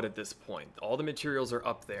 doing what at this point? All the materials are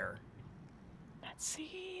up there. Let's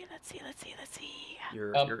see.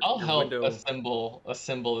 Your I'll your help window.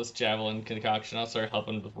 assemble this javelin concoction. I'll start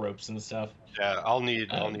helping with ropes and stuff. Yeah, I'll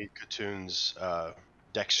need Um, Katoon's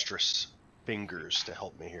dexterous fingers to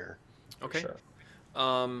help me here. For Okay. Sure.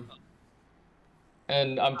 And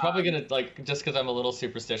And I'm probably gonna like just because I'm a little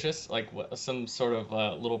superstitious, like some sort of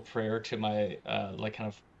little prayer to my like kind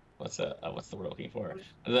of what's the word I'm looking for?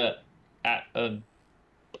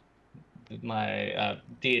 My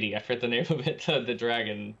deity. I forget the name of it. The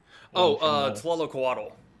dragon. one from,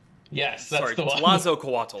 Tlalocoatl. Yes, that's Sorry, the one.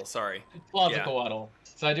 Tlazocoatl. Sorry. Tlazocoatl.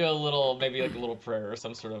 So I do a little, maybe like a little prayer or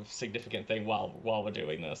some sort of significant thing while we're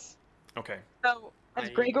doing this. Okay. So, as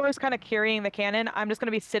I- Gregor is kind of carrying the cannon, I'm just going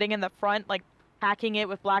to be sitting in the front, like, packing it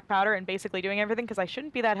with black powder and basically doing everything, because I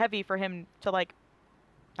shouldn't be that heavy for him to, like,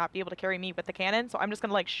 not be able to carry me with the cannon. So I'm just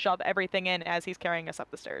going to, like, shove everything in as he's carrying us up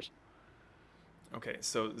the stairs. Okay.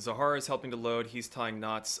 So Zahar is helping to load. He's tying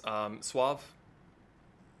knots. Suave.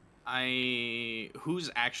 Who's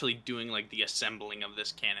actually doing like the assembling of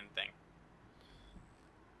this cannon thing?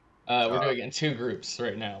 We're doing it in 2 groups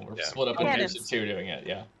right now. We're Yeah. split up in Cannons. groups of 2 doing it,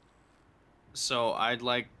 yeah. So I'd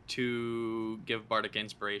like to give Bardic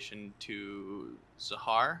Inspiration to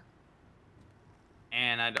Zahar.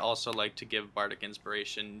 And I'd also like to give Bardic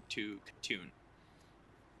Inspiration to Katoon.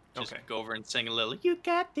 Just Okay. go over and sing a little "You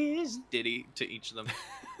got this" ditty to each of them.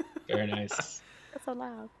 Very nice. That's so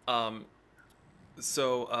loud.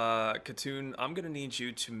 So Katoon, I'm gonna need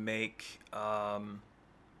you to make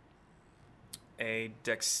a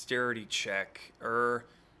dexterity check.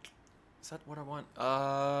 Is that what I want?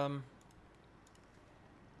 Let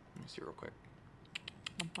me see real quick.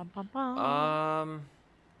 Bum, bum, bum, bum.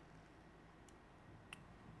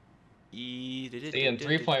 See, in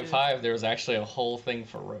 3.5, there was actually a whole thing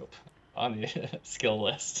for rope on the skill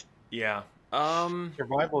list. Yeah.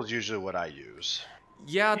 Survival is usually what I use.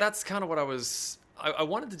 Yeah, that's kind of what I was. I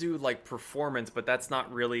wanted to do like performance, but that's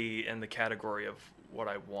not really in the category of what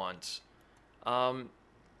I want.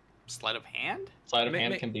 Sleight of hand? Sleight of Ma-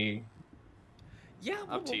 hand ma- can be. Yeah,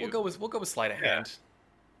 Up to we'll you. go with sleight of Yeah. hand.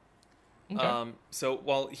 Okay. So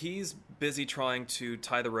while he's busy trying to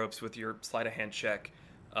tie the ropes with your sleight of hand check,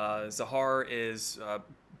 Zahar is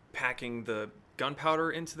packing the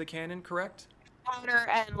gunpowder into the cannon, correct? Powder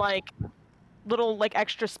and, like, little, like,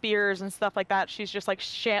 extra spears and stuff like that. She's just, like,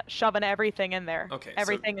 shoving everything in there. Okay, so-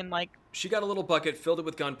 Everything in, like, She got a little bucket, filled it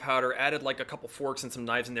with gunpowder, added like a couple forks and some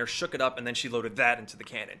knives in there, shook it up, and then she loaded that into the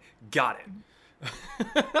cannon. Got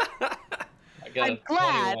it. got I'm a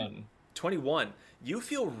glad. 21. 21. You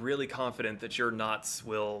feel really confident that your knots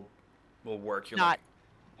will work. You're Not. like,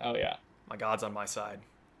 Oh yeah, my god's on my side.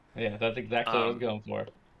 yeah. That's exactly what I was going for.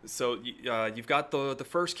 So you've got the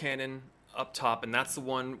first cannon up top, and that's the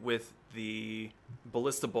one with the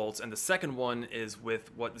ballista bolts, and the second one is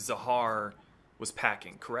with what Zahar was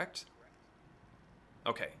packing, correct?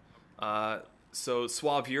 Okay. So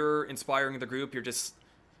Suave, you're inspiring the group. You're just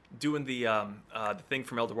doing the thing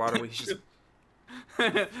from El Dorado. Where he's just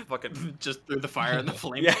fucking Just through the fire and the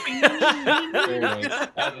flame. yeah. Very nice.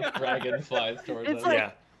 As the dragon flies towards It's us. like-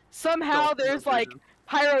 Yeah. Somehow Don't there's feel like vision.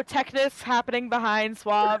 pyrotechnics happening behind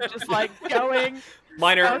Swab, just like going.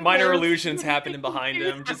 Minor Okay. illusions happening behind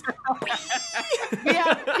him. Just We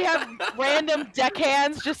have random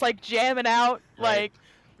deckhands just like jamming out, Right. like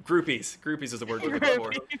groupies. Groupies is the word you're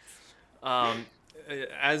looking for.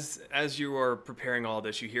 As you are preparing all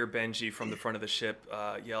this, you hear Benji from the front of the ship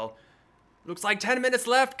yell, "Looks like 10 minutes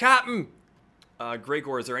left, Captain!"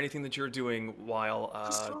 Gregor, is there anything that you're doing while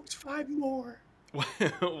 5 more.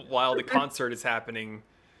 while the concert is happening?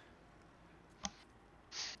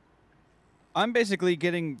 I'm basically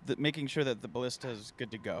making sure that the ballista is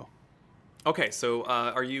good to go. Okay, so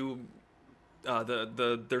are you?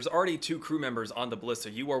 There's already 2 crew members on the ballista.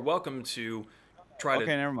 You are welcome to try Okay,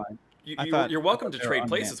 to. never mind. You're welcome to they were trade unmanned.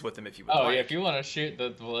 places with them if you would Oh like. yeah, if you want to shoot the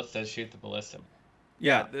ballista, shoot the ballista.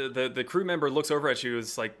 Yeah, the crew member looks over at you.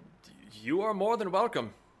 Is like, you are more than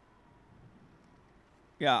welcome.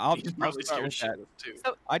 Yeah, I'll He's just probably start scared with that. shitless too.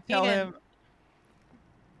 so. I tell Ian. him.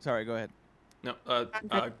 Sorry, go ahead. No,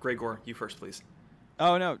 Gregor, you first, please.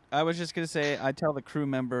 Oh no, I was just gonna say I tell the crew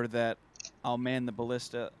member that I'll man the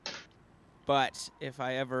ballista, but if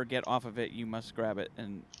I ever get off of it, you must grab it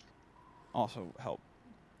and also help.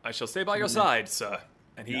 I shall stay by your side, sir.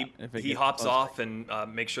 And Yeah, if it he gets hops close. off and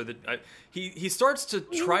makes sure that he starts to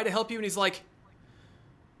try to help you, and he's like,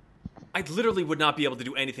 I literally would not be able to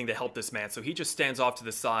do anything to help this man. So he just stands off to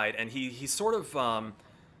the side, and he sort of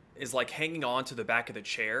is like hanging on to the back of the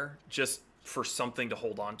chair just for something to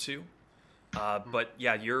hold on to. But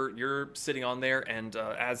yeah, you're sitting on there, and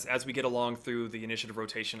as we get along through the initiative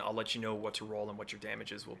rotation, I'll let you know what to roll and what your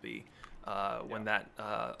damages will be when that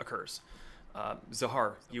occurs.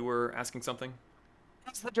 Zahar, you were asking something?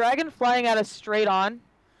 Is the dragon flying at us straight on?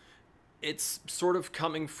 It's sort of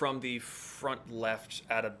coming from the front left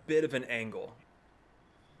at a bit of an angle.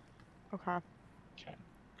 Okay. Okay.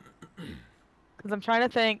 Because I'm trying to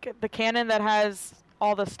think, the cannon that has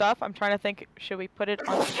all the stuff, I'm trying to think, should we put it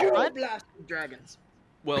on the front? Blast dragons.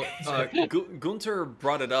 Well, Gunter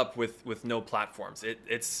brought it up with no platforms.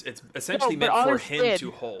 It's essentially No, but meant for ours him did.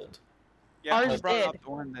 to hold. Yeah, I Ours brought did. up the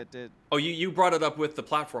one that did. Oh, you brought it up with the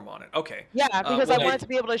platform on it. Okay. Yeah, because well, I wanted to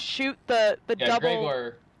be able to shoot the Yeah, double.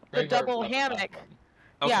 Gregor the double brought the hammock. platform.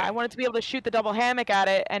 Okay. Yeah, I wanted to be able to shoot the double hammock at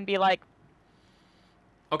it and be like,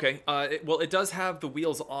 Okay. Well, it does have the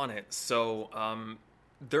wheels on it, so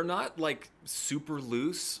they're not like super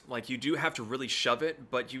loose. Like you do have to really shove it,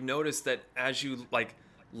 but you notice that as you like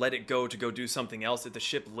let it go to go do something else, if the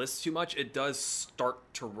ship lists too much, it does start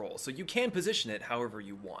to roll. So you can position it however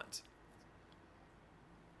you want.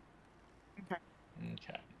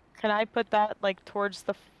 Okay. can I put that like towards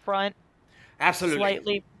the front, Absolutely.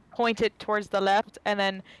 slightly point it towards the left, and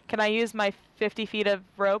then can I use my 50 feet of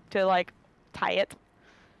rope to like tie it?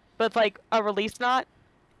 But like a release knot?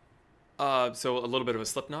 So a little bit of a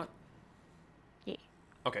slip knot. Yeah.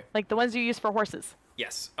 Okay. Like the ones you use for horses.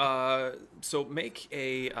 Yes. So make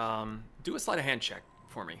a do a sleight of hand check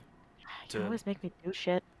for me. You To- always make me do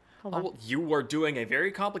shit. Hold Oh, on. well, you are doing a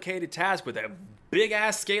very complicated task with a big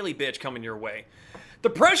ass scaly bitch coming your way. The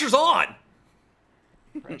pressure's on.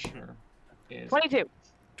 Pressure is 22.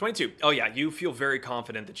 22. Oh yeah, you feel very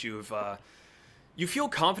confident that you've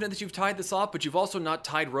tied this off, but you've also not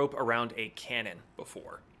tied rope around a cannon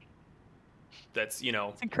before. That's,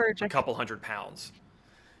 It's encouraging. a couple 100 pounds.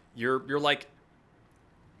 You're like,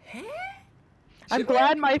 I'm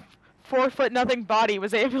glad my 4 foot nothing body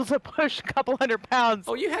was able to push a couple 100 pounds.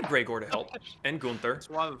 oh, you had Gregor to help and Gunther.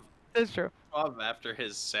 Suave, That's true. after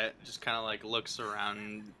his set, just kind of like looks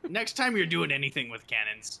around. Next time you're doing anything with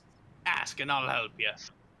cannons, ask and I'll help you.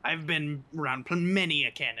 I've been around many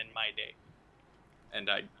a cannon my day. And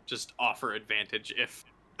I just offer advantage if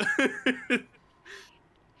I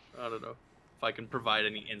don't know if I can provide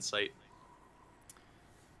any insight.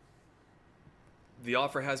 The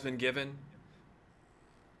offer has been given.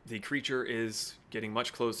 The creature is getting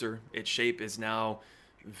much closer. Its shape is now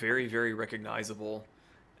very, very recognizable.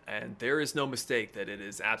 And there is no mistake that it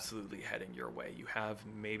is absolutely heading your way. You have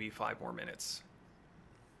maybe 5 more minutes.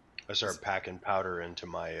 I start packing powder into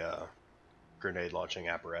my grenade launching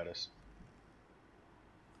apparatus.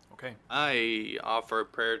 Okay. I offer a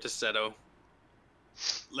prayer to Seto.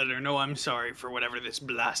 Let her know I'm sorry for whatever this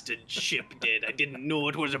blasted ship did. I didn't know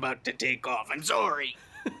it was about to take off. I'm sorry.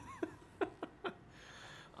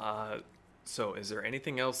 So is there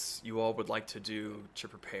anything else you all would like to do to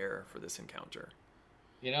prepare for this encounter?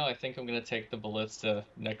 You know, I think I'm gonna take the ballista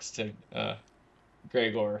next to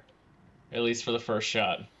Gregor, at least for the first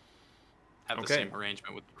shot. Have the Okay. same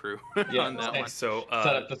arrangement with the crew Yeah, on that okay. one. So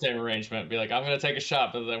Set up the same arrangement. Be like, I'm gonna take a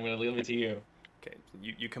shot, but then I'm gonna leave it to you. okay,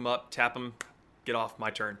 you come up, tap him, get off. My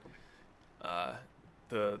turn.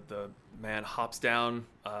 The man hops down,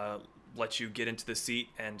 lets you get into the seat,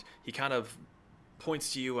 and he kind of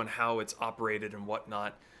points to you on how it's operated and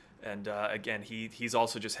whatnot. And again, he's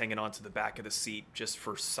also just hanging on to the back of the seat just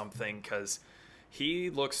for something because he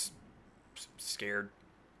looks scared.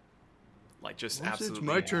 Like just Mom said absolutely it's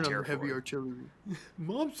my turn on the terrified. heavy artillery.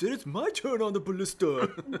 Mom said it's my turn on the ballista.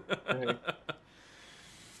 Right.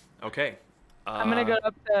 Okay. I'm gonna go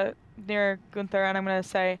up to near Gunther and I'm gonna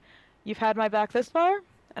say, "You've had my back this far,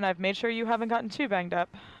 and I've made sure you haven't gotten too banged up.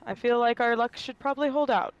 I feel like our luck should probably hold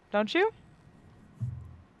out, don't you?"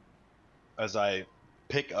 As I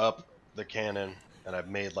pick up the cannon and I've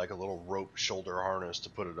made like a little rope shoulder harness to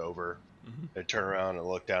put it over, I turn around and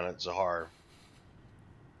look down at Zahar.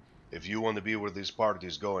 If you want to be where these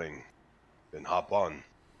party's going, then hop on.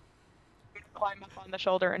 Climb up on the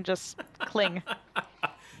shoulder and just cling.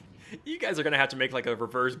 You guys are gonna have to make like a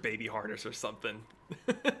reverse baby harness or something.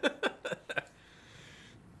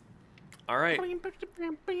 All right.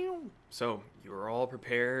 So you are all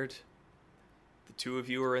prepared. The two of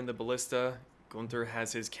you are in the ballista. Gunther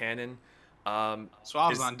has his cannon.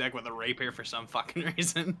 Suave's Is- on deck with a rapier for some fucking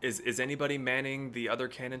reason. Is anybody manning the other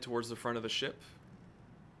cannon towards the front of the ship?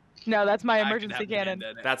 No, that's my I could emergency have the cannon.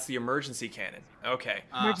 bandana. That's the emergency cannon. Okay.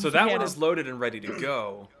 Ah. So that one cannon. is loaded and ready to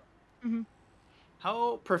go.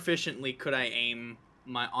 How proficiently could I aim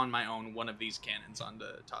on my own one of these cannons on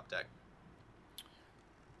the top deck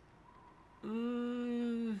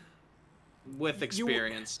with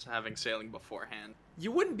experience, having sailing beforehand?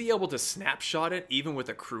 You wouldn't be able to snapshot it even with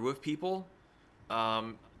a crew of people,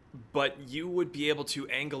 but you would be able to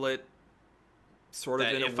angle it sort of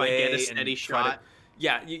That in a if way I get a and steady try to- shot,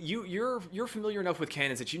 yeah, you're familiar enough with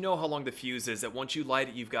cannons that you know how long the fuse is. That once you light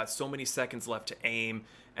it, you've got so many seconds left to aim,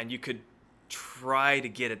 and you could try to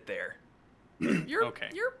get it there. You're Okay.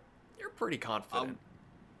 You're pretty confident.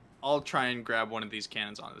 I'll try and grab one of these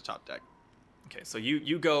cannons on the top deck. Okay, so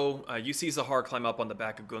you go. You see Zahar climb up on the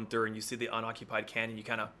back of Gunther, and you see the unoccupied cannon. You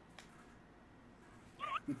kind of.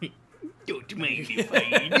 Don't mind if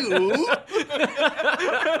I do.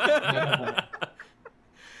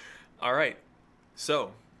 All right.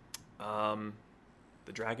 So,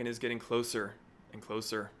 the dragon is getting closer and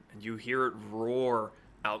closer, and you hear it roar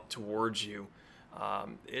out towards you.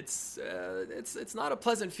 It's not a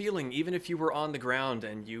pleasant feeling, even if you were on the ground,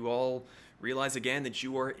 and you all realize again that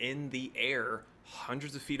you are in the air,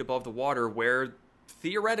 hundreds of feet above the water, where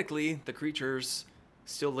theoretically the creatures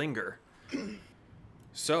still linger.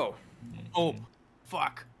 So, Oh,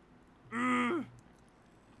 fuck.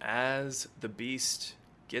 as the beast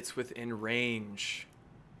gets within range,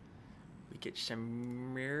 we get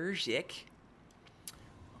some music.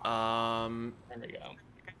 There we go.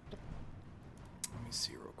 Let me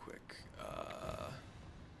see real quick.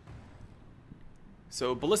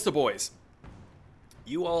 So, Ballista Boys,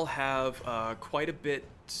 you all have quite a bit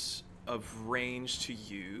of range to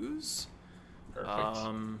use. Perfect.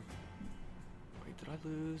 Wait, did I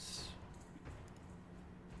lose?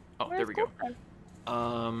 Oh, Where's there we go.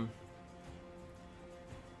 Gunther?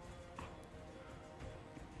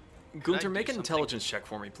 Gunther, do make an something? intelligence check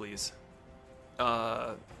for me, please.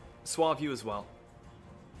 Suave, you as well.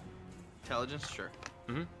 Intelligence, sure.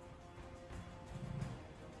 Mhm.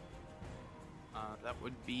 That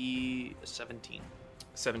would be a 17.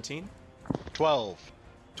 17? 12.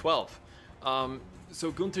 12.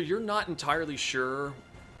 So Gunther, you're not entirely sure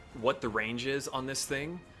what the range is on this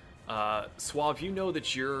thing. Suave, you know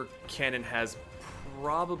that your cannon has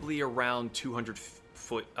probably around 200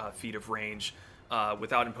 feet of range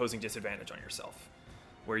without imposing disadvantage on yourself,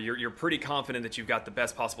 where you're pretty confident that you've got the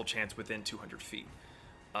best possible chance within 200 feet.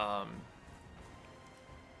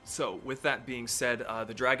 So, with that being said,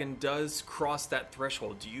 the dragon does cross that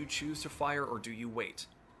threshold. Do you choose to fire or do you wait?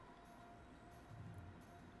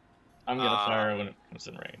 I'm gonna fire when it comes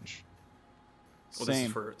in range. Well, this is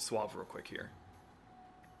Same. for Suave real quick here.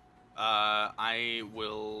 I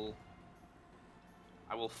will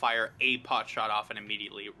fire a pot shot off and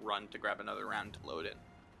immediately run to grab another round to load it,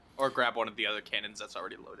 or grab one of the other cannons that's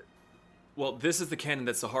already loaded. Well, this is the cannon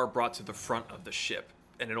that Zahar brought to the front of the ship.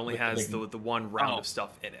 and it only With the has big- the one round Oh. of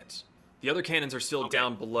stuff in it. The other cannons are still Okay.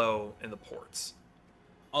 down below in the ports.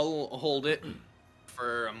 I'll hold it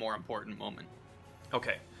for a more important moment.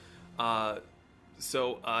 Okay.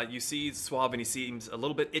 So you see Suave, and he seems a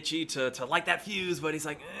little bit itchy to light that fuse, but he's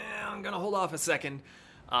like, I'm gonna hold off a second.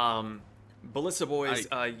 Ballista boys,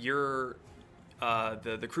 you're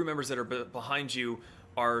the crew members that are behind you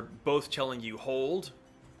are both telling you hold,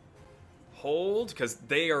 because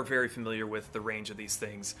they are very familiar with the range of these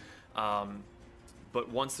things. But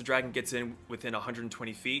once the dragon gets in within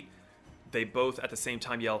 120 feet, they both at the same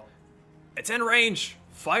time yell, "It's in range!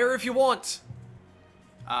 Fire if you want!"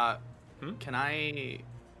 Can I,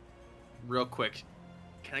 real quick,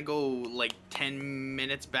 can I go like 10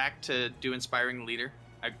 minutes back to do Inspiring Leader?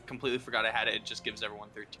 I completely forgot I had it. It just gives everyone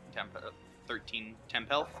 13 temp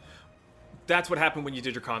health. That's what happened when you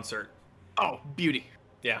did your concert. Oh, beauty.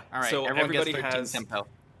 Yeah. All right, So everyone everybody gets 13 has temp health.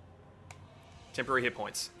 temporary hit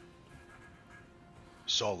points.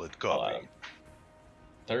 Solid copy.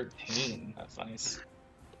 13. That's nice.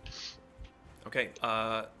 Okay.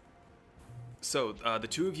 So the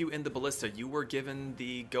two of you in the ballista, you were given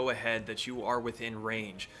the go-ahead that you are within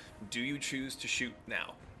range. Do you choose to shoot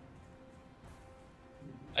now?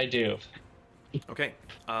 I do. Okay.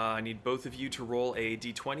 I need both of you to roll a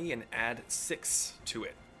d20 and add 6 to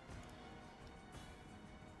it.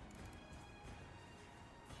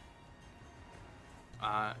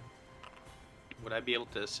 Would I be able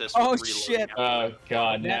to assist Oh, with reloading shit. after Oh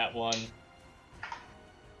god, Nat- nat 1.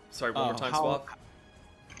 Sorry, one more time, how- Suave.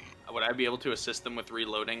 Would I be able to assist them with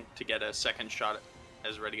reloading to get a second shot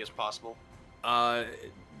as ready as possible?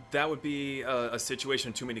 That would be a situation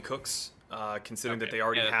of too many cooks, considering that Okay, they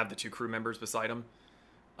already yeah. have the two crew members beside them.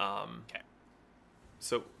 Okay.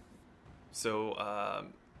 So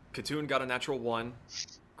Katoon got a natural 1.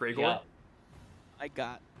 Gregor, Yeah. I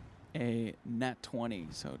got a nat 20,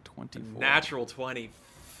 so 24. natural 20.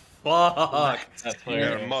 Fuck. That's There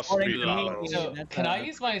hilarious. must According be to me, levels. you know, So, that's can I a-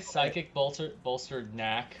 use my psychic bolstered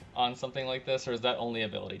knack on something like this, or is that only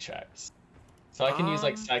ability checks? So I can use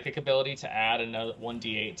like psychic ability to add another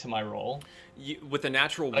 1d8 to my roll. With a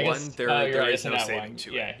natural I 1, guess there you're right, is it's a no nat saving one.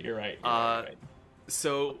 to Yeah, it. you're right. Right.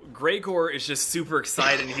 So Gregor is just super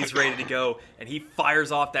excited and he's ready to go, and he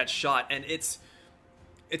fires off that shot, and it's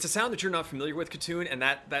a sound that you're not familiar with, Katoon, and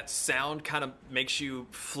that sound kind of makes you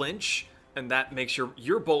flinch, and that makes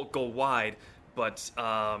your bolt go wide. But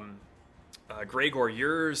Gregor,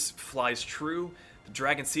 yours flies true. The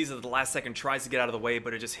dragon sees it at the last second, tries to get out of the way,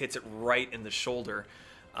 but it just hits it right in the shoulder.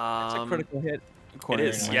 It's a critical hit. It according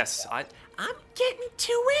is, to- yes. I'm getting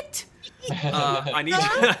to it. I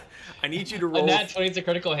need you to A roll. nat 20 is a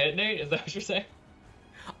critical hit, Nate? Is that what you're saying?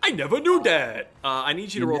 I never knew that. I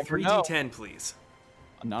need you to You roll never know. 3d10, please.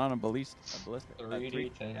 Not on a ballista.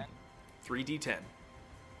 3d10. 3d10.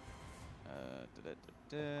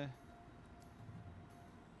 Da-da-da-da.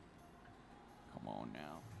 Come on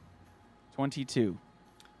now. 22.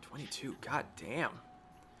 22. God damn.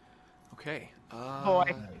 Okay. Boy.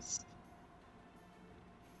 Nice.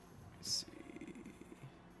 Let's see.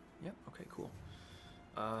 Yep. Okay. Cool.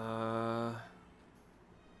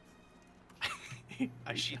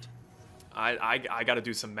 I sheet. I got to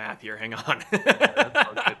do some math here. Hang on.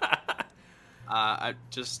 I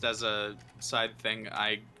just as a side thing,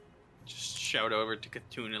 I just shout over to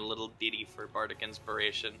Katoon a little ditty for bardic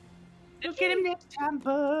inspiration. You'll get him next time,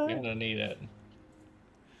 bud. You're gonna need it.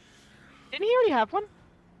 Didn't he already have one?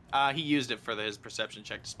 He used it for his perception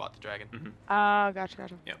check to spot the dragon. Gotcha.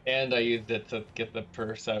 And I used it to get the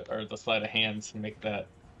or the sleight of hand to make that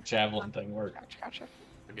javelin thing work. Gotcha.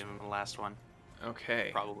 I'll give him the last one, Okay.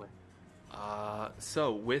 probably.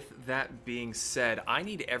 So with that being said, I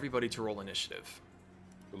need everybody to roll initiative.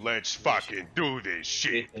 Let's fucking do this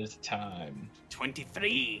shit. It is time.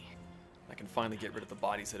 23. I can finally get rid of the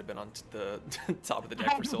bodies that have been on the top of the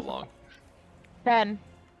deck for so long. 10.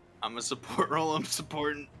 I'm a support role. I'm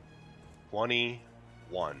supporting. 21.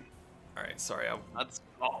 All right. Sorry, I That's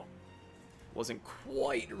all. wasn't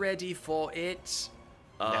quite ready for it.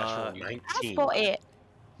 Natural That's 19. for it.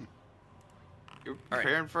 You're right.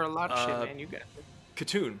 preparing for a lot of Uh, shit, man. You got it.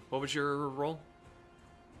 Katoon, what was your roll?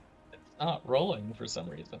 It's not rolling for some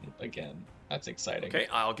reason. Again, that's exciting. Okay,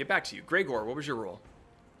 I'll get back to you. Gregor, what was your roll?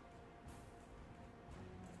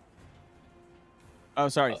 Oh,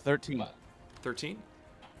 sorry. Oh, 13. come on. 13.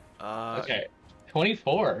 Okay.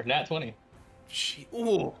 24. Nat 20.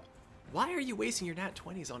 Ooh. Why are you wasting your nat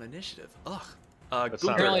 20s on initiative? Ugh. That's Gunther,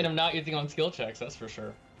 not Apparently, I'm not using on skill checks. That's for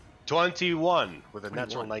sure. 21 with a 21.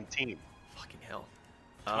 natural 19. Fucking hell.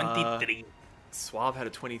 23. Suave had a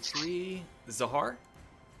 23. Zahar?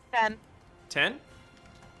 10. 10?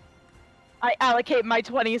 I allocate my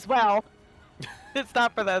 20 as well. It's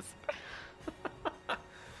not for this.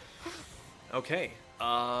 Okay.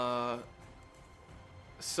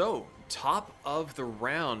 So, top of the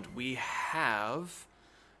round, we have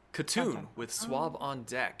Katoon with Swab on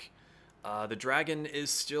deck. The dragon is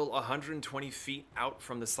still 120 feet out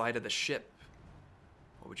from the side of the ship.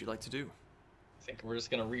 What would you like to do? I think we're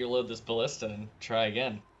just gonna reload this ballista and try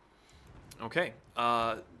again. Okay.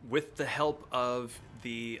 With the help of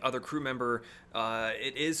the other crew member,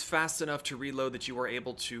 it is fast enough to reload that you are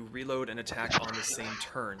able to reload and attack on the same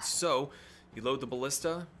turn. So, you load the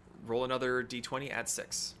ballista, roll another d20, add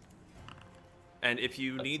 6. And if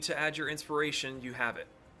you need to add your inspiration, you have it.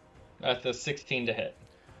 That's a 16 to hit.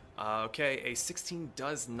 Okay, a 16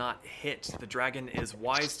 does not hit. The dragon is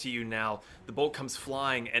wise to you now. The bolt comes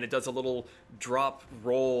flying, and it does a little drop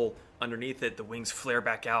roll underneath it. The wings flare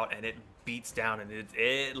back out, and it beats down, and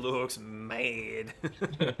it looks mad.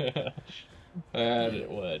 And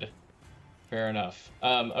it would. Fair enough.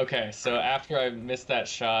 Okay, so after I missed that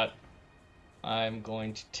shot, I'm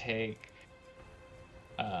going to take...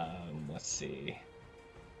 let's see...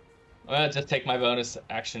 I'm gonna just take my bonus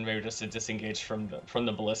action, maybe just to disengage from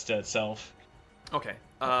the ballista itself. Okay.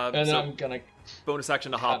 And so I'm gonna... bonus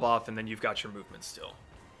action to hop off, and then you've got your movement still.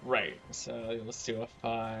 Right, so let's do a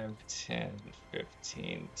 5, 10,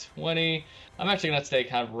 15, 20. I'm actually going to stay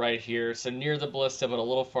kind of right here, so near the ballista, but a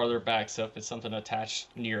little farther back, so if it's something attached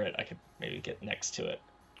near it, I could maybe get next to it.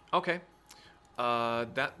 Okay.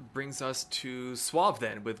 That brings us to Suave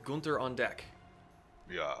then, with Gunther on deck.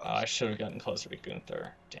 Yeah. I should have gotten closer to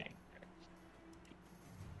Gunther. Dang.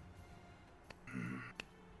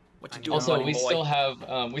 What you doing, Also, buddy we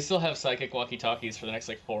boy? still have psychic walkie-talkies for the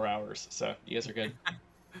next, 4 hours, so you guys are good.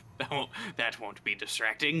 That won't be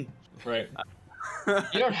distracting. Right.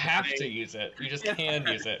 You don't have to use it. You just can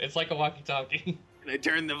use it. It's like a walkie-talkie. Can I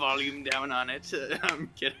turn the volume down on it?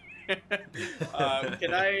 I'm kidding.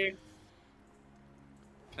 Can I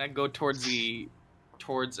go towards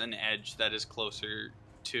an edge that is closer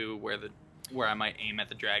to where I might aim at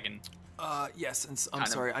the dragon? Yes, and I'm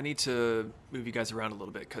sorry, I need to move you guys around a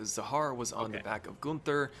little bit, because Zahar was on the back of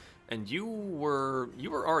Gunther, and you were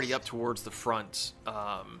already up towards the front,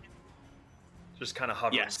 just kind of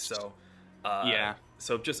hovering. Yes. So, Yeah.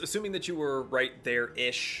 So just assuming that you were right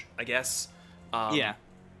there-ish, I guess. Yeah.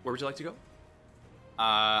 Where would you like to go?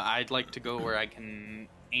 I'd like to go where I can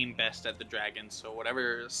aim best at the dragon. So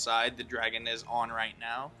whatever side the dragon is on right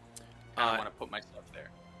now, I want to put myself there.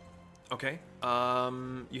 Okay.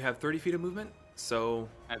 You have 30 feet of movement, so...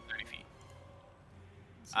 I have 30 feet.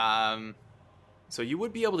 So you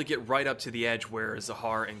would be able to get right up to the edge where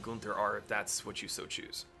Zahar and Gunther are, if that's what you so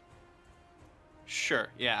choose. Sure.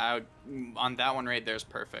 Yeah. On that one right there's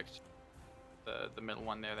perfect. The middle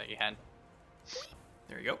one there that you had.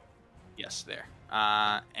 There you go. Yes, there.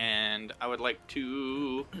 And I would like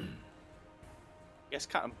to, I guess,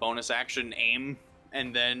 kind of bonus action aim,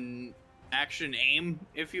 and then action aim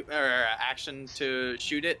or action to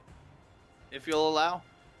shoot it, if you'll allow.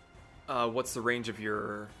 What's the range of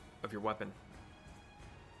your weapon?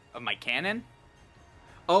 Of my cannon?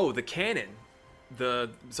 Oh, the cannon. The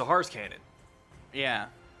Zahar's cannon. Yeah.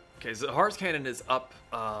 Okay, Zahar's cannon is up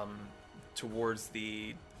towards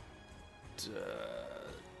the...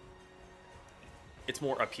 it's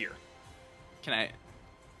more up here. Can I...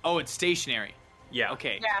 Oh, it's stationary. Yeah.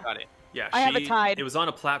 Okay, Yeah. got it. Yeah, I have it tied. It was on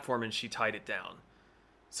a platform and she tied it down.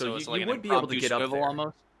 So it's you, like you an would be able to impromptu get up swivel there.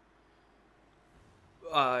 almost?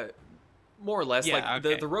 More or less. Yeah, like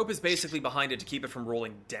okay. the rope is basically behind it to keep it from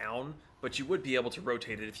rolling down, but you would be able to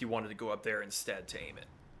rotate it if you wanted to go up there instead to aim it.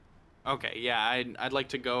 Okay, yeah, I'd like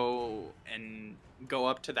to go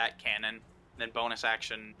up to that cannon, then bonus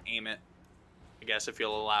action aim it, I guess, if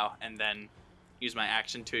you'll allow, and then use my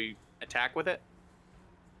action to attack with it.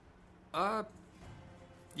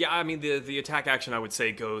 Yeah, I mean the attack action I would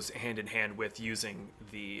say goes hand in hand with using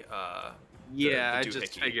the Yeah, I the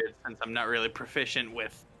just doohickey. figured since I'm not really proficient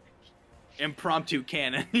with impromptu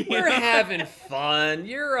cannon. We're having fun.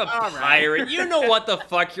 You're a All right. pirate. You know what the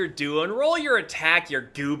fuck you're doing. Roll your attack, you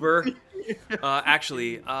goober.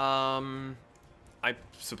 Actually, I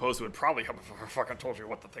suppose it would probably help if I fucking told you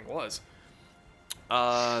what the thing was.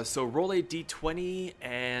 So roll a d20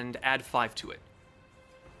 and add 5 to it.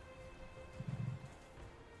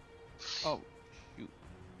 Oh, shoot.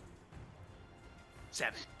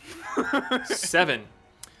 7. 7.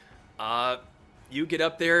 You get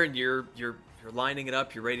up there and you're lining it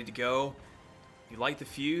up. You're ready to go. You light the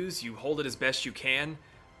fuse. You hold it as best you can,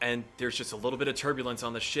 and there's just a little bit of turbulence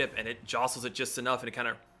on the ship, and it jostles it just enough, and it kind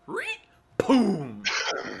of boom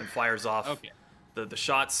and fires off. Okay. The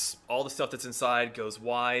shots, all the stuff that's inside goes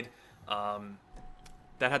wide.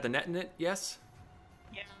 That had the net in it, yes?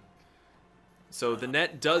 Yeah. So the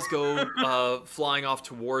net does go flying off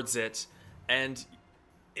towards it, and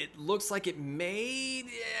it looks like it may,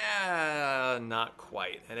 yeah, not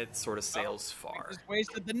quite, and it sort of sails far. Just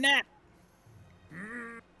wasted the net.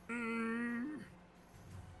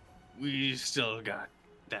 We still got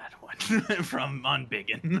that one from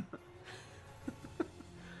Unbiggin.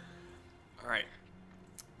 All right.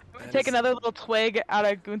 That Take is- another little twig out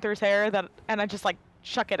of Gunther's hair and I just like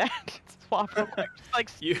chuck it at Swap real quick. Just like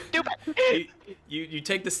You, stupid. you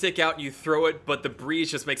take the stick out and you throw it, but the breeze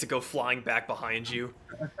just makes it go flying back behind you.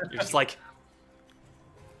 You're just like,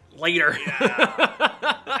 later.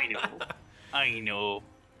 I know.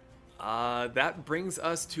 That brings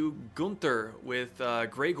us to Gunther with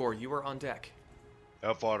Gregor. You are on deck.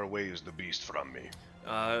 How far away is the beast from me?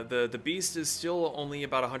 The beast is still only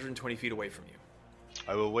about 120 feet away from you.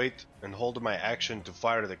 I will wait and hold my action to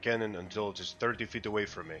fire the cannon until it is 30 feet away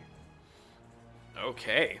from me.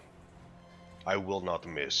 Okay. I will not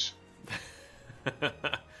miss.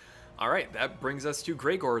 All right, that brings us to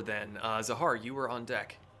Gregor then. Zahar, you were on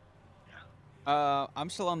deck. I'm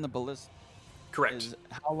still on the ballista. Correct.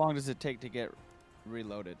 How long does it take to get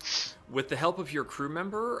reloaded? With the help of your crew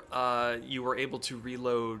member, you were able to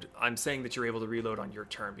reload. I'm saying that you're able to reload on your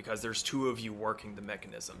turn because there's two of you working the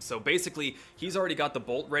mechanism. So basically, he's already got the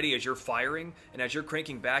bolt ready as you're firing, and as you're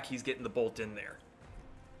cranking back, he's getting the bolt in there.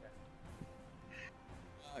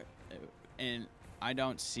 And I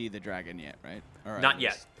don't see the dragon yet, right? Or at Not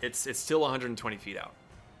yet. least- It's still 120 feet out.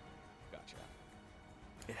 Gotcha.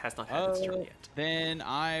 It has not had its turn yet. Then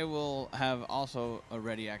I will have also a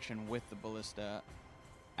ready action with the ballista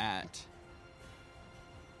at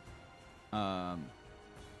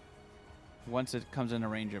once it comes in a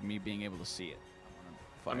range of me being able to see it.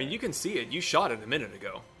 I mean, you can see it. You shot it a minute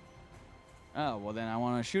ago. Oh, well then I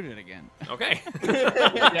want to shoot it again. Okay.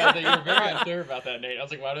 Yeah, you were very unsure about that, Nate. I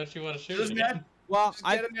was like, why don't you want to shoot it again? Well, Just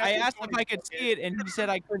I get him I after asked if 20 I could see it, and he said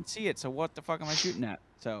I couldn't see it. So what the fuck am I shooting at?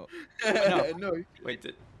 So No. Wait,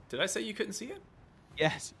 did I say you couldn't see it?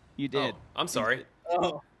 yes, you did. Oh, I'm sorry.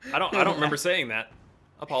 Oh. I don't remember saying that.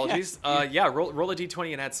 Apologies. Yeah, roll a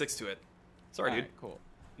d20 and add 6 to it. Sorry, Alright, dude. cool.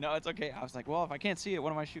 No, it's okay. I was like, well, if I can't see it,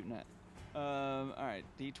 what am I shooting at? All right,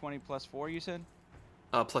 D20 plus 4, you said?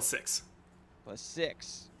 Plus 6. Plus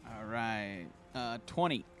 6. All right.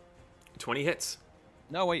 20. 20 hits.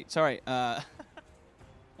 No, wait, sorry.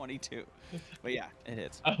 22. But yeah, it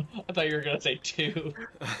hits. I thought you were gonna say 2.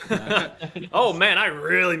 Oh man, I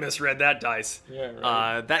really misread that dice. Yeah,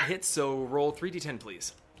 right. That hits, so roll 3d10,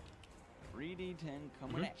 please. 3d10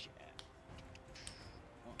 coming at you.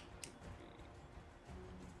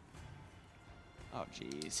 Oh,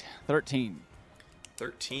 jeez. 13.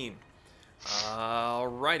 13.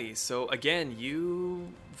 Alrighty, so again, you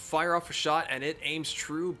fire off a shot and it aims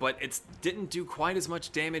true, but it didn't do quite as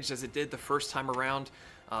much damage as it did the first time around.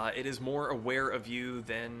 It is more aware of you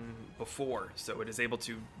than before, so it is able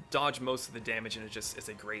to dodge most of the damage, and it's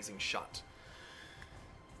a grazing shot.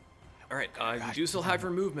 Alright, you do still have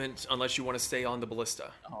your movement unless you want to stay on the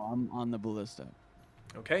ballista. Oh, I'm on the ballista.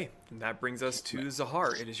 Okay, and that brings us to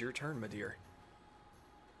Zahar. It is your turn, my dear.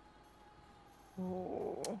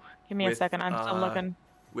 Ooh. Give me a With, second. I'm still looking.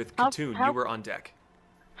 With How- Katoon, how- you were on deck.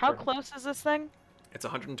 How close is this thing? It's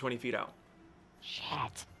 120 feet out.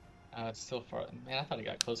 Shit. It's still far. Man, I thought it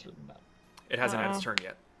got closer than that. It hasn't had its Uh-oh. turn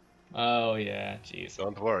yet. Oh yeah, jeez.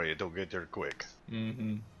 Don't worry, it'll get there quick.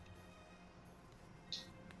 Mm-hmm.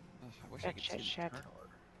 I wish I could see the Shit. turn order.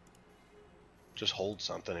 Just hold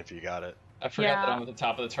something if you got it. I forgot that Yeah. I'm at the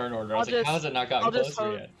top of the turn order. I I'll was like, just- how has it not I'll gotten just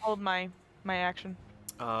closer yet? hold my action.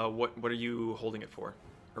 What are you holding it for?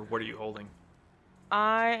 Or what are you holding?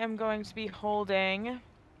 I am going to be holding. Let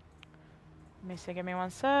me see. Give me one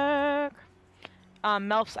sec.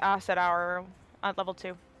 Melf's Asset Hour at level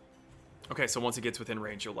 2. Okay, so once it gets within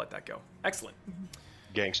range, you'll let that go. Excellent.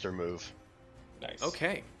 Gangster move. Nice.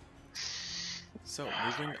 Okay. So,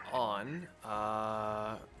 moving on.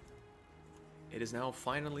 It is now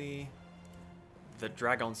finally the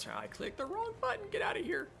dragon's turn. I clicked the wrong button. Get out of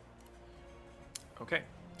here. Okay.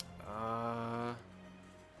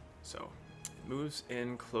 So, it moves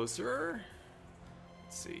in closer.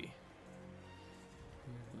 Let's see.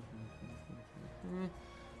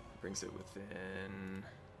 Brings it within. Let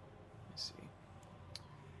me see.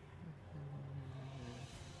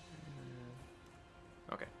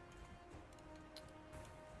 Okay.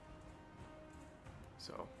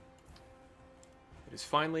 So, it is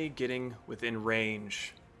finally getting within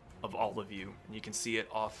range of all of you, and you can see it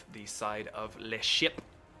off the side of Le Ship.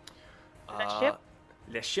 Le Ship?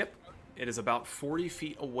 Le Ship. It is about 40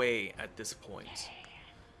 feet away at this point.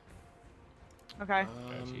 Okay.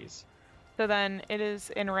 Oh, jeez. So then it is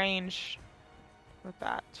in range with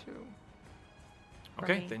that too. for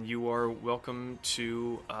Okay, me. then you are welcome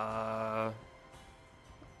to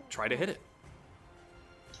try to hit it.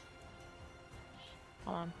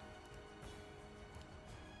 Hold on.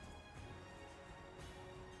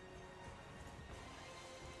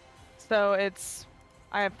 So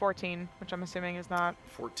I have 14, which I'm assuming is not.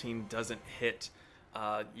 14 doesn't hit.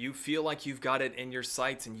 You feel like you've got it in your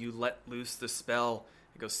sights and you let loose the spell.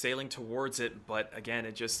 It goes sailing towards it, but again,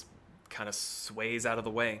 it just kind of sways out of the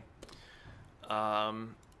way. The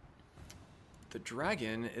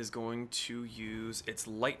dragon is going to use its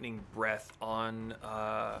lightning breath on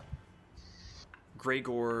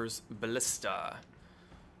Gregor's ballista.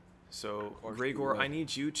 So, Gregor, I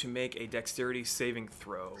need you to make a dexterity saving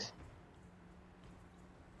throw.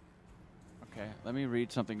 Okay, let me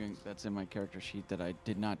read something that's in my character sheet that I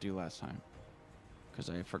did not do last time. Because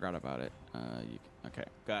I forgot about it. Okay,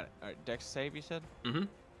 got it. All right, dex save, you said? Mm-hmm.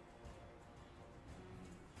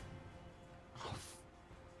 Oh,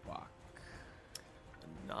 fuck.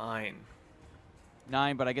 9.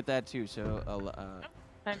 9, but I get that too, so...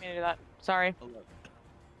 I didn't mean to do that. Sorry. 11.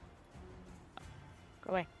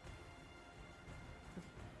 Go away.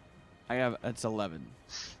 It's 11.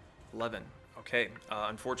 11. Okay.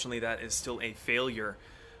 Unfortunately, that is still a failure.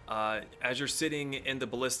 As you're sitting in the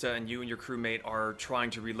ballista and you and your crewmate are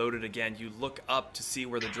trying to reload it again, you look up to see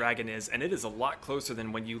where the dragon is, and it is a lot closer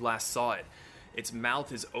than when you last saw it. Its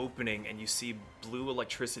mouth is opening, and you see blue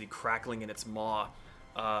electricity crackling in its maw.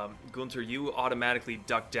 Gunther, you automatically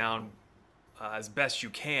duck down as best you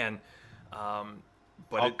can.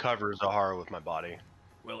 But I'll cover Zahara with my body.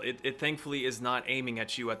 Well, it thankfully is not aiming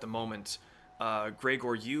at you at the moment.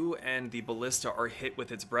 Gregor, you and the ballista are hit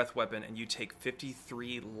with its breath weapon, and you take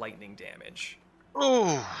 53 lightning damage.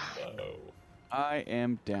 Oh, Whoa. I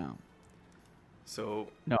am down. So,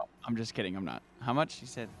 No, I'm just kidding. I'm not. How much? You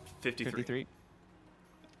said 53. 53?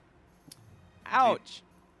 Ouch!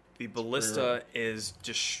 The ballista is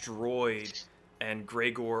destroyed, and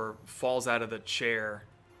Gregor falls out of the chair.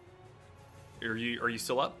 Are you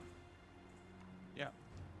still up? Yeah.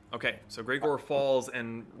 Okay, so Gregor falls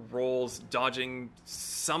and rolls, dodging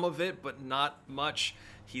some of it, but not much.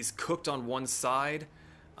 He's cooked on one side.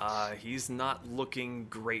 He's not looking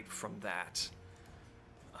great from that.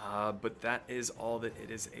 But that is all that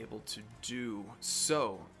it is able to do.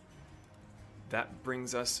 So, that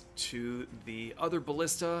brings us to the other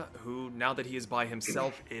ballista, who, now that he is by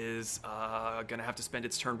himself, is going to have to spend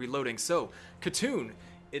its turn reloading. So, Katoon,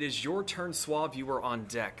 it is your turn, Suave. You are on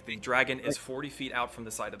deck. The dragon is 40 feet out from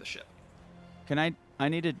the side of the ship. Can I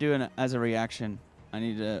need to do as a reaction. I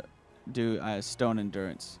need to do stone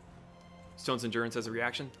endurance. Stone's endurance as a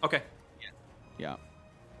reaction? Okay. Yeah.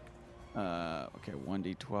 Okay,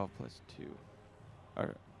 1d12 plus 2.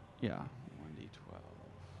 Or, yeah, 1d12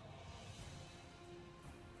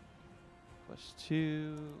 plus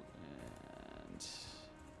 2, and...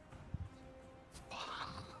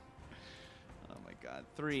 Oh my god,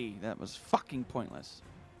 3. That was fucking pointless.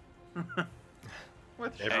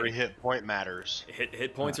 every hit point matters.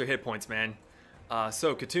 Hit points are hit points, man.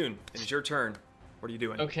 So, Katoon, it is your turn. What are you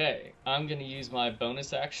doing? Okay, I'm gonna use my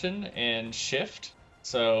bonus action and shift.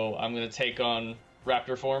 So I'm gonna take on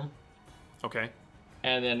raptor form, Okay.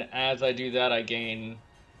 and then as I do that, I gain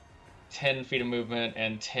 10 feet of movement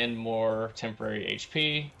and 10 more temporary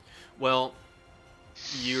HP. Well,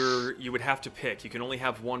 you would have to pick. You can only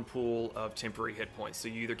have one pool of temporary hit points. So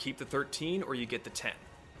you either keep the 13 or you get the 10.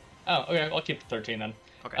 Oh, okay, I'll keep the 13 then.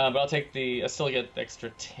 Okay. But I'll take I still get the extra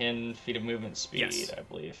 10 feet of movement speed, Yes. I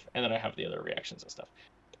believe. And then I have the other reactions and stuff.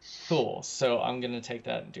 Cool. So I'm going to take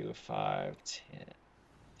that and do 5, 10,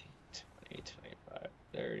 20, 25,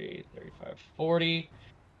 30, 35, 40.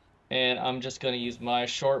 And I'm just going to use my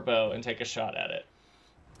short bow and take a shot at it.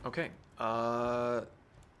 Okay. The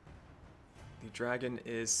dragon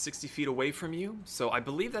is 60 feet away from you. So I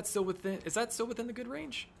believe that's still within... Is that still within the good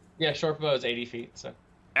range? Yeah, short bow is 80 feet, so...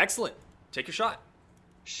 Excellent. Take your shot.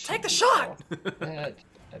 Take the Shoot shot! that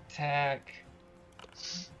attack.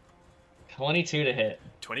 22 to hit.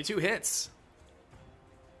 22 hits.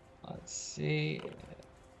 Let's see.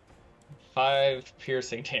 5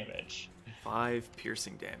 piercing damage. 5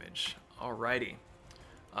 piercing damage. Alrighty.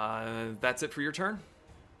 That's it for your turn?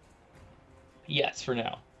 Yes, for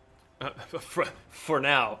now. For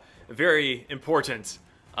now. Very important.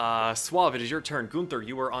 Suave, it is your turn. Gunther,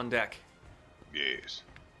 you are on deck. Yes.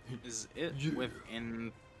 Is it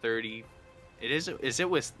within 30? Is it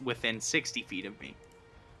within 60 feet of me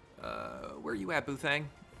Where are you at, Buthang?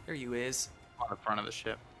 There you is. on the front of the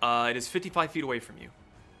ship? It is 55 feet away from you.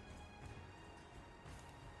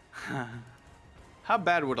 How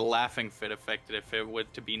bad would a laughing fit affect it if it were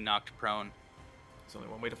to be knocked prone? There's only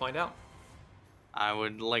one way to find out. I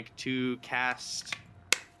would like to cast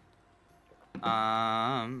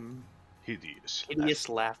hideous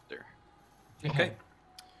laughter. Okay.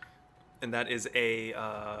 And that is a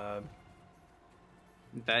That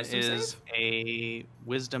Wisdom is save? a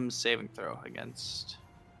wisdom saving throw against.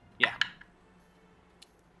 Yeah.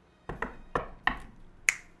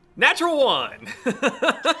 natural 1.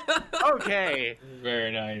 Okay.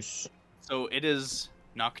 Very nice. So it is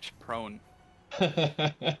knocked prone.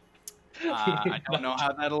 I don't know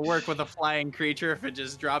how that'll work with a flying creature if it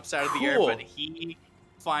just drops out of the air, Cool. but he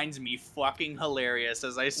finds me fucking hilarious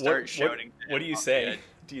as I start shouting. What do you say?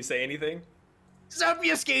 Do you say anything? Sup,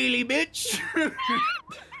 you scaly bitch!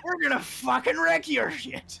 We're gonna fucking wreck your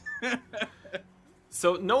shit.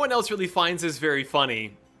 So no one else really finds this very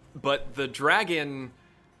funny, but the dragon,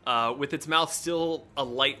 with its mouth still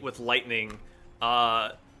alight with lightning,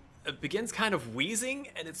 it begins kind of wheezing,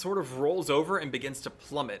 and it sort of rolls over and begins to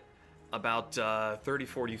plummet about 30,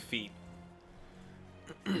 40 feet.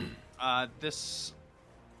 This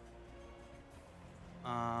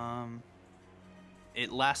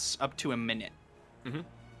it lasts up to a minute.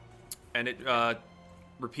 And it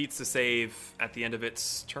repeats the save at the end of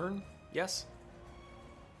its turn? Yes?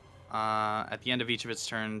 At the end of each of its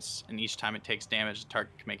turns, and each time it takes damage, the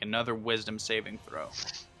target can make another wisdom saving throw.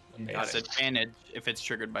 It's advantage if it's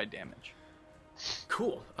triggered by damage.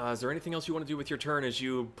 Cool. Is there anything else you want to do with your turn as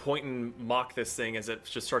you point and mock this thing as it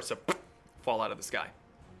just starts to fall out of the sky?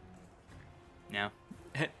 No.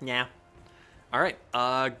 Yeah. All right,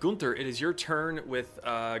 Gunther, it is your turn with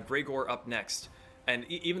Gregor up next. And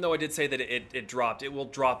even though I did say that it dropped, it will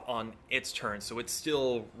drop on its turn, so it's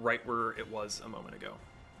still right where it was a moment ago.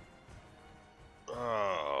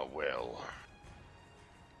 Oh, well.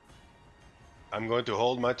 I'm going to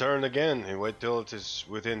hold my turn again and wait till it is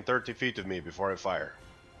within 30 feet of me before I fire.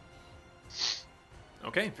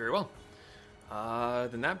 Okay, very well.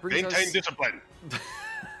 Then that brings Maintain us... discipline!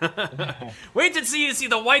 Wait until you see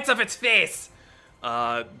the whites of its face!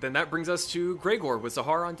 Then that brings us to Gregor with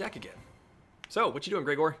Zahar on deck again. So, what you doing,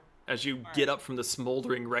 Gregor? As you get up from the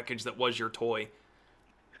smoldering wreckage that was your toy.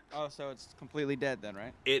 Oh, so it's completely dead then,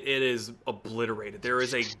 right? It is obliterated. There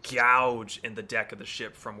is a gouge in the deck of the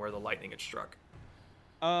ship from where the lightning had struck.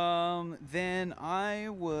 Then I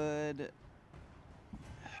would.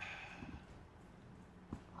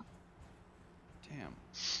 Damn.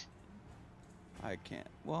 I can't.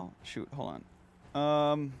 Well, shoot. Hold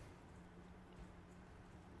on.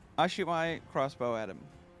 I shoot my crossbow at him.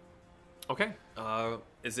 Okay.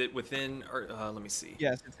 Is it within? Or let me see.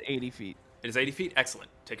 Yes, it's 80 feet. It is 80 feet. Excellent.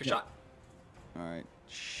 Take a shot. All right,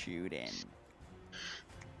 shooting.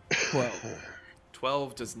 12.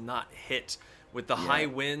 12 does not hit. With the high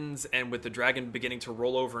winds and with the dragon beginning to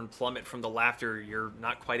roll over and plummet from the laughter, you're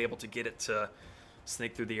not quite able to get it to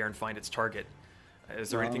snake through the air and find its target. Is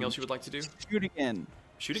there anything else you would like to do? Shoot again.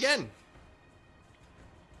 Shoot again.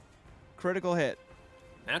 Critical hit.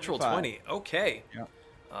 Natural 5. 20. Okay. Yep.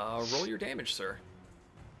 Roll your damage, sir.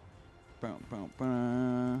 Boom, boom,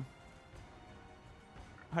 boom.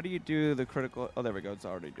 How do you do the critical? Oh, there we go. It's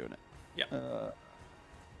already doing it. Yeah.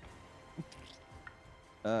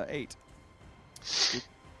 8.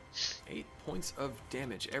 8 points of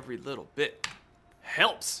damage. Every little bit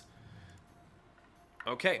helps.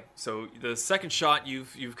 Okay, so the second shot,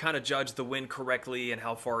 you've kind of judged the wind correctly and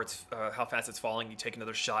how fast it's falling. You take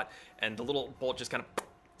another shot, and the little bolt just kind of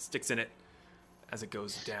sticks in it as it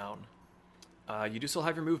goes down. You do still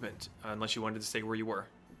have your movement, unless you wanted to stay where you were.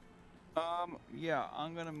 Yeah,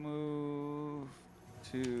 I'm gonna move.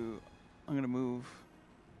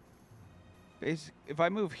 If I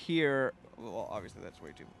move here, well, obviously that's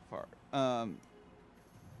way too far.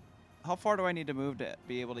 How far do I need to move to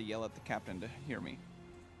be able to yell at the captain to hear me?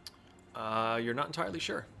 You're not entirely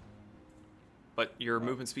sure. But your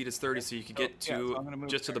movement speed is 30, so you could get so I'm gonna move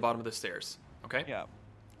just to there. the bottom of the stairs. Okay? Yeah.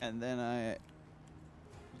 And then I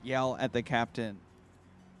yell at the captain.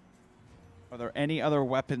 Are there any other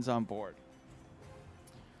weapons on board?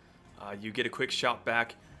 You get a quick shout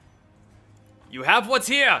back. You have what's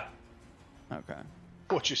here! Okay.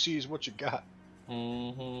 What you see is what you got.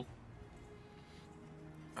 Mm-hmm.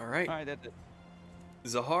 All right. All right, that's it.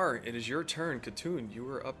 Zahar, it is your turn. Katoon, you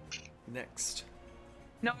are up next.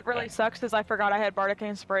 No, it really sucks because I forgot I had Bardic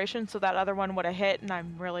Inspiration, so that other one would have hit, and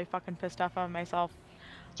I'm really fucking pissed off on myself.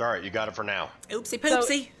 It's alright, you got it for now. Oopsie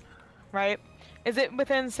poopsie. Right? Is it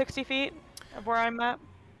within 60 feet of where I'm at?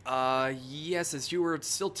 Yes, as you were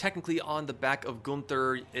still technically on the back of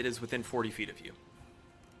Gunther, it is within 40 feet of you.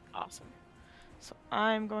 Awesome. So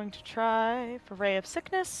I'm going to try for Ray of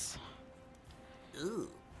Sickness. Ooh.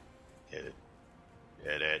 Hit it.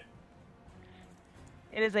 Hit it.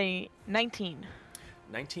 It is a 19.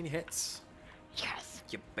 19 hits. Yes.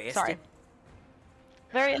 You bastard. Sorry.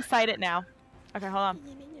 Very excited now. Okay, hold on.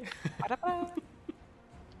 Ba-da-ba.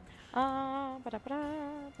 Ba-da-ba-da,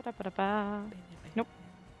 ba-da-ba-da-ba. Nope.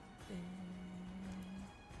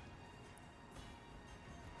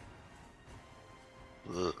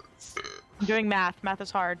 I'm doing math. Math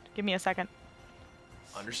is hard. Give me a second.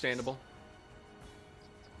 Understandable.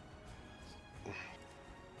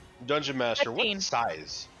 Dungeon Master, 15. what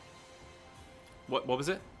size? What was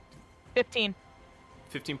it? 15.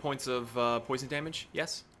 15 points of poison damage?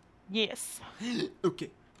 Yes? Yes. Okay.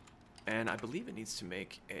 And I believe it needs to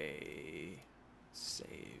make a save.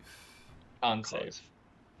 On save.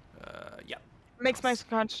 Yeah. Makes my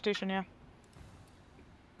constitution, yeah.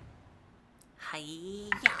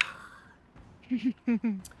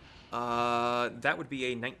 That would be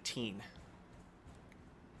a 19.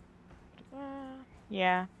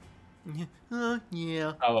 Yeah.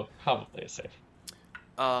 Yeah. Probably a save.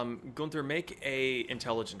 Gunther, make a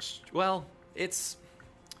intelligence. Well, it's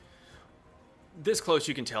this close.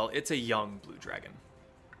 You can tell it's a young blue dragon.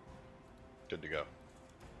 Good to go.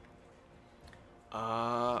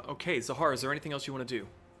 Okay, Zahar, is there anything else you want to do?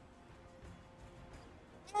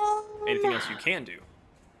 Anything else you can do?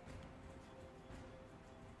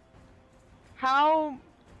 How...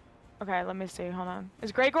 Okay, let me see. Hold on.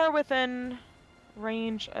 Is Gregor within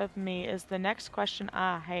range of me is the next question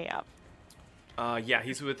I have. Yeah,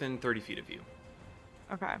 he's within 30 feet of you.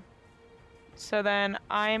 Okay. So then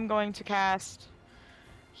I am going to cast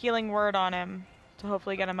Healing Word on him to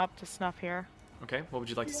hopefully get him up to snuff here. Okay, what would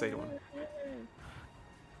you like to say to him?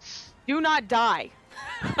 Do not die.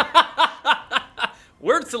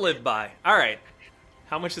 Words to live by. All right.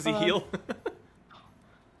 How much does he heal?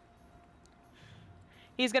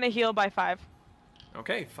 He's going to heal by 5.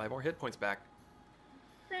 Okay, 5 more hit points back.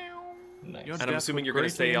 Nice. Your And I'm death assuming was you're going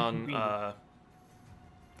to greatly stay on inconvenient.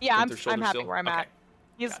 Yeah, Gunther's I'm shoulder happy still? where I'm Okay. at.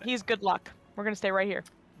 Got it. He's good luck. We're going to stay right here.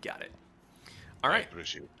 Got it. All right. I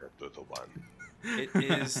appreciate that, little one. It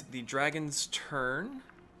is the dragon's turn.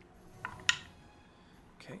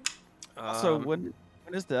 Okay. So when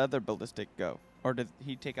does the other ballistic go? Or did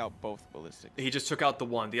he take out both ballistics? He just took out the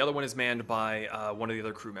one. The other one is manned by one of the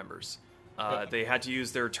other crew members. They had to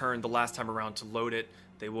use their turn the last time around to load it.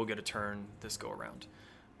 They will get a turn this go around.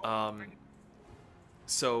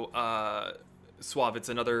 Suave, it's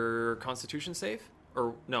another Constitution save?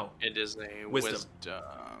 Or no? It is a Wisdom.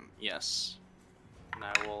 Yes. And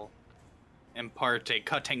I will impart a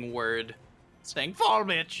cutting word saying, "Fall,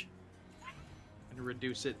 bitch!" and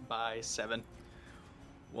reduce it by 7.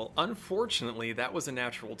 Well, unfortunately, that was a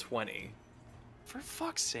natural 20. For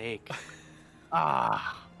fuck's sake.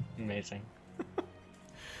 Amazing.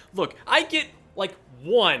 Look, I get like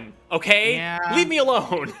 1, okay? Yeah. Leave me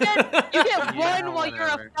alone. You get Yeah, one while you're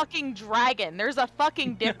a whatever. fucking dragon. There's a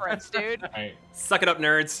fucking difference, dude. Alright. Suck it up,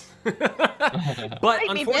 nerds. But Fight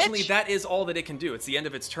me, unfortunately, bitch. that is all that it can do. It's the end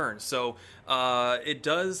of its turn. So it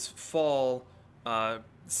does fall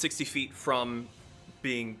 60 feet from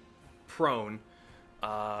being prone.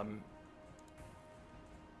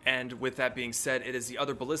 And with that being said, it is the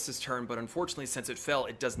other ballista's turn, but unfortunately, since it fell,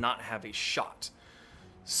 it does not have a shot.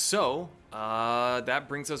 So that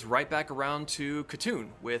brings us right back around to Katoon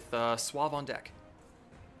with Suave on deck.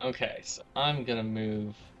 Okay, so I'm gonna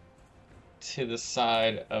move to the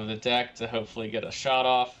side of the deck to hopefully get a shot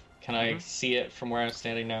off. Can I see it from where I'm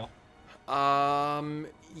standing now?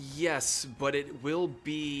 Yes, but it will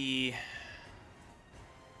be...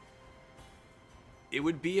 It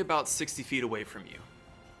would be about 60 feet away from you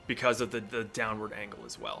because of the downward angle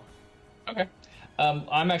as well. Okay.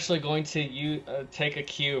 I'm actually going to take a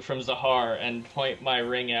cue from Zahar and point my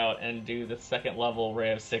ring out and do the 2nd level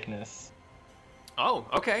Ray of Sickness Oh,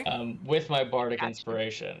 okay. with my Bardic Gotcha.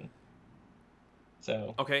 Inspiration.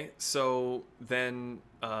 So, Okay, so then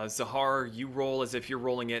Zahar, you roll as if you're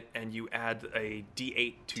rolling it, and you add a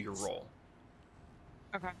d8 to your roll.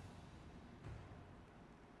 Okay.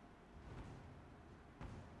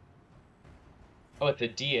 oh, it's a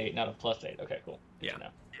D8, not a +8. Okay, cool. Good Yeah. to know.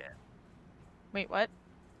 Wait, what?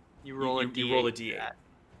 You roll a You D8. roll a d8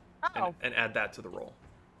 Oh. and add that to the roll.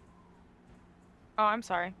 Oh, I'm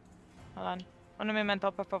sorry. Hold on. Un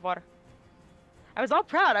momento, por favor. I was all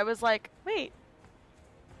proud. I was like, wait.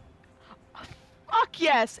 Oh, fuck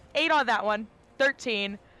yes! 8 on that one.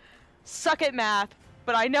 13. Suck at math,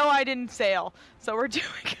 but I know I didn't sail, so we're doing...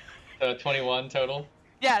 So 21 total.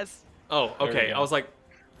 Yes. Oh, There we okay. go. I was like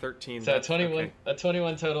 13. So that's- 21, okay. a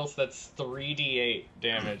 21 total, so that's 3d8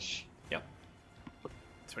 damage. Yep.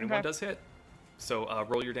 21 Okay. does hit. So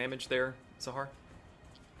roll your damage there, Sahar?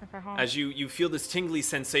 Okay, hold on. As you feel this tingly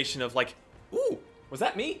sensation of like, ooh, was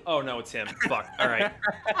that me? Oh no, it's him. Fuck. All right.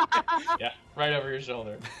 Yeah, right over your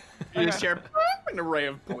shoulder. You just hear an array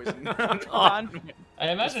of poison. Hold on. I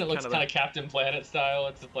imagine it looks kinda kind of Captain Planet style.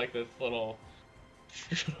 It's like this little.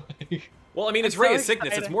 Well, I mean, it's I'm Ray so of Sickness.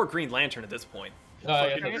 It's excited. more Green Lantern at this point. Oh,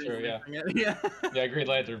 yeah, Fucking that's true. Yeah, yeah. yeah, Green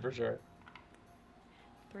Lantern for sure.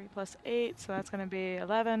 3 plus 8, so that's going to be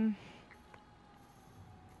 11.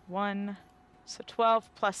 1, so 12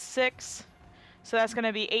 plus 6, so that's going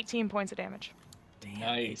to be 18 points of damage. Damn,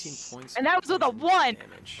 Nice. 18 points. And that was with a of 1.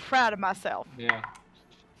 damage. Proud of myself. Yeah,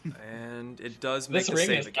 And it does make this the ring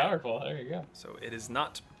save is again. powerful. There you go. So it is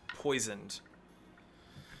not poisoned.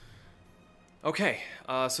 Okay,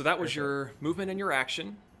 so that was your movement and your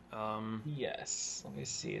action. Yes. Let me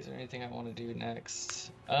see. Is there anything I want to do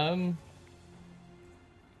next?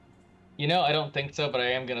 You know, I don't think so, but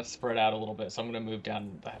I am gonna spread out a little bit. So I'm gonna move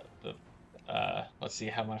down the let's see,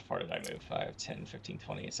 how far did I move? 5, 10, 15,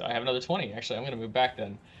 20. So I have another 20. Actually, I'm gonna move back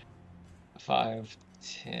then. 5,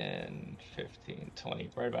 10, 15, 20.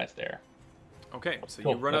 Right about there. Okay, so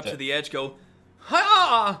Cool, you run up that's to it. the edge, go,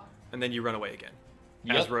 ha! And then you run away again.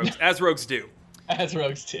 As Yep. rogues do. As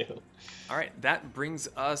rogues too. All right, that brings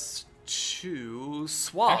us to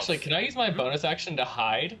Suave. Actually, can I use my bonus action to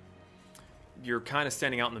hide? You're kind of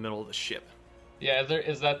standing out in the middle of the ship. Yeah,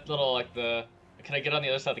 is that little like the? Can I get on the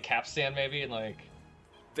other side of the capstan maybe and like?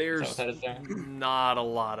 There's what that is there? not a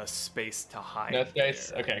lot of space to hide. No space.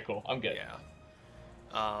 there. Okay, cool. I'm good.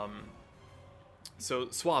 Yeah. So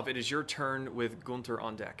Suave, it is your turn with Gunther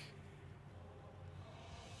on deck.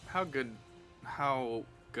 How good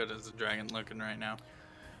is the dragon looking right now?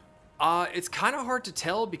 It's kind of hard to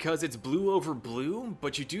tell because it's blue over blue,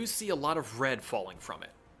 but you do see a lot of red falling from it.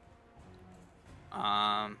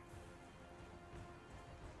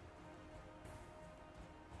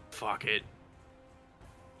 Fuck it.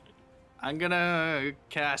 I'm gonna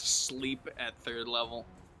cast sleep at 3rd level.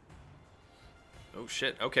 Oh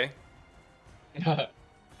shit. Okay. Okay.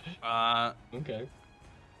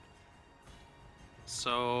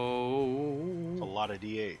 So It's a lot of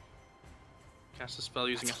D8. cast a spell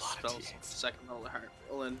using That's a lot of spell's D8s. second level to higher.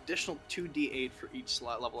 Roll an additional 2d8 for each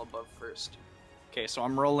slot level above first. Okay, so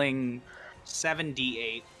I'm rolling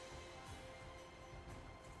 7d8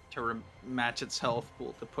 to match its health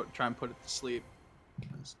pool to try and put it to sleep.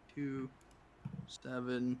 That's 2,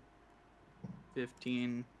 7,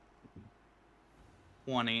 15,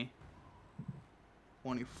 20,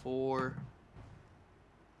 24,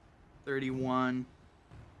 31,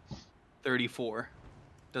 34.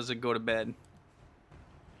 Does it go to bed?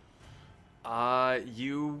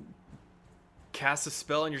 You cast a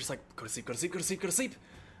spell and you're just like, go to sleep, go to sleep, go to sleep, go to sleep.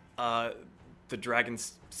 The dragon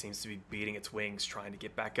seems to be beating its wings, trying to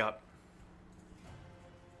get back up.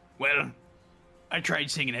 Well, I tried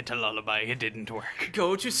singing it a lullaby. It didn't work.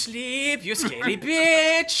 Go to sleep, you scaly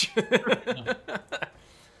bitch.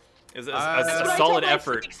 It's a That's what I solid tell my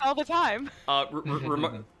effort. freaks all the time.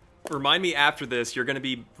 Remind me after this. You're gonna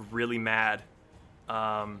be really mad,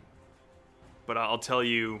 but I'll tell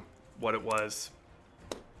you what it was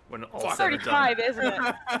when all It's said and done. 35, isn't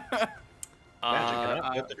it? Magic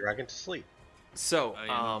enough, put the dragon to sleep. So,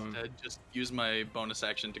 I just use my bonus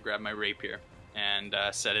action to grab my rapier and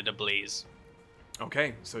set it ablaze.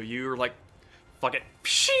 okay, so you're like, fuck it,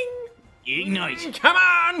 Pshing! Ignite! Come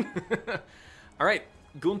on! All right,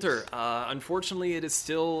 Gunther. Unfortunately, it is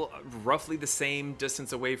still roughly the same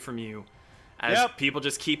distance away from you, as Yep. people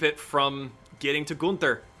just keep it from getting to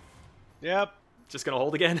Gunther. Yep. Just gonna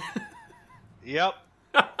hold again. Yep.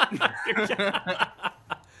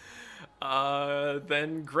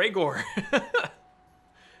 Then Gregor.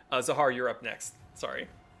 Zahar, you're up next. Sorry,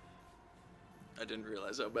 I didn't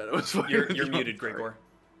realize how bad it was. you're muted, Gregor.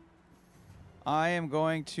 I am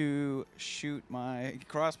going to shoot my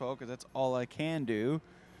crossbow because that's all I can do.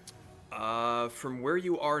 From where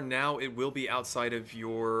you are now, it will be outside of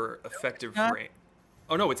your effective Huh? range.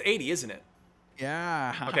 Oh no, it's 80, isn't it?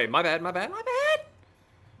 Yeah. Okay, my bad.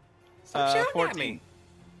 Stop shouting at 14. me.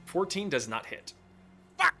 14 does not hit.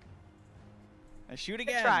 I shoot Good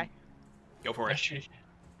again. try. Go for it.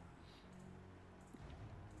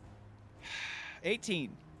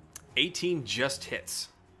 18. 18 just hits.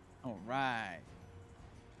 All right.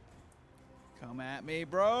 Come at me,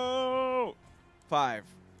 bro. 5.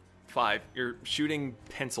 5. You're shooting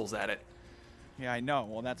pencils at it. Yeah, I know.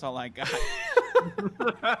 Well, that's all I got.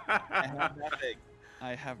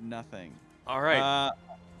 I have nothing. All right.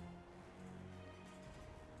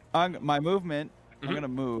 My movement, Mhm. I'm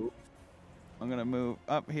going to move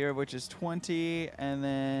up here, which is 20, and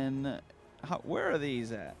then where are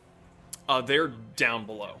these at? They're down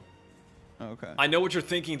below. Okay. I know what you're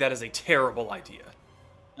thinking. That is a terrible idea.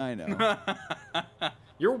 I know.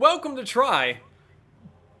 You're welcome to try,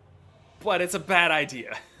 but it's a bad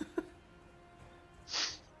idea.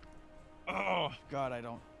 Oh God, I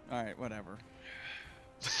don't. All right, whatever.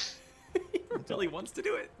 He really wants to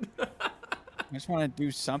do it. I just want to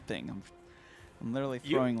do something. I'm literally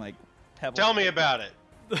throwing like pebbles. Tell me about it.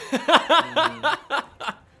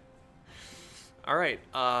 All right.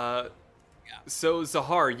 So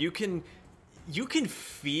Zahar, you can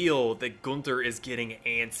feel that Gunther is getting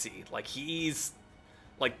antsy. Like he's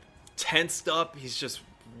like tensed up. He's just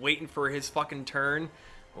waiting for his fucking turn.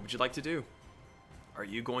 What would you like to do? Are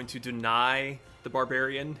you going to deny the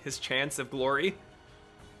barbarian his chance of glory?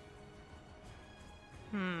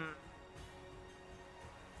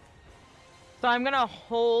 So I'm gonna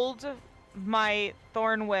hold my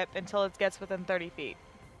thorn whip until it gets within 30 feet.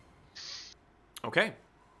 Okay.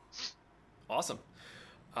 Awesome.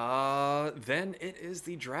 Then it is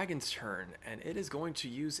the dragon's turn, and it is going to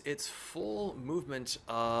use its full movement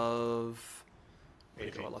of... Where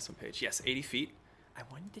did it go? I lost one page. Yes, 80 feet. I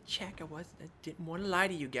wanted to check. I didn't want to lie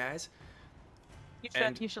to you guys. You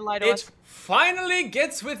should lie to It us. finally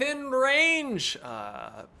gets within range.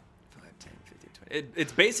 5, 10, 15, 20.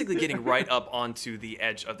 It's basically getting right up onto the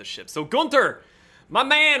edge of the ship. So Gunther, my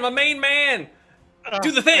man, my main man,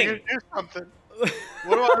 do the I thing. gotta do something.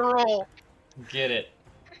 What do I roll? Get it.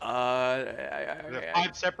 Is it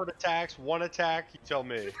 5 separate attacks, 1 attack? You tell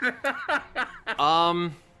me.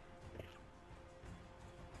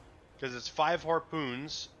 Because it's 5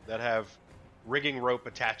 harpoons that have rigging rope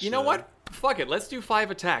attached. You to know them. what? Fuck it. Let's do 5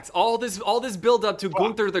 attacks. All this build up to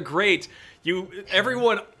Gunther the Great.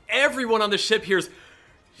 Everyone on the ship hears,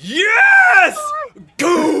 yes!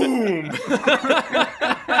 Boom!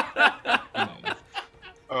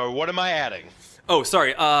 What am I adding? Oh,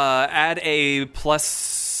 sorry. Add a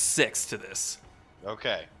 +6 to this.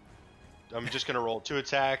 Okay. I'm just gonna roll 2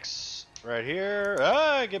 attacks right here.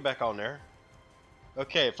 Get back on there.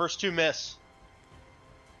 Okay, first 2 miss.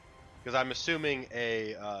 Because I'm assuming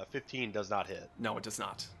a 15 does not hit. No, it does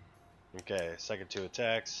not. Okay, second 2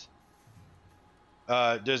 attacks.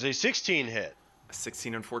 Does a 16 hit? A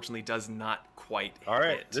 16 unfortunately does not quite All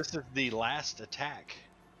right, hit. this is the last attack.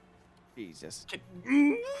 Jesus.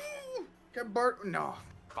 Get Bart. No.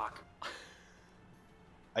 Fuck.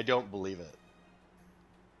 I don't believe it.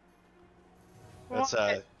 That's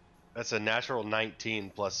a natural 19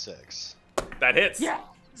 plus 6. That hits.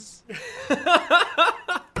 Yes!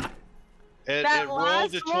 It That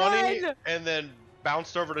rolled to last 20 one! and then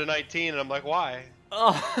bounced over to 19, and I'm like, why?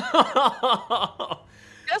 Oh.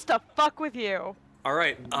 Just to fuck with you. All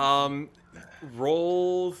right.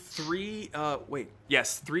 Roll 3.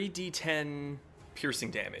 Yes, 3d10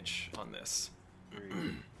 piercing damage on this.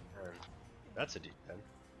 That's a D10.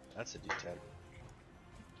 That's a D10.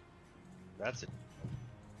 That's a.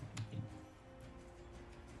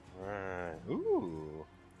 Right. Ooh.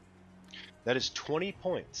 That is 20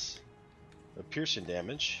 points of piercing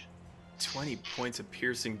damage. 20 points of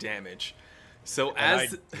piercing damage. So And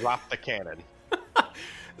as I drop the cannon.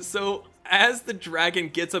 So as the dragon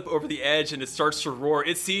gets up over the edge and it starts to roar,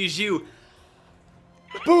 it sees you.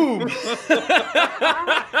 Boom!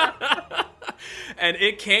 And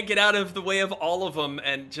it can't get out of the way of all of them,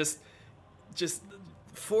 and just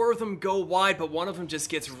 4 of them go wide, but one of them just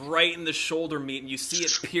gets right in the shoulder meat, and you see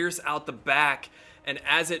it pierce out the back. And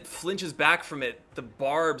as it flinches back from it, the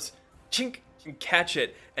barbs chink and catch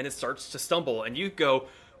it, and it starts to stumble, and you go,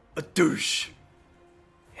 a douche.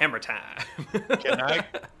 Hammer time.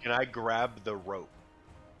 Can I grab the rope?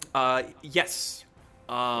 Yes.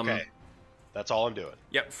 Okay. That's all I'm doing.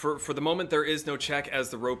 Yep, for the moment there is no check, as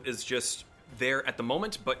the rope is just there at the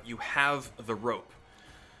moment, but you have the rope.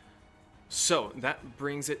 So that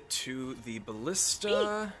brings it to the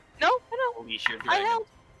ballista. No. Unleash your I dragon. held.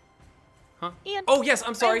 Huh? Ian. Oh yes,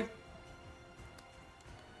 I'm sorry.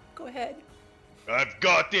 Go ahead. I've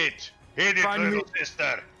got it. Hit it, Find me. little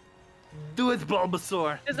sister. Do it,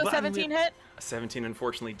 Bulbasaur. Does the Button 17 it. hit? A 17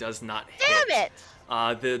 unfortunately does not hit. Damn it!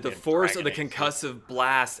 The Yeah, force of the dragon concussive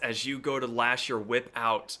blast as you go to lash your whip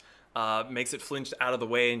out makes it flinch out of the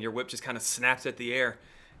way, and your whip just kind of snaps at the air.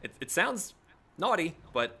 It sounds naughty,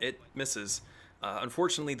 but it misses.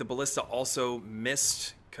 Unfortunately, the ballista also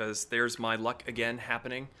missed, because there's my luck again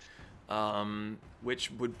happening,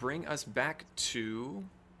 which would bring us back to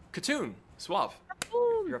Katoon. Suave,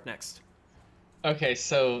 you're up next. Okay,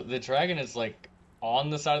 so the dragon is like on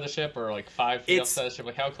the side of the ship, or like 5 feet off the side of the ship.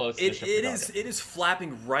 Like, how close is the ship? It to is. target? It is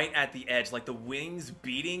flapping right at the edge, like the wings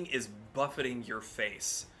beating is buffeting your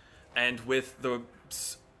face, and with the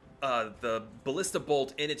ballista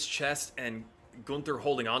bolt in its chest and Gunther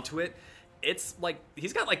holding onto it, it's like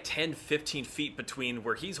he's got like 10, 15 feet between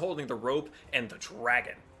where he's holding the rope and the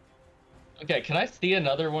dragon. Okay, can I see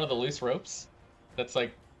another one of the loose ropes that's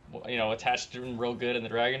like, you know, attached to him real good in the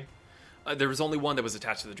dragon? There was only one that was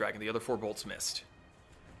attached to the dragon. The other 4 bolts missed.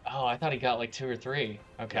 Oh, I thought he got like 2 or 3.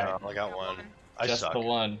 Okay, No, I got one. I just suck. the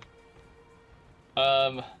one.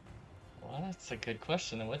 Well, that's a good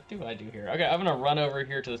question. Then what do I do here? Okay, I'm gonna run over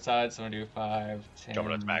here to the side. So I'm gonna do 5, 10, Jump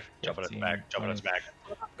on its back. Jump on its 15, back. Jump on its 20,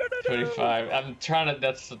 back. 25. I'm trying to.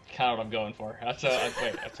 That's kind of what I'm going for. That's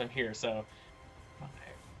wait. That's I'm here. So.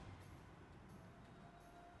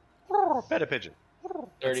 Pet a pigeon.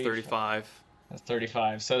 That's 35. That's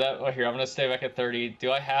 35. So that here, I'm gonna stay back at 30.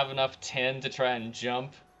 Do I have enough 10 to try and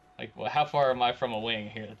jump? Like, well, how far am I from a wing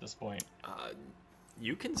here at this point?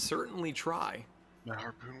 You can certainly try. My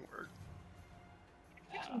harpoon worked.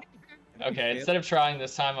 Okay, instead of trying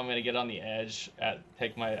this time, I'm gonna get on the edge.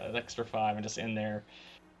 Take my extra 5 and just in there.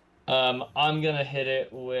 I'm gonna hit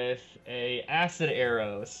it with a acid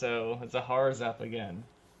arrow. So Zahar's up again.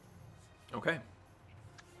 Okay.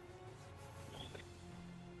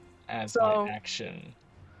 As So- my action.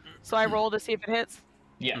 So I roll to see if it hits.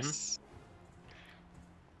 Yes.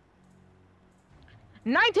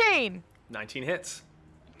 19! 19 hits.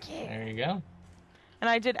 There you go. And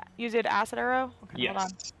I did use it acid arrow? Okay, hold on.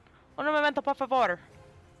 Yes. Un momento, por favor.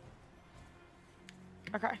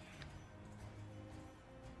 Okay.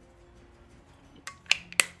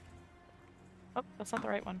 Oh, that's not the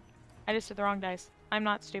right one. I just did the wrong dice. I'm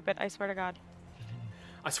not stupid, I swear to God.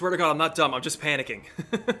 I swear to God, I'm not dumb. I'm just panicking.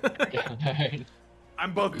 Alright.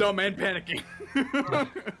 I'm both dumb and panicking.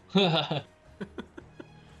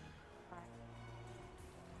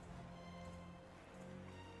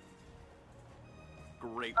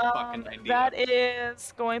 Great fucking idea. That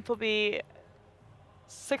is going to be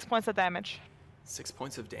 6 points of damage. 6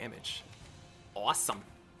 points of damage. Awesome.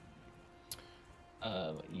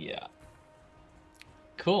 Yeah.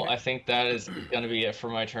 Cool. I think that is gonna be it for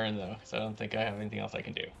my turn, though. So I don't think I have anything else I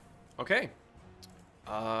can do. Okay.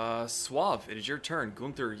 Suave, it is your turn.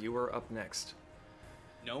 Gunther, you are up next.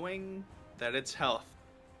 Knowing that its health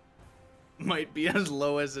might be as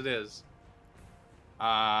low as it is,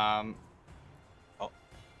 I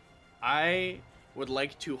would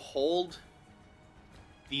like to hold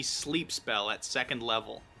the sleep spell at 2nd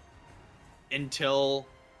level until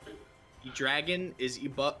the dragon is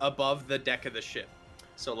above the deck of the ship.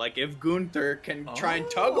 So, like, if Gunther can try and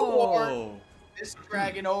tug a war this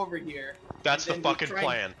dragon over here, That's the and then we fucking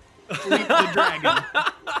try and plan. sleep the dragon,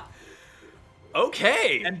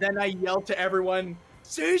 Okay. and then I yell to everyone,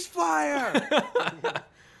 "Ceasefire!"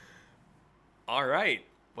 All right.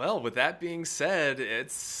 Well, with that being said,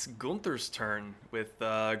 it's Gunther's turn with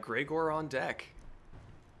Gregor on deck.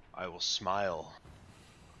 I will smile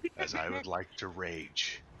as I would like to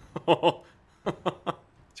rage. Tug of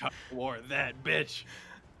war that bitch.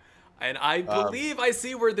 And I believe I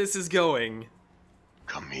see where this is going.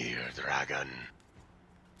 Come here, dragon.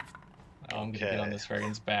 Oh, I'm gonna get on Okay. this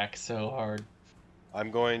dragon's back so hard. I'm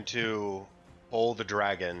going to pull the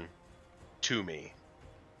dragon to me.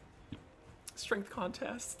 Strength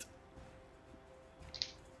contest.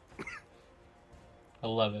 I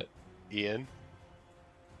love it. Ian?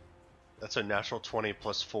 That's a natural 20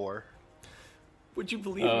 plus 4. Would you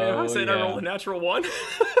believe me? Oh, I said I yeah. rolled a natural 1.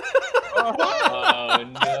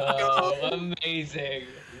 Oh no! Amazing.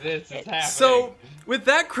 This is happening. So, with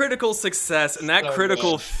that critical success and that So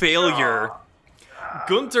critical good. failure,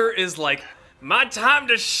 Gunther is like, my time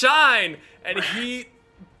to shine! And he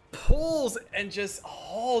pulls and just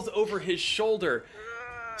hauls over his shoulder.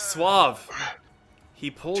 Suave.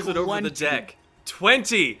 He pulls it over the 20. deck.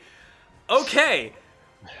 20. Okay.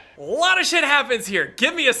 A lot of shit happens here.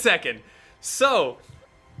 Give me a second. So,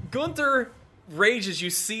 Gunther rages. You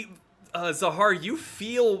see, Zahar, you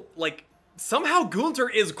feel like somehow Gunther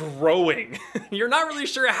is growing. You're not really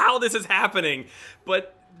sure how this is happening,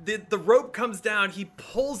 but the rope comes down, he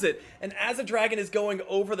pulls it, and as the dragon is going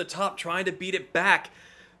over the top trying to beat it back,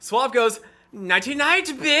 Suave goes, "Nighty night,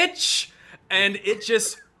 bitch!" And it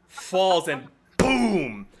just falls and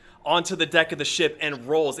boom onto the deck of the ship and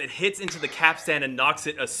rolls. It hits into the capstan and knocks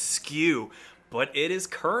it askew, but it is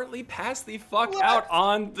currently passed the fuck out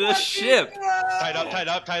on the ship. Tied up, tied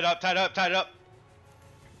up, tied up, tied up, tied up.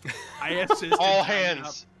 I assisted. All tying up.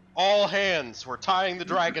 hands. All hands. We're tying the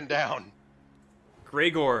dragon down.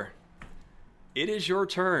 Gregor, it is your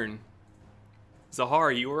turn.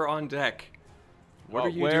 Zahar, you are on deck. What are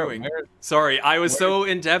you doing? Sorry, I was so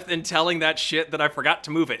in depth in telling that shit that I forgot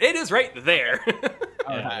to move it. It is right there.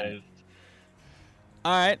 Yeah, it is.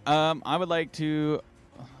 All right. I would like to.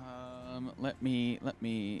 Let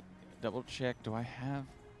me double check. Do I have?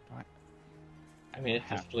 I mean,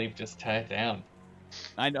 if it's sleep, just tie it down.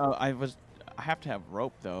 I know. I have to have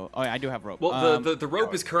rope though. Oh, yeah, I do have rope. Well, the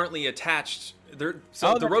rope is currently attached. So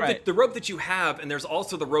Oh, the that's rope right. the rope that you have, and there's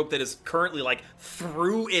also the rope that is currently like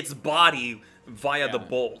through its body via the Yeah.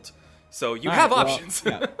 bolt. So you All have right, well, options.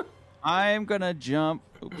 yeah. I'm gonna jump.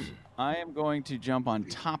 Oops. I am going to jump on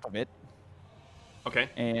top of it Okay.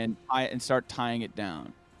 and start tying it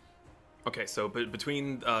down. Okay. So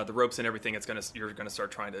between the ropes and everything, you're gonna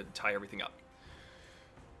start trying to tie everything up.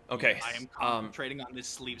 Okay. I am concentrating on this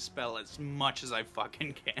sleep spell as much as I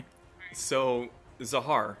fucking can. So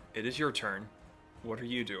Zahar, it is your turn. What are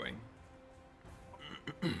you doing?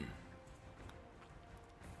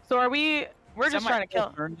 So are we? We're Is that just my trying to full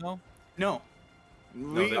kill. turn, though? No.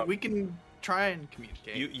 that- We can try and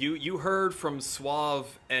communicate. You heard from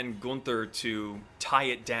Suave and Gunther to tie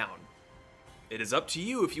it down. It is up to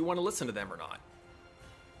you if you want to listen to them or not.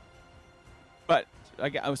 But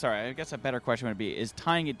I'm sorry. I guess a better question would be: is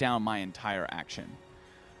tying it down my entire action?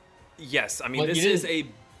 Yes, I mean, Well, this you is didn't-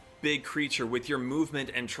 a big creature with your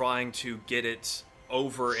movement and trying to get it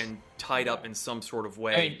over and tied up in some sort of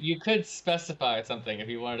way. I mean, you could specify something if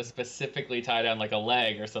you wanted to specifically tie down like a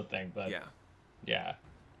leg or something, but Yeah. yeah.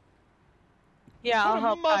 Yeah, I'll Put a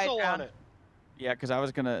help tie muzzle it on down. it. Yeah, because I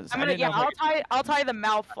was gonna. I'm I gonna. didn't Yeah, know if I could- I'll tie the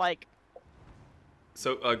mouth like.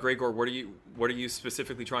 So, Gregor, what are you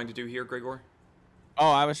specifically trying to do here, Gregor? Oh,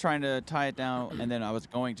 I was trying to tie it down, and then I was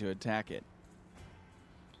going to attack it.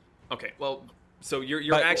 Okay, well, so your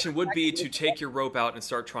But- action would be to take your rope out and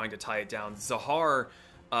start trying to tie it down. Zahar,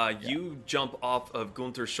 you jump off of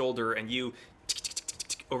Gunther's shoulder and you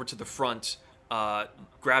over to the front,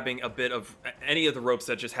 grabbing a bit of any of the ropes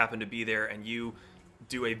that just happen to be there, and you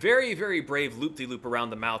do a very, very brave loop-de-loop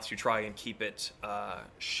around the mouth to try and keep it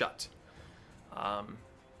shut.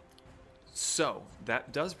 So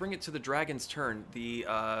that does bring it to the dragon's turn. The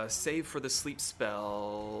save for the sleep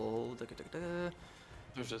spell.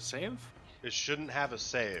 There's a save? It shouldn't have a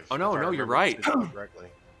save. Oh, no, if I no, you're remember right. the system correctly.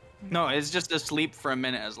 No, it's just a sleep for a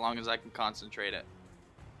minute as long as I can concentrate it.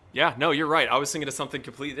 Yeah, no, you're right. I was thinking of something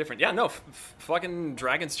completely different. Yeah, no, fucking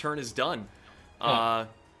dragon's turn is done. Huh.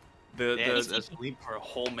 It's The asleep for a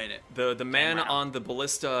whole minute. the man round. on the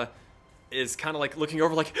ballista is kind of like looking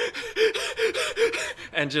over like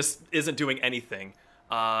and just isn't doing anything.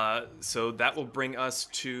 So that will bring us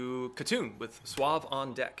to Katoon with Suave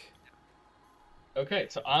on deck. Okay,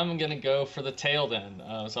 so I'm gonna go for the tail then.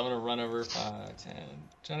 So I'm gonna run over 5, 10,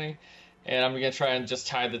 20, and I'm gonna try and just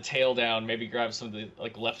tie the tail down. Maybe grab some of the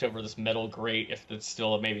like leftover this metal grate if it's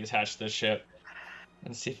still maybe attached to the ship,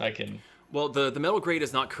 and see if I can. Well, the metal grate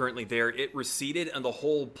is not currently there. It receded and the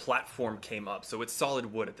whole platform came up, so it's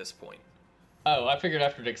solid wood at this point. Oh, I figured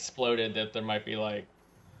after it exploded that there might be like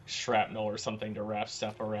shrapnel or something to wrap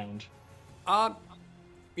stuff around.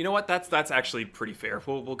 You know what? That's actually pretty fair.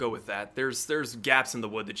 We'll go with that. There's gaps in the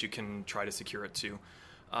wood that you can try to secure it to.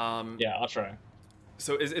 Yeah, I'll try.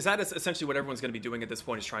 So is that essentially what everyone's going to be doing at this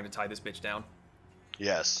point? Is trying to tie this bitch down?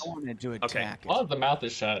 Yes. I wanted to Okay. attack it. Well, the mouth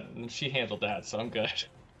is shut, and she handled that, so I'm good.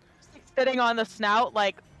 Sitting on the snout,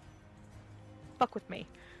 like. Fuck with me,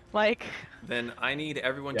 like. Then I need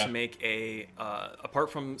everyone Yeah. to make a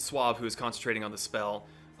apart from Suave, who is concentrating on the spell.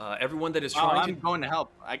 Everyone that is Oh, trying I'm going to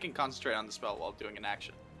help. I can concentrate on the spell while doing an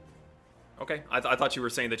action. Okay, I thought you were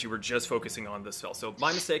saying that you were just focusing on the spell. So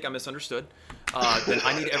my mistake. I misunderstood. Then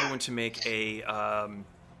I need everyone to make a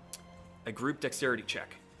group dexterity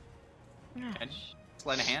check. And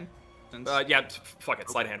sleight of hand. Since- Yeah, fuck it.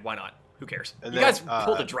 Sleight of hand. Why not? Who cares? And You then, guys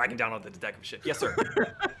pulled the dragon down on the deck of ship. Yes, sir.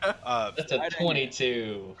 That's a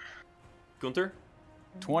 22. Gunther?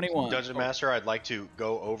 21. Dungeon Master, I'd like to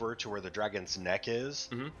go over to where the dragon's neck is,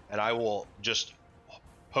 Mhm. and I will just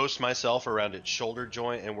post myself around its shoulder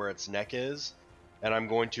joint and where its neck is, and I'm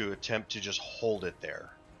going to attempt to just hold it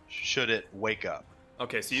there, should it wake up.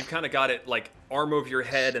 Okay, so you've kind of got it like arm over your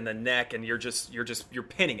head and the neck, and you're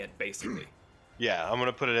pinning it basically. Yeah, I'm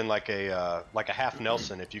gonna put it in like a half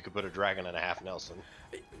Nelson. If you could put a dragon in a half Nelson.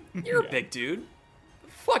 You're a big dude.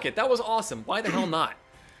 Fuck it, that was awesome. Why the hell not?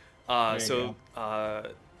 There you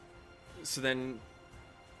So then,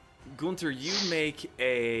 Gunther, you make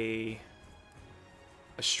a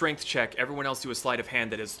strength check. Everyone else do a sleight of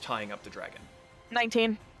hand that is tying up the dragon.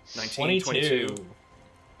 19. 19, 22.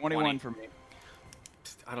 21 for me.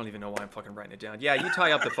 I don't even know why I'm fucking writing it down. Yeah, you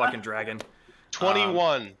tie up the fucking dragon.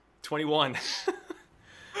 21. 21.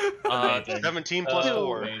 Amazing. 17 plus Oh,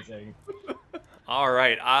 4. Amazing. All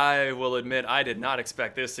right, I will admit I did not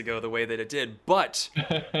expect this to go the way that it did, but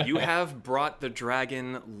you have brought the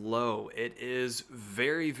dragon low. It is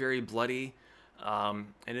very, very bloody. And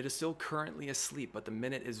it is still currently asleep, but the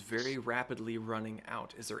minute is very rapidly running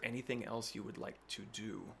out. Is there anything else you would like to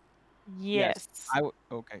do? Yes.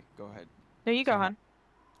 Okay, go ahead. No, you go, Uh-huh. hon.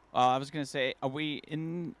 I was gonna say, are we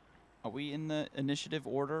in the initiative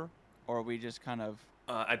order, or are we just kind of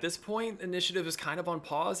At this point, initiative is kind of on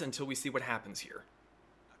pause until we see what happens here.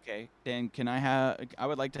 okay? Then I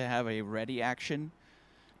would like to have a ready action,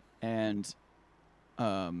 and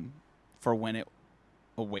for when it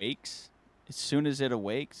awakes. As soon as it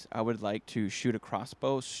awakes, I would like to shoot a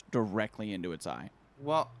crossbow directly into its eye.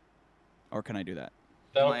 Well, Or can I do that?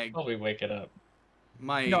 That'll My- probably wake it up.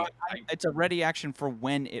 my No, it's a ready action for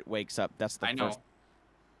when it wakes up. That's the I know. first.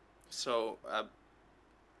 So,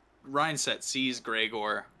 Rhineset sees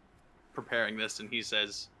Gregor preparing this, and he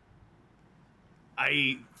says,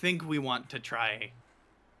 I think we want to try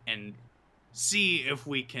and see if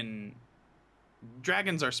we can...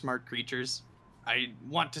 Dragons are smart creatures. I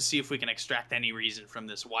want to see if we can extract any reason from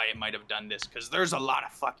this, why it might have done this, because there's a lot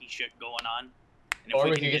of fucky shit going on. And if Or we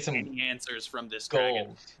we can could get some any answers from this Gold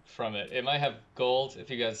dragon... from it. It might have gold if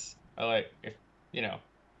you guys are like, if you know.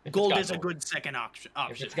 If it's Gold got is a good second option.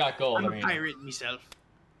 If it's got gold, I'm I a mean, pirate myself.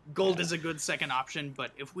 Gold is a good second option, but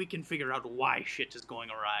if we can figure out why shit is going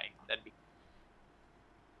awry, that'd be...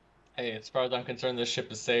 hey, as far as I'm concerned, this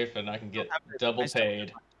ship is safe and I can get have to- double I still have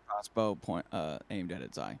paid. Crossbow aimed at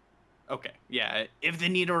its eye. Okay, yeah, if the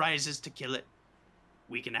need arises to kill it,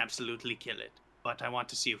 we can absolutely kill it. But I want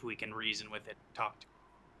to see if we can reason with it, talk to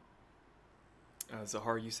it.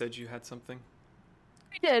 Zahar, you said you had something?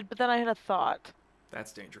 I did, but then I had a thought.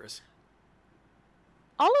 That's dangerous.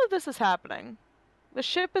 All of this is happening. The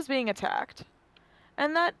ship is being attacked.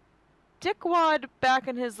 And that dickwad back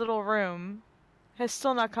in his little room has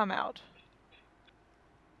still not come out.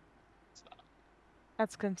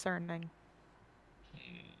 That's concerning.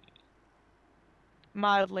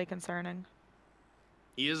 Mildly concerning.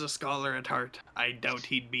 He is a scholar at heart. I doubt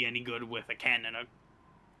he'd be any good with a cannon.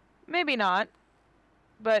 Maybe not.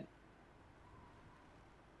 But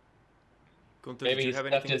Gunther, Maybe did he you have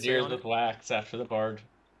stuffed anything to his say ears on with it? wax after the bard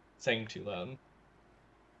sang too loud.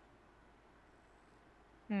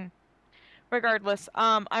 regardless,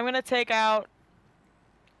 I'm gonna take out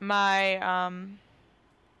my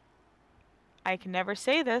I can never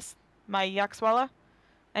say this, my Yakswala,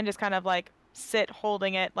 and just kind of like sit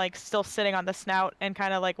holding it, like still sitting on the snout and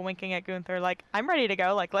kind of like winking at Gunther like, I'm ready to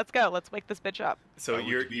go, like let's go, let's wake this bitch up. So I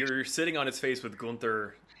would be- you're sitting on his face with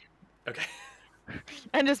Gunther. Okay.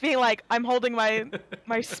 And just being like, I'm holding my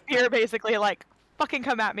spear basically like, fucking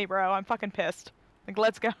come at me, bro, I'm fucking pissed. Like,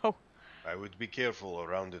 let's go. I would be careful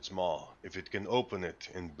around its maw. If it can open it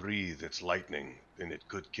and breathe its lightning, then it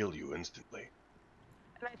could kill you instantly.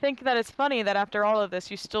 And I think that it's funny that after all of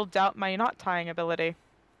this, you still doubt my knot tying ability.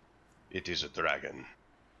 It is a dragon.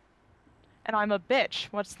 And I'm a bitch.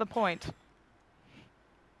 What's the point?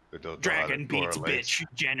 I don't know how Dragon that beats correlates. bitch,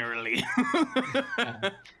 generally.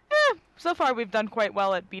 So far, we've done quite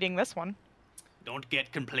well at beating this one. Don't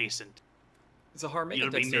get complacent. Zahar, make a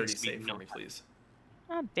You'll be dexterity mincemeat, save no. for me, please.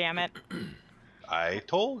 Oh, damn it. I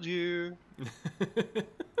told you.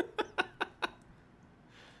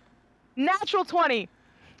 Natural 20!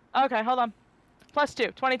 Okay, hold on. Plus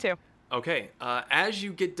 2, 22. Okay, as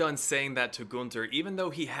you get done saying that to Gunther, even though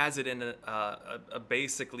he has it in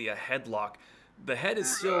basically a headlock, the head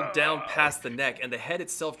is still down past the neck, and the head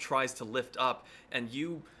itself tries to lift up, and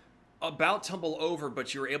you about tumble over,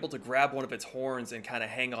 but you're able to grab one of its horns and kind of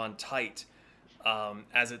hang on tight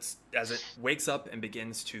as it wakes up and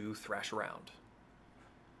begins to thrash around.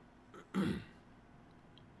 Come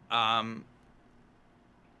on,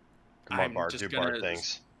 I'm Bard. just Do gonna- Bard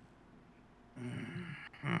things.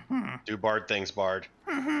 Do Bard things, Bard.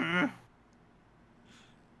 Uh,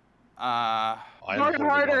 I'm Bard holding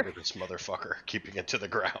harder. on to this motherfucker, keeping it to the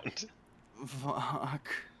ground. fuck.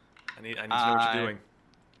 I need to know what you're doing.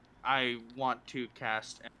 I want to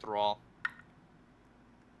cast Enthrall.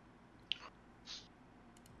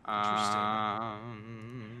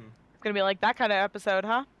 It's gonna be like that kind of episode,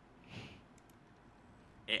 huh?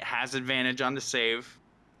 It has advantage on the save.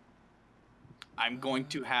 I'm going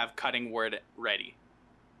to have Cutting Word ready.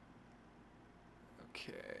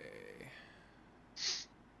 Okay.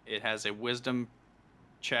 It has a Wisdom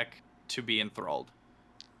check to be enthralled.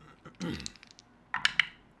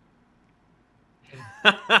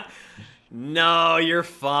 No, you're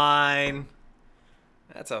fine.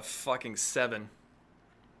 That's a fucking 7.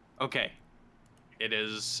 Okay. It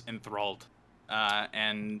is enthralled.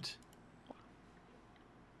 And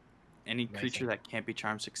any creature that can't be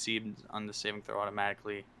charmed succeeds on the saving throw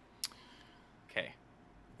automatically. Okay.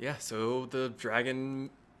 Yeah, so the dragon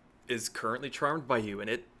is currently charmed by you, and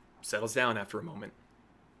it settles down after a moment.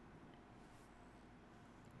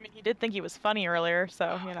 I mean, he did think he was funny earlier,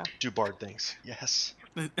 so Do bard things. Yes.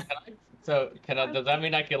 So does that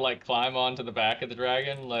mean I could like climb onto the back of the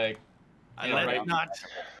dragon, like I Yeah, let right. it not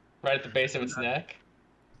right at the base of its neck?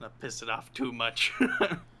 piss it off too much.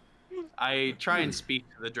 I try and speak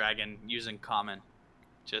to the dragon using common.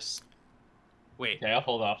 Just wait. Okay, I'll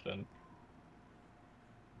hold off then.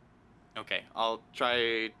 Okay, I'll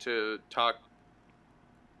try to talk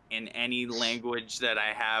in any language that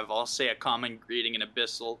I have. I'll say a common greeting in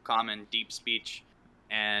Abyssal, common deep speech,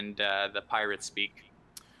 and the pirate speak,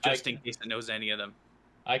 just in case it knows any of them.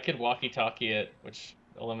 I could walkie-talkie it, which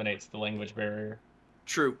eliminates the language barrier.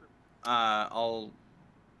 True. I'll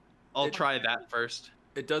try that first.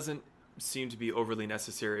 It doesn't seem to be overly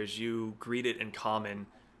necessary. As you greet it in common,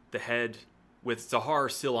 the head, with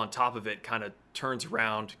Zahar still on top of it, kind of turns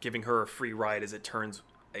around, giving her a free ride as it turns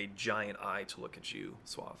a giant eye to look at you,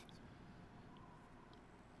 Suave.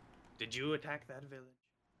 Did you attack that village?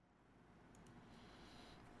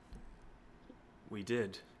 We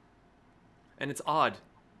did. And it's odd.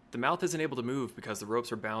 The mouth isn't able to move because the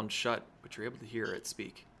ropes are bound shut, but you're able to hear it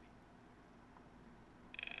speak.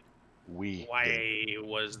 We. Why did.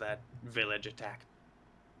 was that village attacked?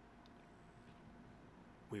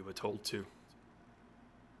 We were told to.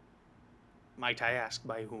 Might I ask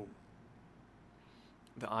by whom?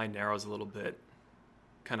 The eye narrows a little bit,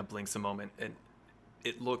 kind of blinks a moment, and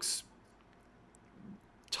it looks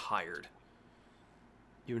tired.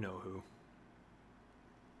 You know who.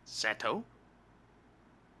 Seto?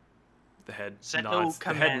 The head Seto nods. The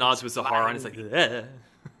head commands nods with Zahara, and it's like, "Ugh."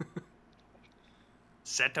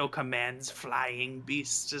 Seto commands flying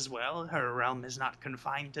beasts as well. Her realm is not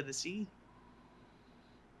confined to the sea.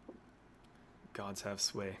 Gods have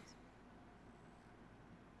sway.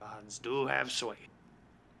 Gods do have sway.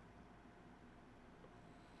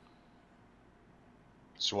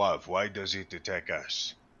 Suave, why does it attack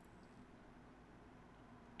us?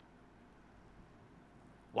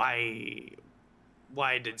 Why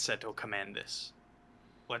did Seto command this?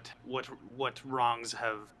 What wrongs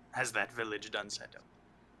has that village done, Seto?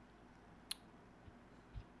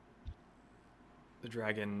 The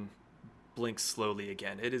dragon blinks slowly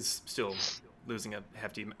again. It is still losing a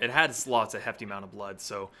hefty... It has lost a hefty amount of blood,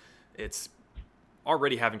 so it's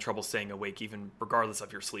already having trouble staying awake, even regardless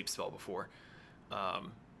of your sleep spell before. We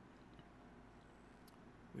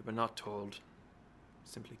were not told.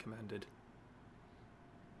 Simply commanded.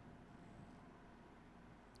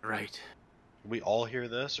 Right. We all hear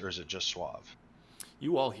this, or is it just Suave?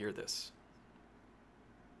 You all hear this.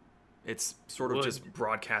 It's sort of Would. just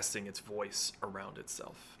broadcasting its voice around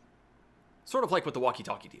itself. Sort of like with the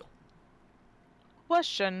walkie-talkie deal.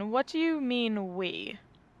 Question, what do you mean we?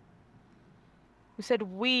 You said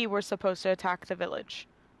we were supposed to attack the village.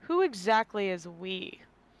 Who exactly is we?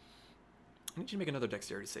 I need you to make another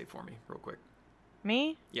dexterity save for me, real quick.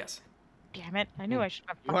 Me? Yes. Damn it, I knew I should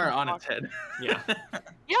have You are fucking on its talked. head. Yeah.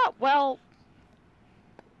 Yeah, well,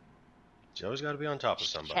 You always got to be on top of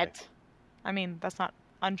somebody. shit. I mean, that's not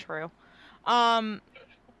untrue. That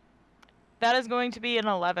is going to be an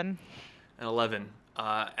 11. An 11.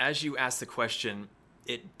 As you ask the question,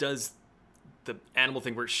 it does the animal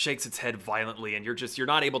thing where it shakes its head violently, and you're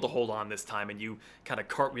not able to hold on this time, and you kind of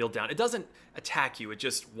cartwheel down. It doesn't attack you; it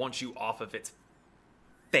just wants you off of its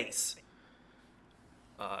face.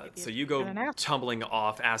 So you go an ass. tumbling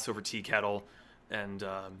off, ass over tea kettle, and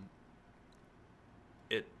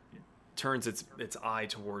it turns its eye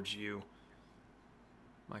towards you.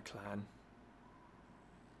 My clan.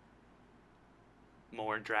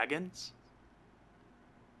 More dragons?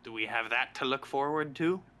 Do we have that to look forward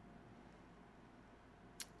to?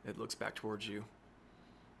 It looks back towards you.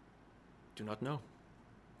 Do not know.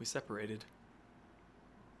 We separated.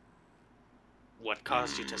 What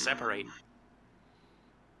caused you to separate?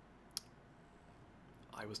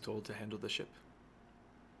 I was told to handle the ship.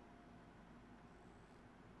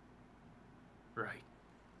 Right.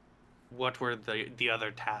 What were the other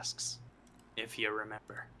tasks, if you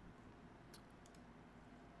remember?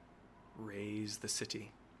 Raise the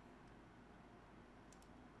city.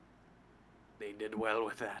 They did well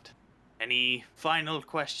with that. Any final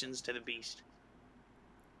questions to the beast?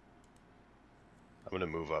 I'm going to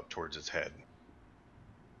move up towards its head.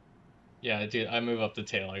 Yeah, dude, I move up the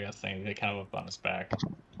tail, I guess, thing. They kind of up on its back.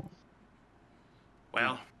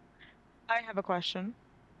 Well, I have a question.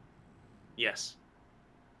 yes.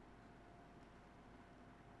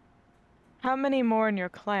 How many more in your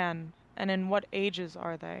clan, and in what ages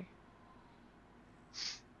are they?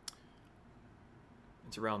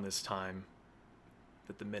 It's around this time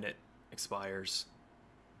that the minute expires.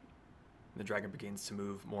 The dragon begins to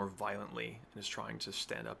move more violently and is trying to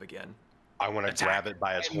stand up again. I want to grab it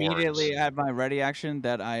by its horns. Immediately add my ready action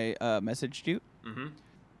that I messaged you.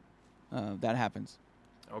 Mm-hmm. That happens.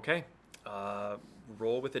 Okay.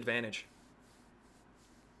 Roll with advantage.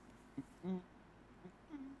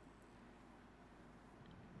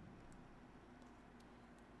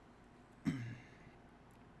 And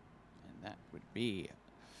that would be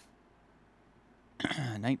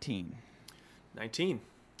 19. 19.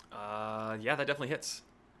 Yeah, that definitely hits.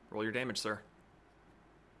 Roll your damage, sir.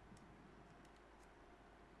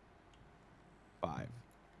 5.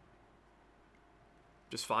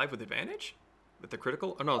 Just 5 with advantage? With the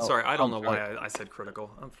critical? Oh, no, sorry. I don't know why I said critical.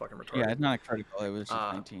 I'm fucking retarded. Yeah, it's not a critical. It was just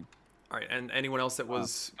 19. All right, and anyone else that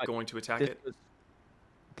was going to attack This it? was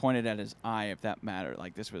pointed at his eye, if that mattered.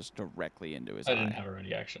 Like, this was directly into his I eye. didn't have a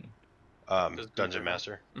ready action. Dungeon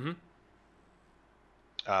Master. Mm-hmm.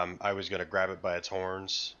 I was gonna grab it by its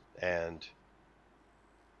horns and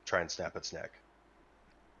try and snap its neck.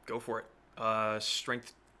 Go for it.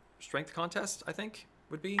 Strength contest, I think,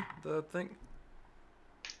 would be the thing.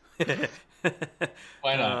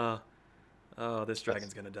 Why not? Oh, this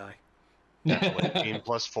dragon's gonna die. 18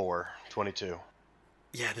 plus 4, 22.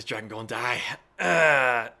 Yeah, this dragon gonna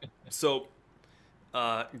die. So,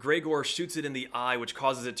 Gregor shoots it in the eye, which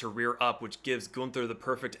causes it to rear up, which gives Gunther the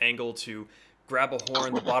perfect angle to grab a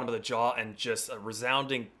horn, the bottom of the jaw, and just a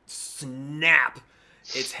resounding snap.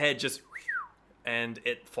 Its head just, and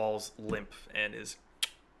it falls limp and is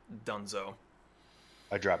donezo.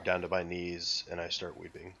 I drop down to my knees and I start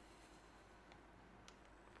weeping.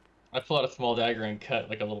 I pull out a small dagger and cut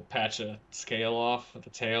like a little patch of scale off at the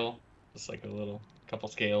tail, just like a little couple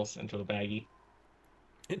scales into a baggie.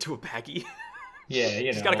 Into a baggie. Yeah, you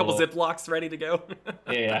know. She's got a couple little- Ziplocs ready to go.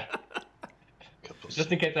 Yeah, just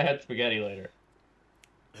in case I had spaghetti later.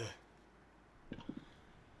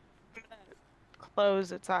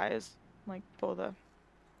 Close its eyes, like pull the,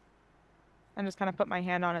 and just kind of put my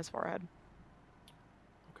hand on his forehead.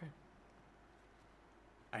 Okay.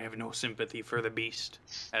 I have no sympathy for the beast.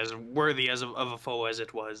 As worthy as of a foe as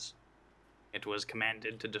it was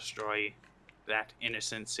commanded to destroy that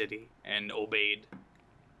innocent city and obeyed.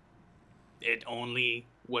 It only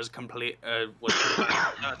was complete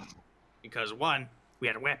because 1, we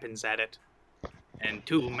had weapons at it, and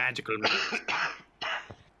 2, magical means.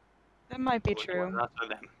 That might be It was true. us or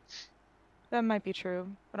them. That might be true,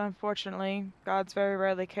 but unfortunately, gods very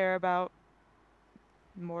rarely care about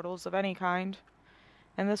mortals of any kind.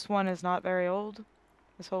 And this one is not very old.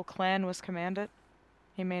 This whole clan was commanded.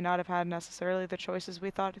 He may not have had necessarily the choices we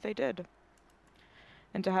thought they did.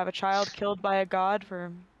 And to have a child killed by a god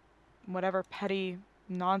for whatever petty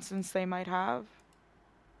nonsense they might have,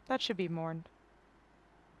 that should be mourned.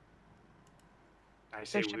 I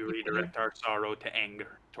say should we be redirect our sorrow to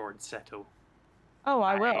anger towards Seto. Oh,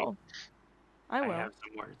 I I- will. I I will. have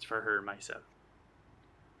some words for her myself.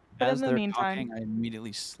 But As in the they're meantime- talking, I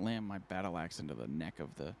immediately slam my battle axe into the neck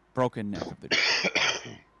of the broken neck of the.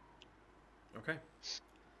 Okay.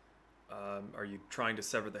 Are you trying to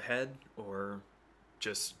sever the head, or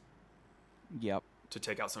just Yep, to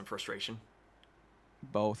take out some frustration?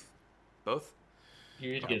 both. Both?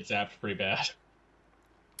 You did get zapped pretty bad.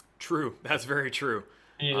 True. That's very true.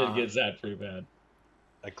 You did get zapped pretty bad.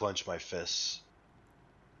 I clench my fists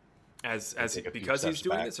As take a few because he's steps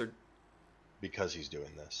doing back. this, or because he's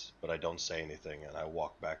doing this, but I don't say anything and I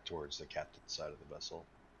walk back towards the captain's side of the vessel.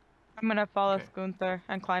 I'm gonna follow Okay. Gunther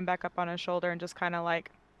and climb back up on his shoulder and just kind of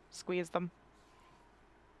like squeeze them.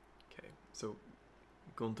 okay. So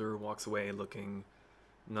Gunther walks away looking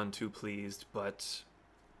none too pleased, but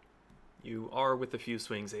you are with a few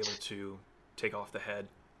swings able to take off the head.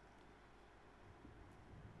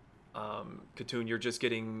 Katoon, you're just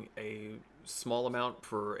getting a small amount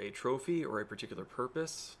for a trophy or a particular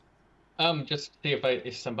purpose. Just see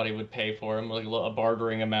if somebody would pay for him, like a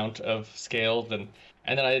bartering amount of scales, and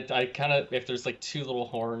then I kind of, if there's like 2 little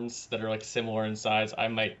horns that are like similar in size, I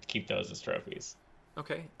might keep those as trophies.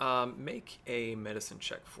 Okay. Make a medicine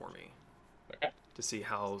check for me Okay. to see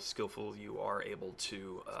how skillful you are able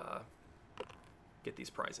to get these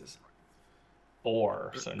prizes.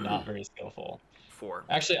 4, so not very skillful. 4.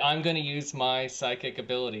 Actually, I'm going to use my psychic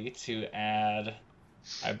ability to add,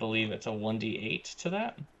 I believe it's a 1d8 to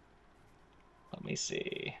that. Let me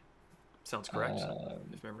see. Sounds correct,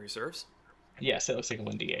 if memory serves. Yes, it looks like a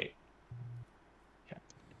 1d8. And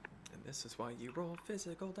this is why you roll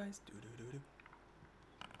physical dice. Doo-doo-doo-doo.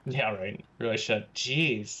 Yeah, right. Really should.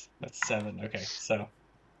 Jeez, that's 7. Okay, so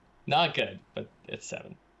not good, but it's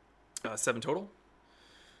 7. 7 total.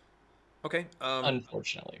 Okay.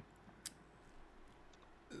 Unfortunately.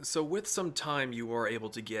 So with some time, you are able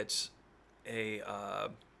to get a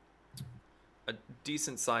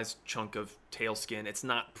decent sized chunk of tail skin. It's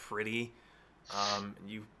not pretty.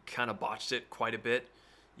 You kind of botched it quite a bit.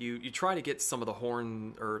 You try to get some of the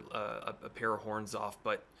horn or a pair of horns off,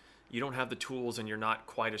 but you don't have the tools and you're not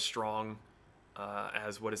quite as strong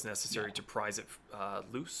as what is necessary to prise it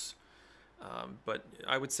loose. But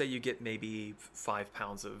I would say you get maybe 5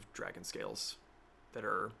 pounds of dragon scales that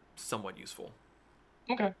are somewhat useful.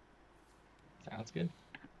 Okay. Sounds good.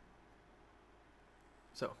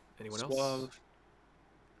 So, anyone else?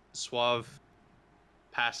 Suave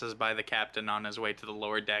passes by the captain on his way to the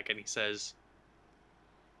lower deck and he says,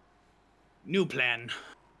 "New plan.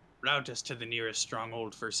 Route us to the nearest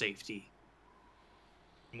stronghold for safety.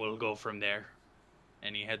 We'll go from there."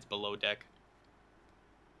 And he heads below deck.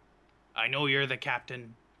 "I know you're the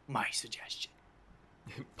captain. My suggestion."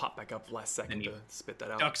 Pop back up last second And to spit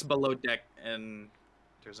that out. Ducks below deck and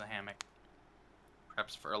there's a hammock.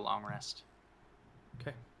 Perhaps for a long rest.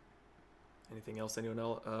 Okay. Anything else anyone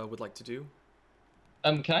else would like to do?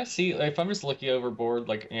 Can I see, if I'm just looking overboard,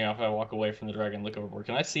 like, you know, if I walk away from the dragon, look overboard,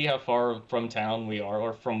 can I see how far from town we are,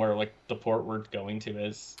 or from where, like, the port we're going to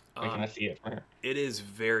is? Like, can I see it from here? It is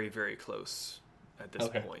very, very close at this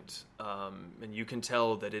point. And you can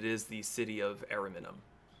tell that it is the city of Ariminum.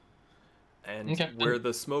 And where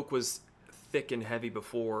the smoke was thick and heavy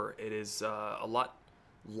before, it is a lot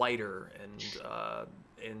lighter and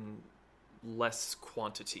in less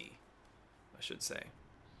quantity, I should say.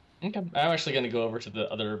 Okay. I'm actually going to go over to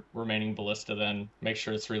the other remaining ballista then, make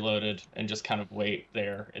sure it's reloaded, and just kind of wait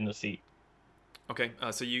there in the seat. Okay,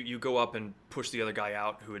 so you go up and push the other guy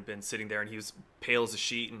out who had been sitting there, and he was pale as a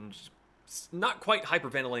sheet and not quite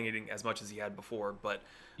hyperventilating as much as he had before, but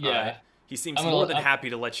yeah, he seems more than happy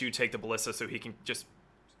to let you take the ballista so he can just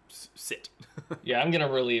sit. Yeah, I'm going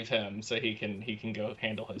to relieve him so he can go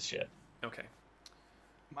handle his shit. Okay.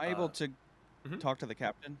 Am I able to talk to the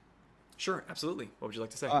captain? Sure, absolutely. What would you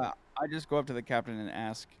like to say? I just go up to the captain and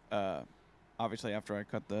ask, obviously after I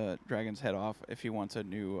cut the dragon's head off, if he wants a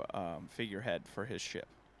new figurehead for his ship.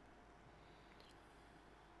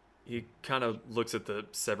 He kind of looks at the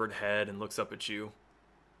severed head and looks up at you.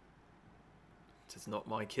 "It's not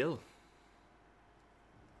my kill."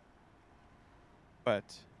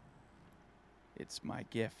 But it's my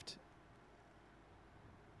gift.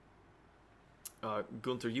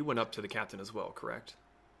 Gunther, you went up to the captain as well, correct?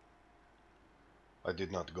 I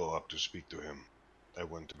did not go up to speak to him. I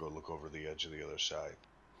went to go look over the edge of the other side.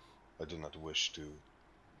 I do not wish to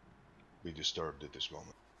be disturbed at this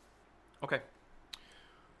moment. Okay.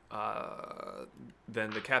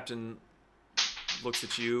 Then the captain looks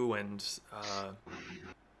at you and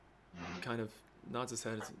kind of nods his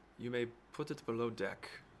head. "You may put it below deck.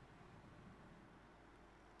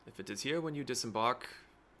 If it is here when you disembark,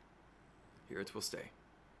 here it will stay."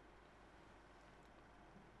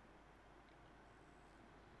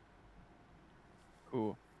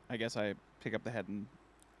 Ooh, I guess I pick up the head and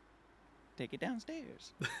take it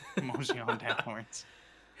downstairs. Mosey on downwards.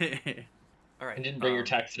 All right. And didn't bring your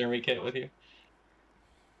taxidermy kit with you?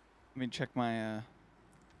 Let me check my...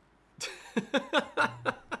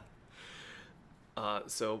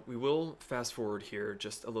 So we will fast forward here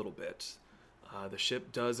just a little bit. The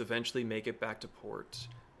ship does eventually make it back to port.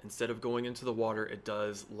 Instead of going into the water, it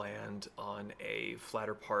does land on a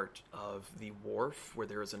flatter part of the wharf where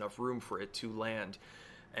there is enough room for it to land.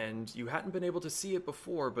 And you hadn't been able to see it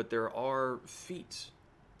before, but there are feet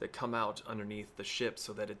that come out underneath the ship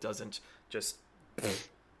so that it doesn't just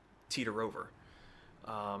teeter over.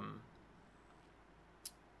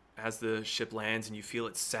 As the ship lands and you feel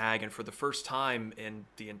it sag, and for the first time in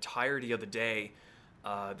the entirety of the day,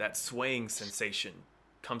 that swaying sensation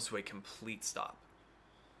comes to a complete stop.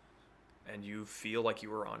 And you feel like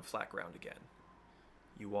you are on flat ground again.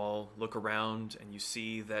 You all look around and you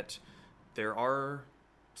see that there are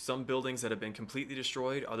some buildings that have been completely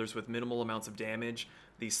destroyed, others with minimal amounts of damage.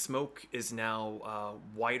 The smoke is now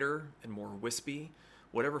whiter and more wispy.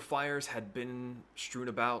 Whatever fires had been strewn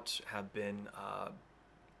about have been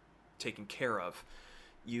taken care of.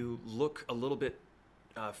 You look a little bit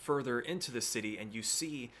further into the city and you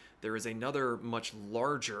see there is another much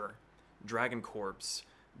larger dragon corpse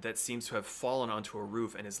that seems to have fallen onto a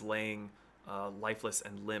roof and is laying lifeless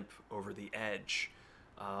and limp over the edge.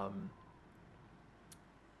 And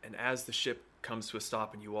as the ship comes to a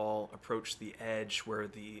stop and you all approach the edge where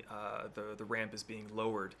the ramp is being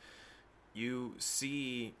lowered, you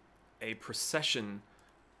see a procession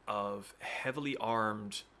of heavily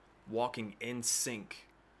armed, walking in sync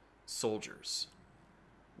soldiers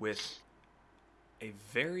with a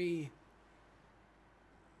very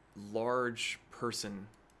large person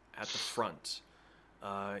at the front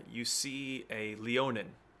you see a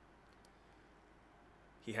Leonin.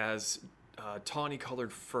 He has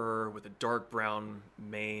tawny-colored fur with a dark brown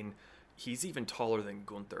mane. He's even taller than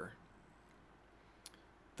Gunther.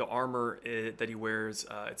 The armor that he wears,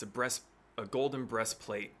 it's a golden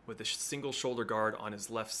breastplate with a single shoulder guard on his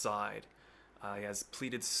left side. He has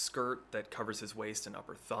pleated skirt that covers his waist and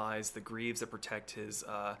upper thighs. The greaves that protect his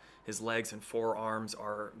legs and forearms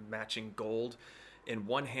are matching gold. In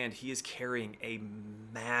one hand, he is carrying a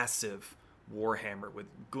massive warhammer. With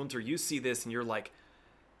Gunther, you see this and you're like,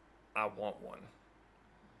 I want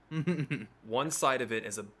one. One side of it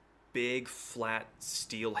is a big flat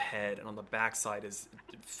steel head, and on the back side it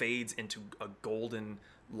fades into a golden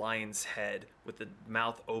lion's head with the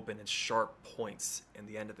mouth open and sharp points in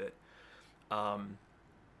the end of it.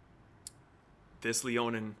 This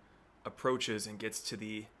Leonin approaches and gets to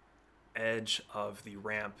the edge of the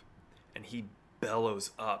ramp, and he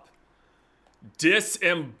bellows up,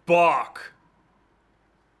 "Disembark!"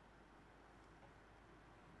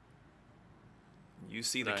 You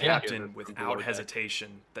see the captain without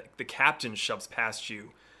hesitation. The captain shoves past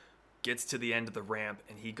you, gets to the end of the ramp,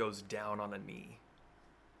 and he goes down on a knee.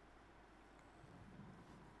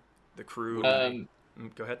 The crew... go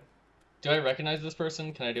ahead. Do I recognize this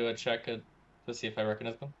person? Can I do a check to see if I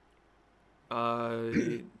recognize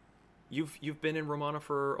them? You've been in Romana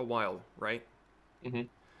for a while, right? Mm-hmm.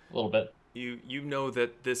 A little bit. You know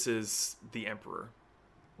that this is the Emperor.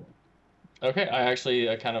 Okay,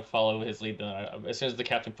 I kind of follow his lead. Then as soon as the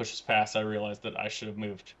captain pushes past, I realize that I should have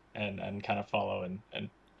moved and kind of follow and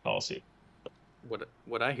follow suit.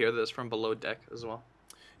 Would I hear this from below deck as well?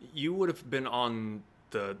 You would have been on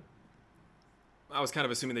the... I was kind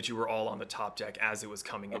of assuming that you were all on the top deck as it was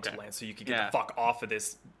coming into land, so you could get the fuck off of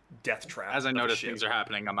this death trap. As I notice things are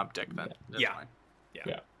happening, I'm up deck then. That's fine.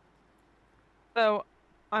 Yeah. So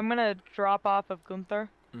I'm gonna drop off of Gunther,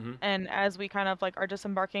 Mm-hmm. and as we kind of like are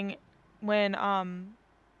disembarking, when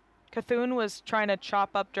Cthulhu was trying to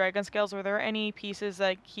chop up dragon scales, were there any pieces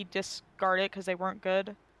like he discarded because they weren't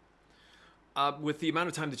good? With the amount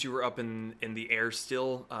of time that you were up in the air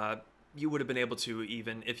still, you would have been able to,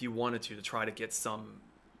 even if you wanted to try to get some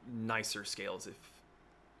nicer scales. If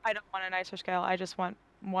I don't want a nicer scale. I just want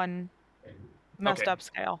one messed up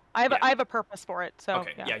scale. I have a purpose for it. So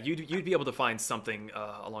okay, yeah, you'd be able to find something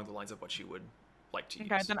along the lines of what you would like to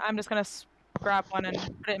use. Okay, then I'm just gonna grab one and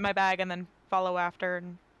put it in my bag and then follow after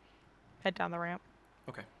and head down the ramp.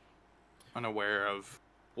 Okay. Unaware of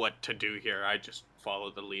what to do here, I just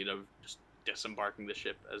follow the lead of just disembarking the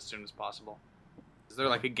ship as soon as possible. Is there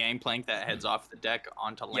like a gangplank that heads off the deck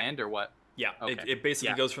onto land or what? Yeah, Okay. it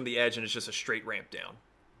basically goes from the edge and it's just a straight ramp down.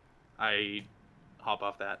 I hop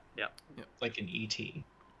off that. Yeah. Like an E.T.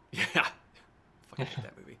 Yeah. Fucking hate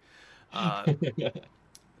that movie.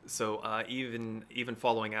 So even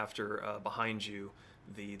following after behind you,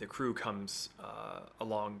 the crew comes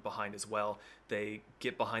along behind as well. They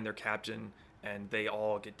get behind their captain and they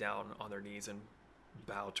all get down on their knees and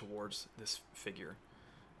bow towards this figure.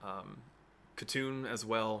 Khatun as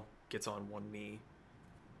well gets on one knee.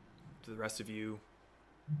 To the rest of you,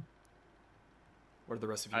 what are the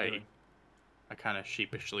rest of you doing? I kind of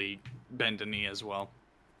sheepishly bend a knee as well.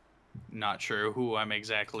 Not sure who I'm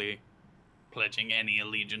exactly pledging any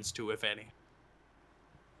allegiance to, if any.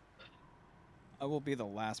 I will be the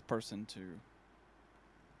last person to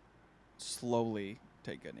slowly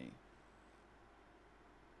take a knee.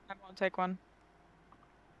 I won't take one.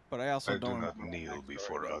 But I also I do don't not kneel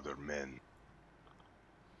before other men.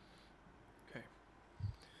 Okay.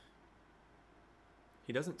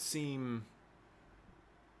 He doesn't seem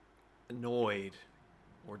annoyed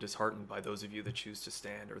or disheartened by those of you that choose to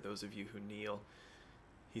stand or those of you who kneel.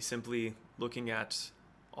 He's simply looking at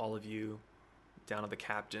all of you, down at the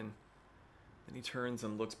captain. Then he turns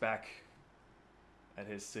and looks back at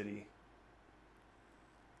his city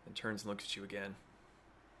and turns and looks at you again.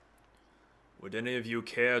 Would any of you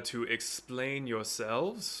care to explain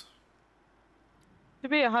yourselves? To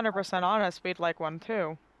be 100% honest, we'd like one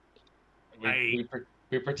too.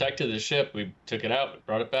 We protected the ship. We took it out,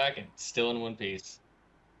 brought it back, and it's still in one piece.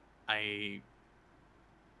 I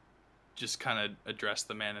just kind of address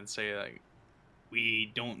the man and say, like,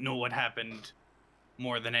 we don't know what happened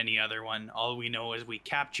more than any other one. All we know is we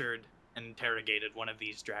captured and interrogated one of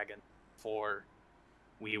these dragons before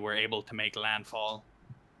we were able to make landfall,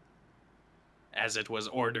 as it was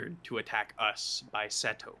ordered to attack us by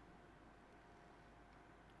Seto.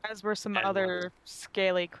 As were some And other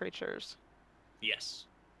scaly creatures. Yes.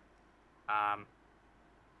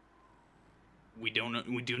 We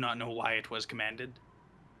do not know why it was commanded,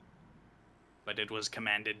 but it was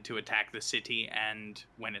commanded to attack the city, and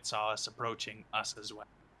when it saw us approaching, us as well.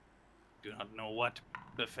 Do not know what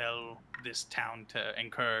befell this town to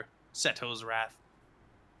incur Seto's wrath.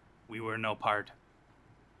 We were no part.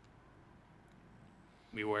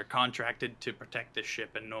 We were contracted to protect this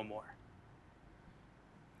ship and no more.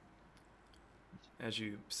 As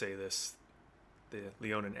you say this, the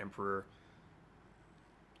Leonin Emperor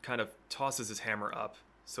kind of tosses his hammer up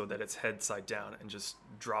so that it's head side down and just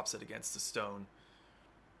drops it against the stone.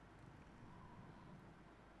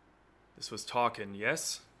 This was Tarkin,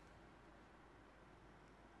 yes?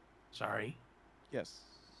 Sorry? Yes.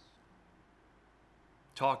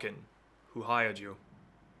 Tarkin, who hired you.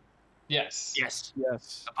 Yes. Yes.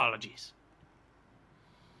 Yes. Apologies.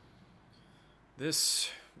 This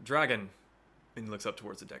dragon, and he looks up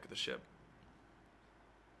towards the deck of the ship.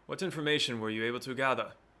 What information were you able to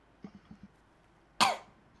gather?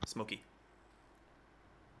 Smokey.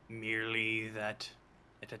 Merely that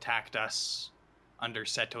it attacked us under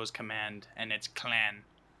Seto's command and its clan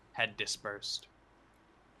had dispersed.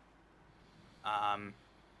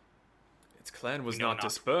 Its clan was We know not not.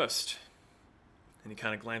 dispersed. And he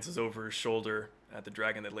kind of glances over his shoulder at the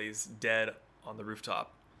dragon that lays dead on the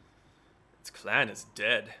rooftop. Its clan is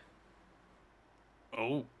dead.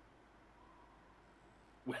 Oh.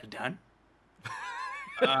 Well done.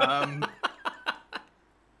 um.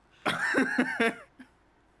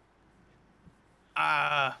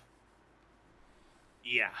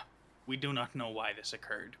 Yeah. We do not know why this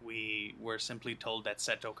occurred. We were simply told that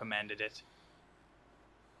Seto commanded it,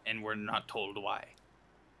 and we're not told why.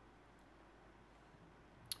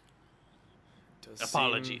 Does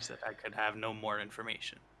Apologies that I could have no more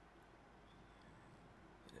information.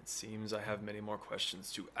 It seems I have many more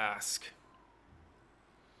questions to ask.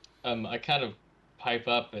 I kind of pipe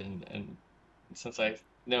up and since I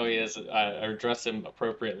know he is, I address him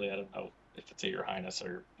appropriately. I don't know if it's a Your Highness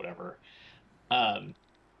or whatever.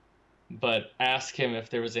 But ask him if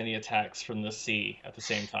there was any attacks from the sea at the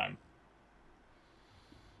same time.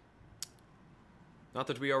 Not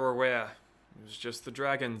that we are aware. It was just the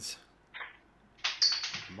dragons.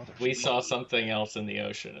 We saw something else in the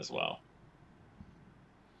ocean as well.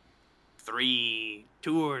 2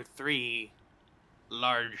 or 3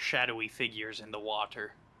 large shadowy figures in the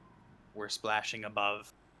water were splashing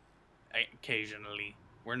above occasionally.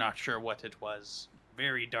 We're not sure what it was.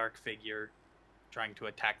 Very dark figure trying to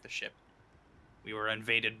attack the ship. We were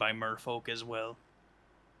invaded by merfolk as well.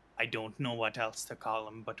 I don't know what else to call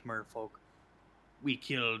them but merfolk. We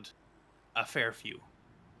killed a fair few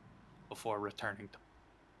before returning to...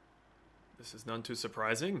 This is none too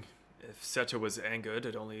surprising. If Seta was angered,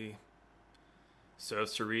 it only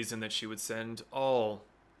serves to reason that she would send all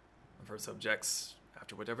of her subjects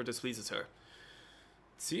after whatever displeases her. It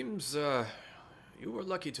seems you were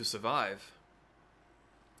lucky to survive.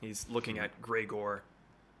 He's looking at Gregor,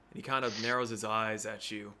 and he kind of narrows his eyes at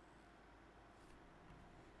you.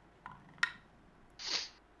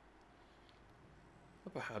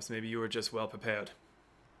 Or perhaps maybe you were just well prepared.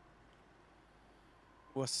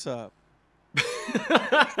 What's up?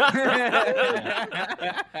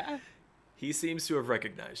 He seems to have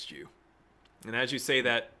recognized you. And as you say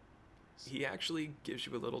that, he actually gives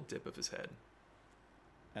you a little dip of his head.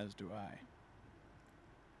 As do I.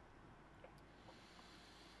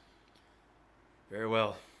 Very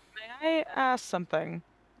well. May I ask something,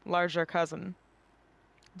 larger cousin?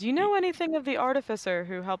 Do you know anything of the artificer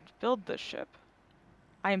who helped build this ship?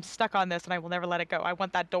 I am stuck on this and I will never let it go. I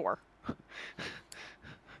want that door. And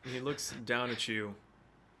he looks down at you,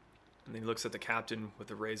 and then he looks at the captain with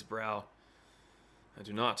a raised brow. I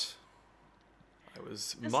do not. I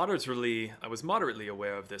was moderately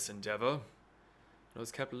aware of this endeavor. I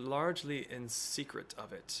was kept largely in secret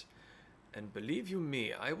of it. And believe you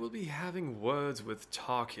me, I will be having words with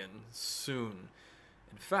Tarkin soon.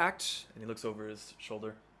 In fact, and he looks over his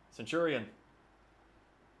shoulder, Centurion,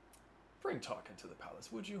 bring Tarkin to the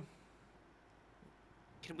palace, would you?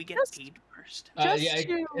 Can we get Just- paid first? Just Yeah,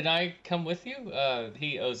 to- can I come with you?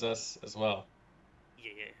 He owes us as well.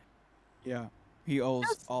 Yeah. Yeah. He owes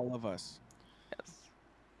Yes. all of us. Yes.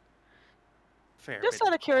 Fair. Just bit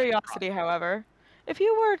out of curiosity, however, if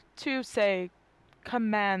you were to, say,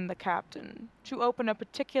 command the captain to open a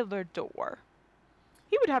particular door,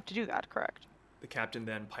 he would have to do that, correct? The captain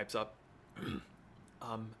then pipes up.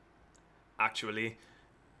 Actually,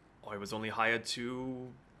 I was only hired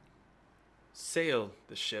to sail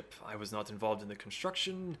the ship. I was not involved in the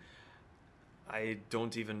construction. I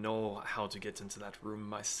don't even know how to get into that room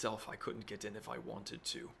myself. I couldn't get in if I wanted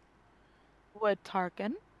to. Would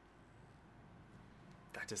Tarkin?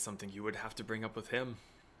 That is something you would have to bring up with him.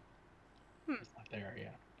 He's not there, yeah.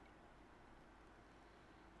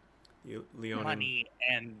 Leonin, Money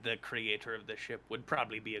and the creator of the ship would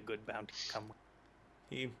probably be a good bounty to come with.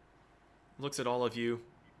 he looks at all of you,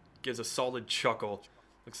 gives a solid chuckle,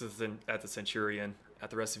 looks at the Centurion,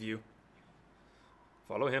 at the rest of you.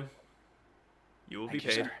 Follow him. You will be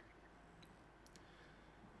Thank you, paid. sir.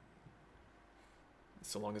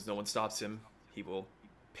 So long as no one stops him, he will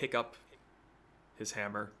pick up his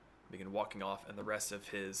hammer, begin walking off, and the rest of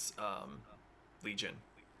his legion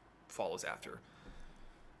follows after.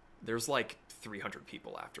 There's like 300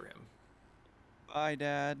 people after him. Bye,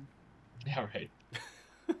 Dad. Yeah, right.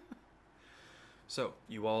 So,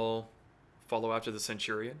 you all follow after the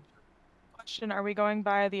Centurion? Question: Are we going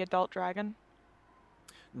by the adult dragon?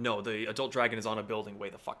 No, the adult dragon is on a building way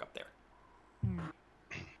the fuck up there.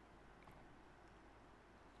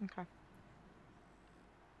 Okay.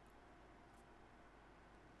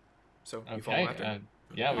 So, you follow Okay. after?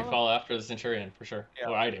 Yeah, we Follow. follow after the Centurion for sure. Yeah.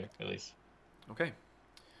 Or I do, at least. Okay.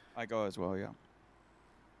 I go as well, yeah.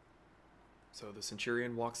 So the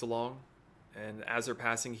Centurion walks along, and as they're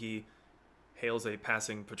passing, he hails a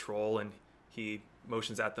passing patrol, and he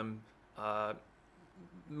motions at them.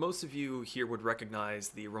 Most of you here would recognize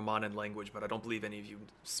the Romanan language, but I don't believe any of you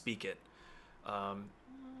speak it.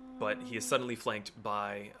 But he is suddenly flanked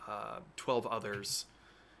by 12 others,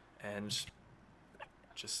 and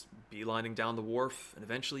just beelining down the wharf, and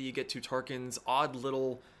eventually you get to Tarkin's odd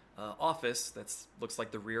little office that looks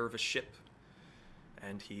like the rear of a ship,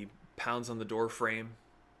 and he pounds on the door frame.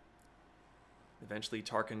 Eventually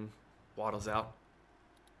Tarkin waddles out.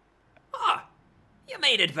 Ah, you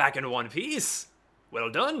made it back in one piece. Well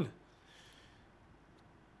done.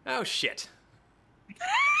 Oh shit.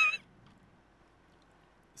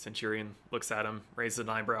 Centurion looks at him, raises an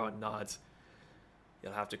eyebrow, and nods.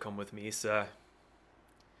 You'll have to come with me, sir.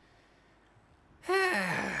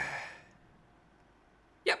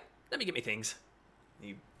 Yep, let me get me things.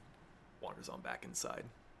 He wanders on back inside.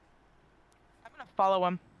 I'm gonna follow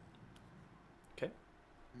him. Okay.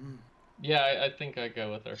 Yeah, I think I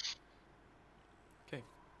go with her. Okay.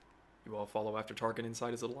 You all follow after Tarkin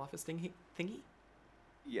inside his little office thingy?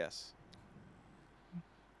 Yes.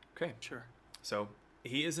 Okay. Sure. So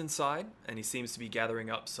he is inside, and he seems to be gathering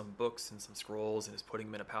up some books and some scrolls, and is putting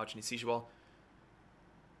them in a pouch, and he sees you all.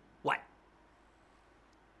 What?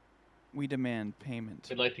 We demand payment.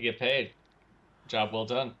 We'd like to get paid. Job well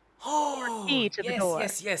done. Oh, key to the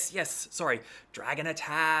yes, door. yes. Sorry. Dragon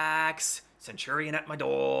attacks. Centurion at my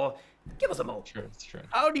door. Give us a mo. True, it's true.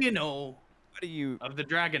 How do you know What do you... of the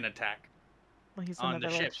dragon attack Well, he's in on the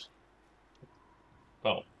the village. ship?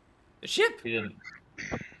 Well, The ship? he didn't.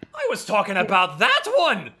 I was talking about that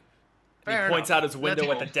one! Fair He points enough. out his window Let's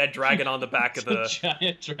with the go. dead dragon on the back of The the...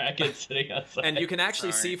 giant dragon sitting outside. And you can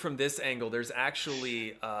actually Sorry. see from this angle, there's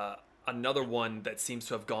actually another one that seems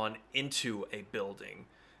to have gone into a building.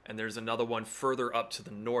 And there's another one further up to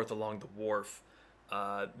the north along the wharf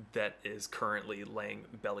that is currently laying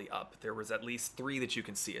belly up. There was at least 3 that you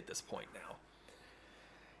can see at this point now.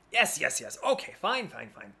 Yes. Okay, fine.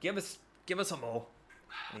 Give us a mo.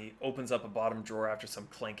 And he opens up a bottom drawer after some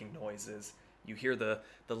clanking noises. You hear the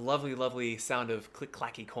lovely sound of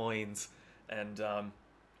click-clacky coins. And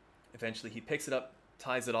eventually he picks it up,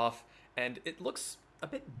 ties it off, and it looks a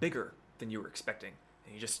bit bigger than you were expecting.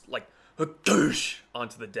 And he just, like, douche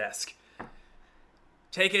onto the desk.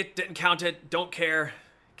 Take it, didn't count it, don't care.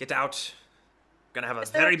 Get out. Gonna have a Is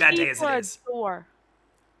there very bad key day as for it a is. Door.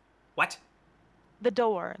 What? The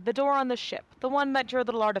door on the ship, the one that your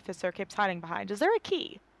little artificer keeps hiding behind. Is there a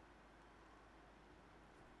key?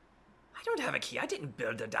 I don't have a key. I didn't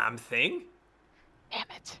build a damn thing. Damn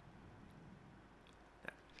it!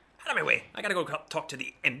 Out of my way. I gotta go talk to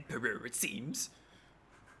the Emperor, it seems.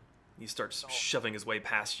 He starts shoving his way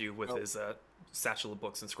past you with his satchel of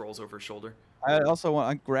books and scrolls over his shoulder. I also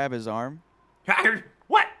want to grab his arm.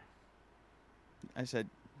 What? I said,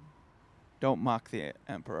 don't mock the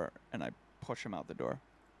Emperor, and I push him out the door.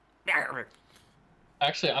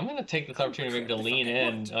 Actually, I'm gonna take this opportunity maybe to lean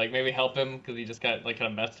in, like maybe help him because he just got like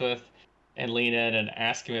kind of messed with, and lean in and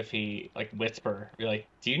ask him if he like whisper, be like,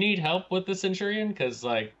 "Do you need help with the Centurion? Because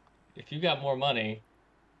like, if you got more money."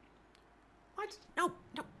 What? No.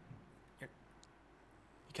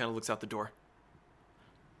 He kind of looks out the door.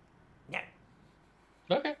 Yeah.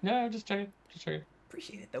 Okay, no, just checking.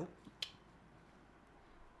 Appreciate it, though.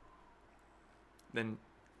 Then,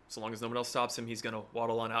 so long as no one else stops him, he's gonna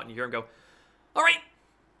waddle on out, and you hear him go, "All right,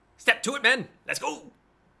 step to it, men. Let's go."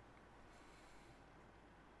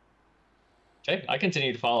 Okay, I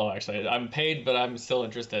continue to follow. Actually, I'm paid, but I'm still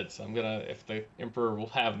interested. So I'm gonna, if the Emperor will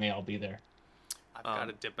have me, I'll be there. I've got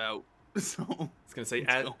to dip out. So It's gonna say,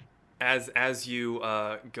 let's go. As you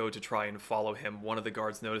go to try and follow him, one of the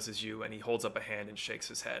guards notices you, and he holds up a hand and shakes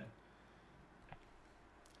his head.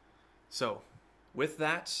 So, with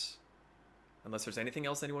that, unless there's anything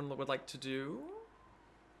else anyone would like to do,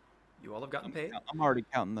 you all have gotten paid. I'm already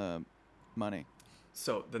counting the money.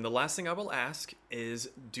 So, then the last thing I will ask is,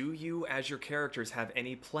 do you, as your characters, have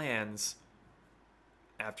any plans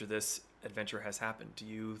after this adventure has happened? Do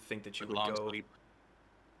you think that you would long go... sleep.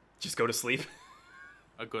 Just go to sleep?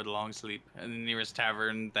 A good long sleep. And the nearest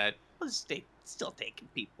tavern that was still taking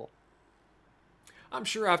people. I'm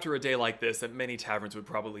sure after a day like this that many taverns would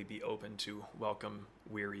probably be open to welcome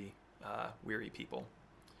weary people.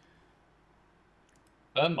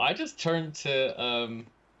 I just turned to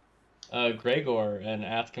Gregor and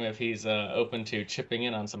asked him if he's open to chipping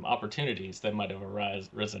in on some opportunities that might have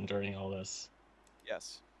arisen during all this.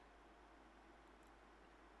 Yes.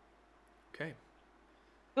 Okay.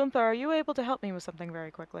 Gunther, are you able to help me with something very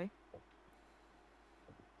quickly?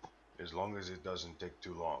 As long as it doesn't take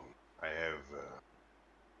too long. I have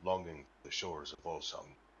longing for the shores of Volsung.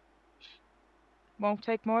 Won't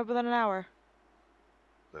take more than an hour.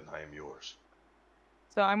 Then I am yours.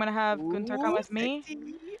 So I'm gonna have Gunther come with me.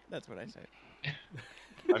 That's what I said.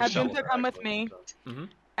 I'm Have shoveling Gunther come with right me. now, so-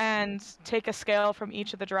 And take a scale from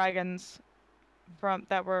each of the dragons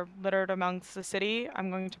that were littered amongst the city. I'm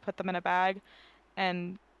going to put them in a bag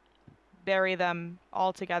and bury them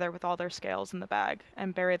all together with all their scales in the bag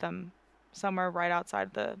and bury them somewhere right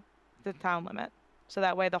outside the town limit. So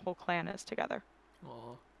that way the whole clan is together.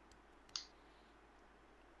 Aw.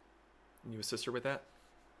 And you assist her with that?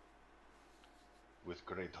 With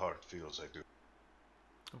great heart feels I do.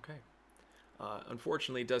 Okay.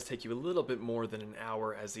 Unfortunately, it does take you a little bit more than an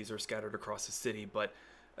hour as these are scattered across the city, but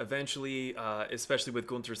eventually, especially with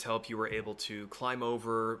Gunther's help, you were able to climb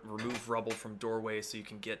over, remove rubble from doorways so you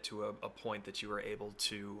can get to a point that you were able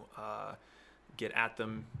to get at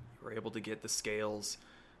them. You were able to get the scales,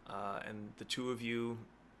 and the two of you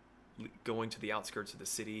going to the outskirts of the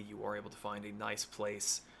city, you are able to find a nice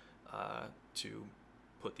place to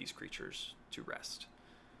put these creatures to rest.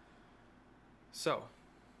 So,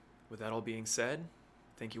 with that all being said,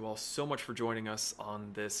 thank you all so much for joining us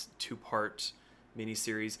on this two-part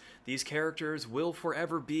mini-series. These characters will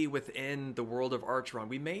forever be within the world of Archeron.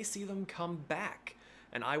 We may see them come back,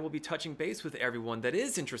 and I will be touching base with everyone that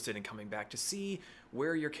is interested in coming back to see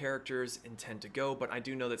where your characters intend to go, but I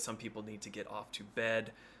do know that some people need to get off to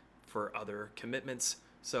bed for other commitments.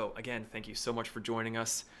 So, again, thank you so much for joining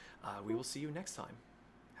us. We will see you next time.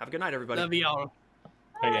 Have a good night, everybody. Love y'all.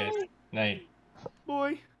 Hey guys, night.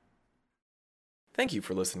 Boy. Thank you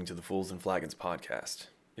for listening to the Fools and Flagons podcast.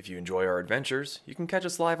 If you enjoy our adventures, you can catch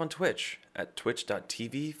us live on Twitch at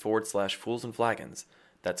twitch.tv/Fools and Flagons.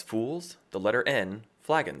 That's Fools, the letter N,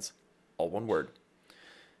 Flagons, all one word.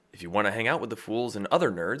 If you want to hang out with the Fools and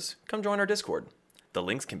other nerds, come join our Discord. The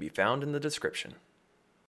links can be found in the description.